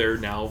himself up there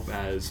now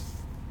as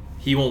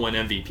he won't win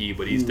MVP,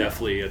 but he's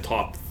definitely a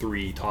top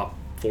 3, top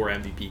 4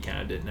 MVP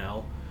candidate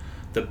now.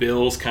 The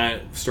Bills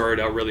kind of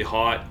started out really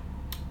hot.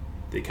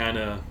 They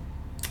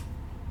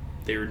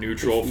were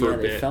neutral for a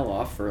bit. They fell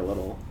off for a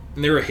little.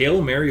 And they were a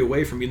Hail Mary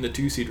away from being the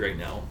 2 seed right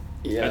now.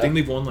 Yeah. I think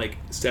they've won like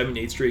 7,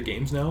 8 straight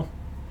games now.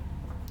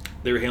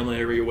 They were Hail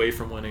Mary away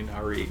from winning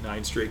our 8,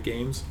 9 straight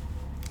games.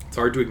 It's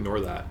hard to ignore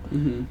that.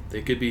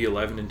 They could be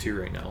 11-2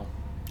 right now,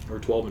 or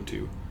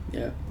 12-2.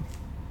 Yeah.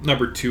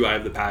 Number 2, I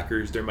have the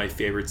Packers. They're my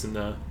favorites in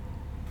the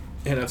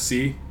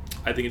NFC.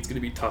 I think it's going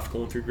to be tough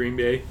going through Green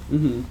Bay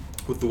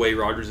with the way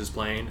Rodgers is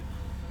playing.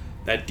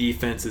 That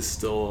defense is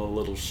still a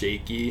little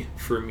shaky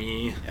for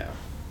me. Yeah.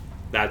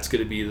 That's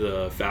going to be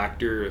the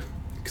factor,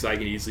 because I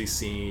could easily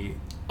see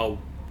a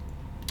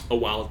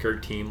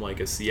wildcard team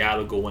like a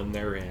Seattle go in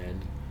there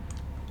and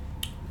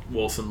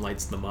Wilson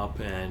lights them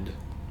up, and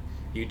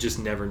you just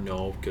never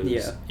know,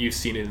 because you've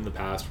seen it in the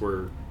past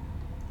where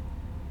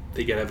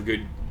the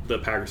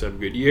Packers have a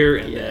good year,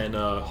 and then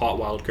a hot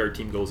wildcard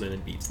team goes in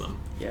and beats them.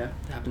 Yeah,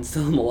 it happens to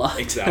them a lot.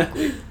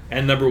 Exactly.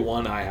 And number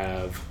 1, I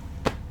have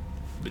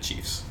the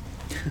Chiefs.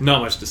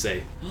 Not much to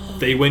say.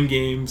 They win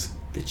games.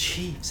 The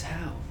Chiefs,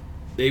 how?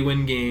 They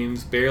win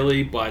games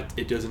barely, but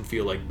it doesn't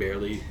feel like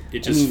barely.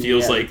 It just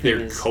feels like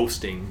they're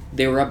coasting.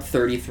 They were up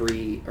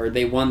 33, or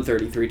they won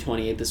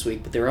 33-28 this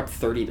week, but they were up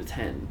 30-10,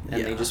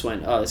 and they just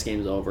went, oh, this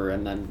game's over,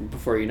 and then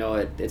before you know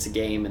it, it's a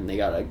game, and they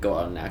gotta go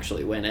out and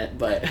actually win it.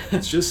 But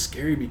it's just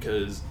scary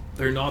because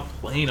they're not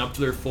playing up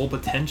to their full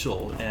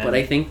potential. But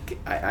I think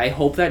I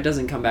hope that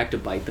doesn't come back to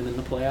bite them in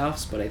the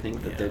playoffs. But I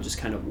think that they're just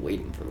kind of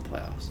waiting for the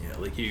playoffs.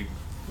 Yeah,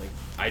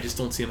 I just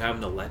don't see them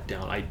having a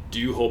letdown. I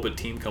do hope a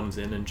team comes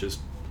in and just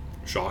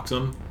shocks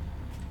them,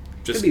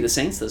 Could be the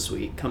Saints this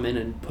week. Come in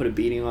and put a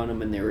beating on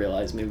them, and they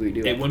realize maybe we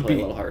do have to play a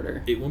little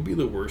harder. It wouldn't be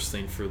the worst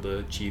thing for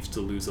the Chiefs to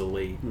lose a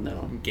late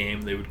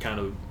game. They would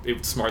it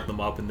would smart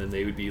them up, and then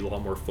they would be a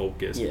lot more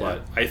focused. Yeah.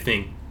 But I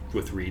think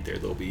with Reed there,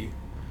 they'll be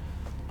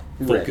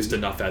focused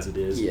enough as it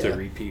is to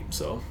repeat.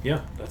 So,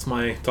 yeah, that's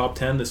my top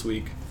 10 this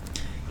week.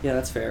 Yeah,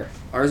 that's fair.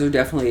 Ours are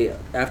definitely,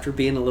 after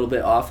being a little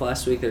bit off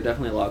last week, they're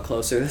definitely a lot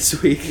closer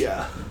this week.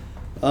 Yeah.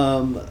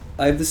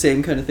 I have the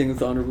same kind of thing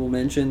with honorable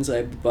mentions. I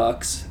have the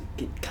Bucks.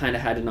 Kind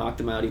of had to knock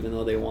them out even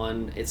though they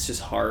won. It's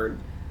just hard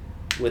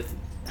with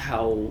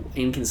how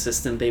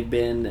inconsistent they've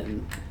been,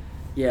 and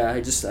yeah,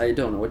 I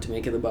don't know what to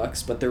make of the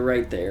Bucks, but they're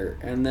right there.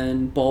 And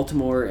then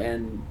Baltimore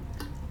and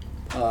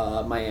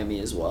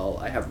Miami as well.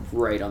 I have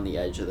right on the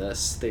edge of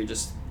this.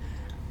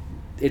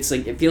 It's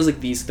like it feels like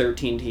these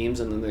 13 teams,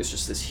 and then there's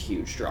just this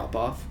huge drop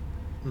off.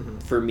 Mm-hmm.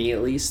 For me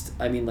at least.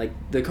 I mean, like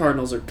the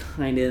Cardinals are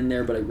kind of in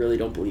there, but I really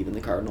don't believe in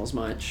the Cardinals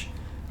much.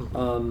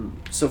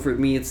 So for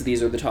me,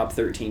 these are the top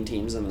 13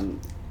 teams, and then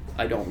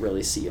I don't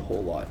really see a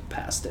whole lot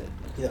past it.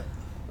 Yeah.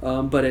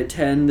 But at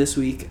 10 this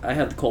week, I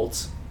have the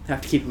Colts.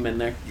 Have to keep them in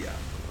there. Yeah.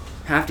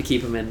 Have to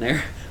keep them in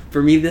there.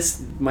 For me,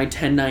 my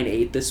 10, 9,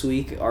 8 this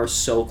week are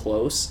so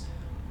close,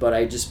 but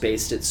I just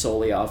based it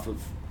solely off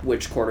of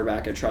which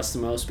quarterback I trust the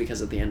most,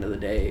 because at the end of the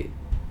day,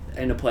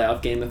 in a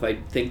playoff game, if I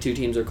think two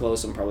teams are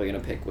close, I'm probably going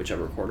to pick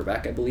whichever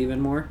quarterback I believe in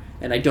more.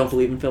 And I don't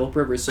believe in Phillip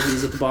Rivers, so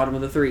he's at the bottom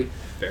of the 3.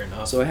 Fair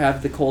enough. So I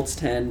have the Colts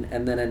 10,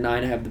 and then at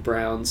 9 I have the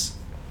Browns.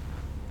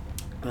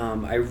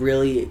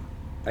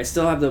 I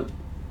still have the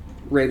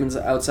Ravens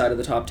outside of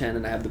the top 10,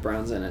 and I have the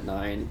Browns in at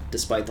 9,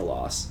 despite the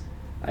loss.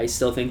 I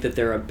still think that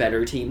they're a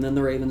better team than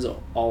the Ravens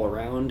all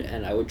around,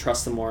 and I would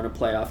trust them more in a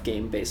playoff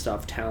game based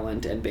off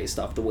talent and based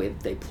off the way that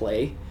they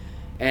play.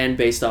 And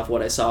based off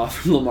what I saw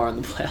from Lamar in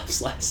the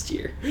playoffs last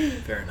year.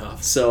 Fair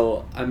enough.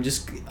 So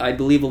I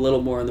believe a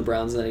little more in the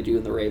Browns than I do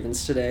in the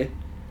Ravens today.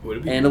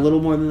 And a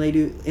little more than they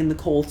do in the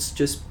Colts,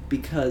 just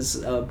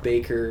because of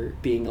Baker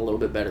being a little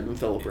bit better than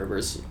Phillip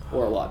Rivers,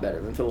 or a lot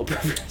better than Phillip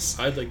Rivers.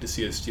 I'd like to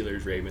see a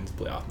Steelers-Ravens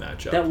playoff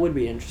matchup. That would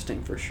be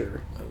interesting for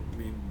sure. That would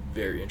be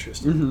very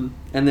interesting. Mm-hmm.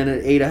 And then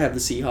at 8 I have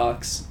the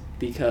Seahawks,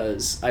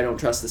 because I don't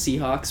trust the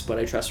Seahawks, but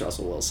I trust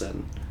Russell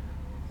Wilson.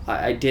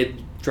 I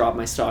did drop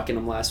my stock in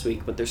them last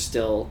week, but they're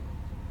still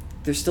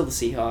the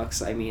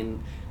Seahawks. I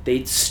mean,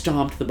 they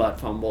stomped the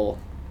butt fumble,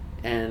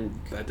 and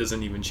that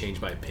doesn't even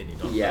change my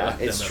opinion on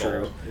it's them true.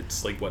 At all.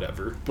 It's like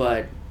whatever.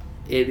 But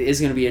it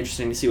is going to be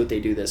interesting to see what they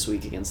do this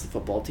week against the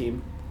football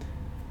team.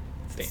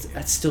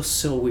 That's still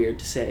so weird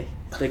to say,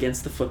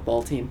 against the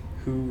football team.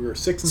 Who are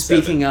 6 and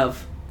 7. Speaking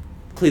of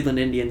Cleveland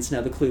Indians,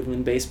 now the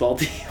Cleveland baseball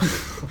team.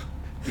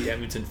 The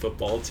Edmonton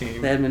football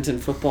team. The Edmonton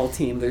football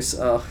team. It's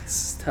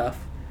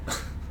tough.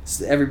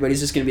 Everybody's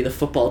just going to be the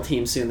football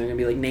team soon. They're going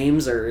to be like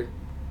names, or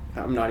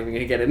I'm not even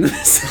going to get into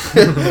this.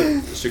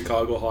 The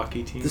Chicago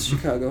hockey team. The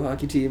Chicago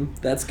hockey team.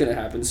 That's going to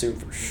happen soon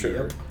for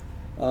sure.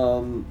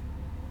 Yep.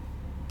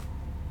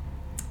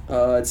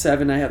 At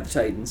 7, I have the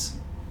Titans.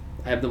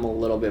 I have them a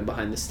little bit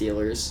behind the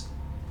Steelers,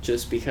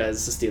 just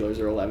because the Steelers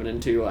are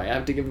 11-2. I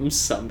have to give them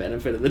some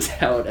benefit of the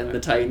doubt, and the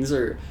Titans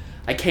are.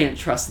 I can't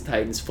trust the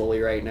Titans fully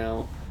right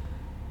now,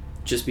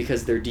 just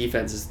because their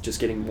defense is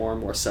just getting more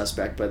and more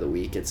suspect by the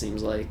week, it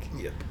seems like.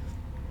 Yep.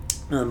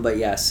 But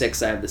yeah,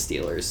 6, I have the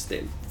Steelers.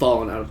 They've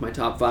fallen out of my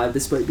top 5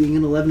 despite being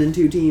an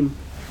 11-2 team,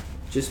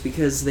 just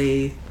because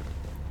they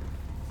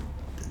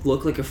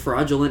look like a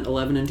fraudulent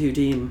 11-2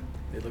 team.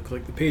 They look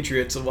like the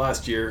Patriots of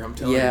last year, I'm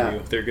telling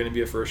you. They're going to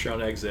be a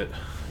first-round exit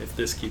if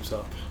this keeps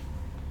up.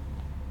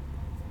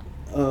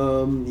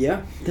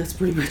 Yeah, that's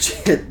pretty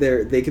much it.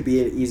 They could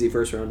be an easy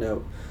first-round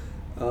out.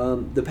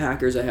 The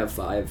Packers, I have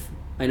 5.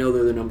 I know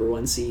they're the number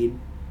 1 seed,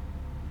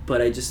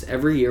 but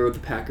every year with the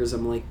Packers,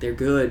 I'm like, they're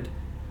good,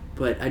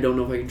 but I don't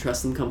know if I can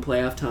trust them come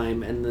playoff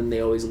time, and then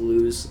they always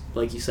lose,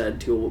 like you said,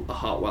 to a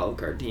hot wild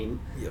card team.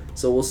 Yep.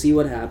 So we'll see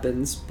what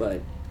happens,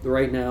 but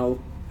right now,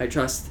 I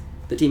trust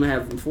the team I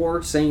have them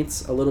for,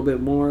 Saints, a little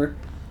bit more.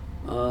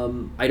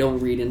 I don't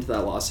read into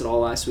that loss at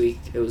all last week.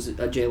 It was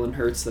a Jalen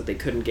Hurts that they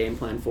couldn't game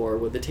plan for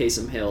with the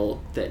Taysom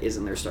Hill that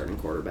isn't their starting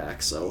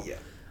quarterback, so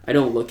I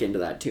don't look into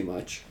that too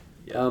much.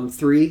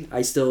 3,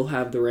 I still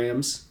have the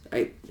Rams.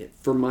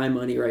 For my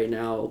money right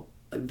now,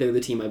 they're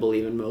the team I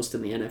believe in most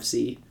in the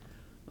NFC.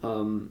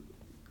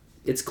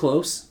 It's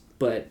close,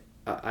 but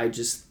I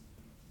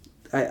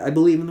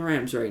believe in the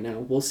Rams right now.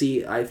 We'll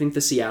see. I think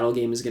the Seattle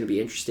game is going to be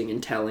interesting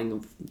and telling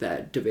of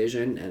that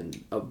division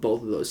and of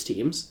both of those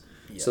teams.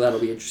 Yeah. So that'll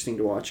be interesting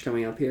to watch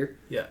coming up here.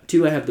 Yeah.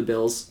 2, I have the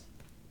Bills.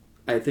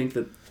 I think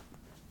that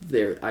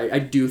I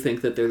do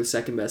think that they're the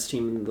second best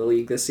team in the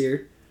league this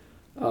year.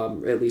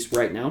 At least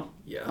right now.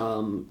 Yeah.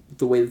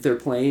 The way that they're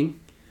playing,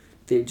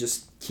 they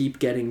just keep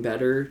getting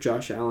better.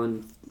 Josh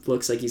Allen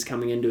looks like he's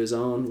coming into his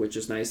own, which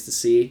is nice to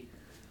see.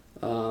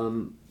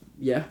 We'll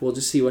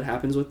just see what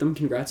happens with them.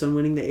 Congrats on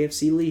winning the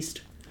AFC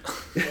least.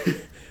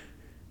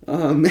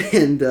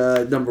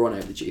 Number 1, I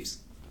have the Chiefs.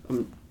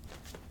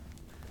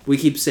 We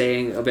keep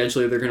saying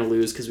eventually they're going to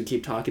lose because we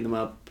keep talking them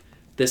up.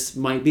 this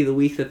might be the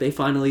week that they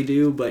finally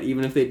do, but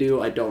even if they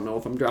do, I don't know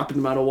if I'm dropping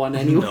them out of 1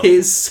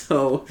 anyways,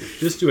 so...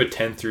 Just do a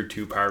 10 through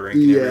 2 power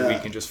ranking every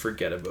week and just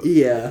forget about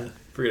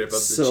Forget about the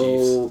Chiefs.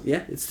 So,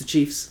 yeah, it's the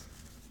Chiefs.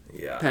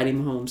 Yeah. Patty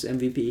Mahomes,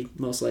 MVP,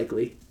 most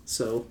likely.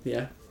 So,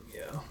 yeah.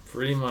 Yeah,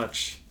 pretty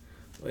much.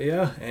 Well,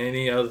 yeah,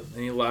 any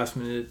last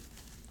minute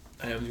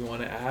items you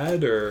want to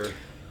add, or...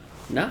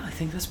 No, I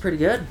think that's pretty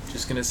good.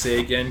 Just gonna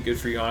say again, good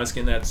for Giannis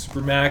getting that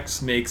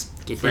Supermax. Makes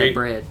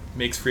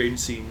free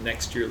agency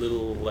next year a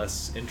little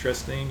less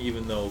interesting.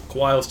 Even though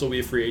Kawhi will still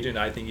be a free agent,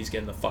 I think he's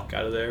getting the fuck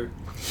out of there.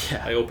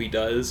 Yeah. I hope he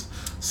does.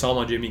 Saw him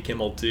on Jimmy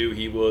Kimmel too.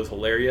 He was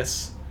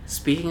hilarious.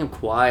 Speaking of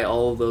Kawhi,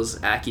 all of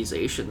those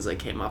accusations that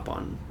came up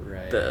on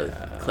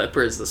the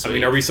Clippers this week. I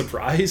mean, are we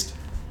surprised?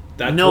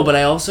 But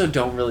I also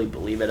don't really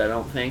believe it.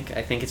 I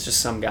think it's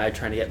just some guy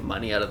trying to get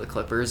money out of the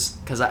Clippers.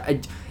 Because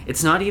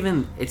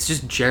it's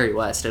just Jerry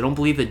West. I don't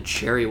believe that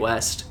Jerry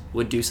West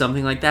would do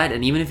something like that.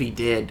 And even if he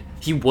did,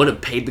 he would have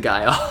paid the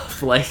guy off.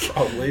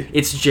 Probably.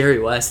 It's Jerry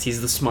West.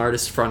 He's the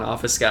smartest front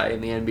office guy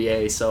in the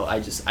NBA. So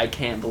I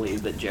can't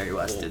believe that Jerry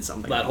West did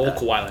something like that. That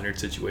whole Kawhi Leonard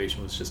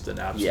situation was just an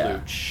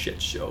absolute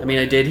shit show. I mean,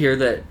 I did hear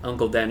that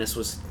Uncle Dennis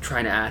was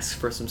trying to ask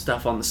for some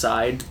stuff on the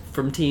side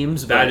from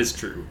teams. That is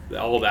true.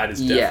 All that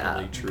is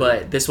definitely true.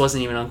 But this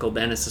wasn't even Uncle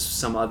Dennis. This was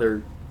some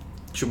other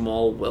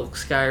Jamal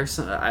Wilkes guy or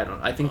something.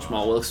 I think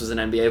Jamal Wilkes was an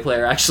NBA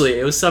player, actually.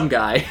 It was some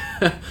guy.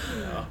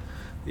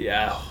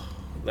 Yeah.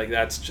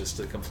 That's just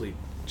a complete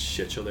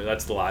shit show there.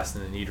 That's the last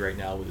thing they need right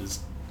now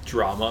is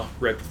drama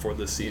right before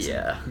the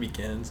season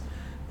begins.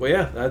 Well,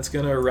 yeah, that's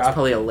going to wrap... It's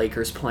probably a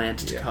Lakers plant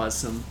to cause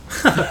some...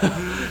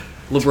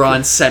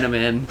 LeBron sent him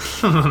in.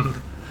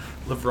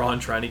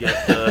 LeBron trying to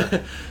get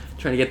the...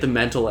 trying to get the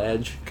mental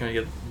edge. Trying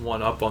to get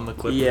one up on the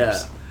Clippers.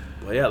 Yeah.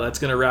 Well, yeah, that's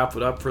going to wrap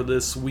it up for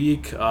this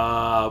week.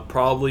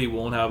 Probably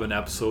won't have an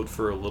episode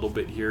for a little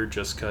bit here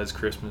just because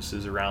Christmas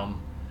is around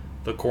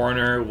the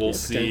corner. We'll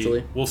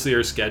see. We'll see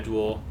our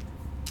schedule.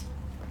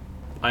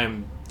 I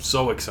am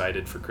so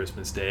excited for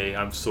Christmas Day.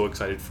 I'm so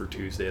excited for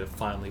Tuesday to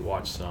finally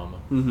watch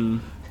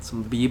some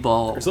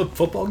b-ball. There's a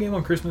football game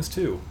on Christmas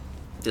too.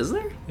 Is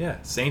there? Yeah,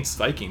 Saints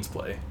Vikings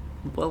play.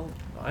 Well,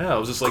 yeah, I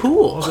was just like,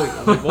 cool. I was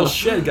like, well,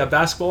 shit, got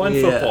basketball and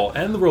football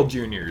and the World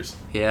Juniors.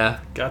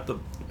 Yeah, got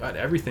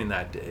everything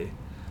that day.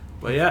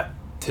 But yeah,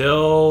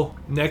 till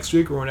next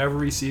week or whenever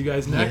we see you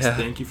guys next.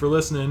 Thank you for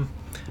listening.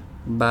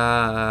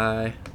 Bye.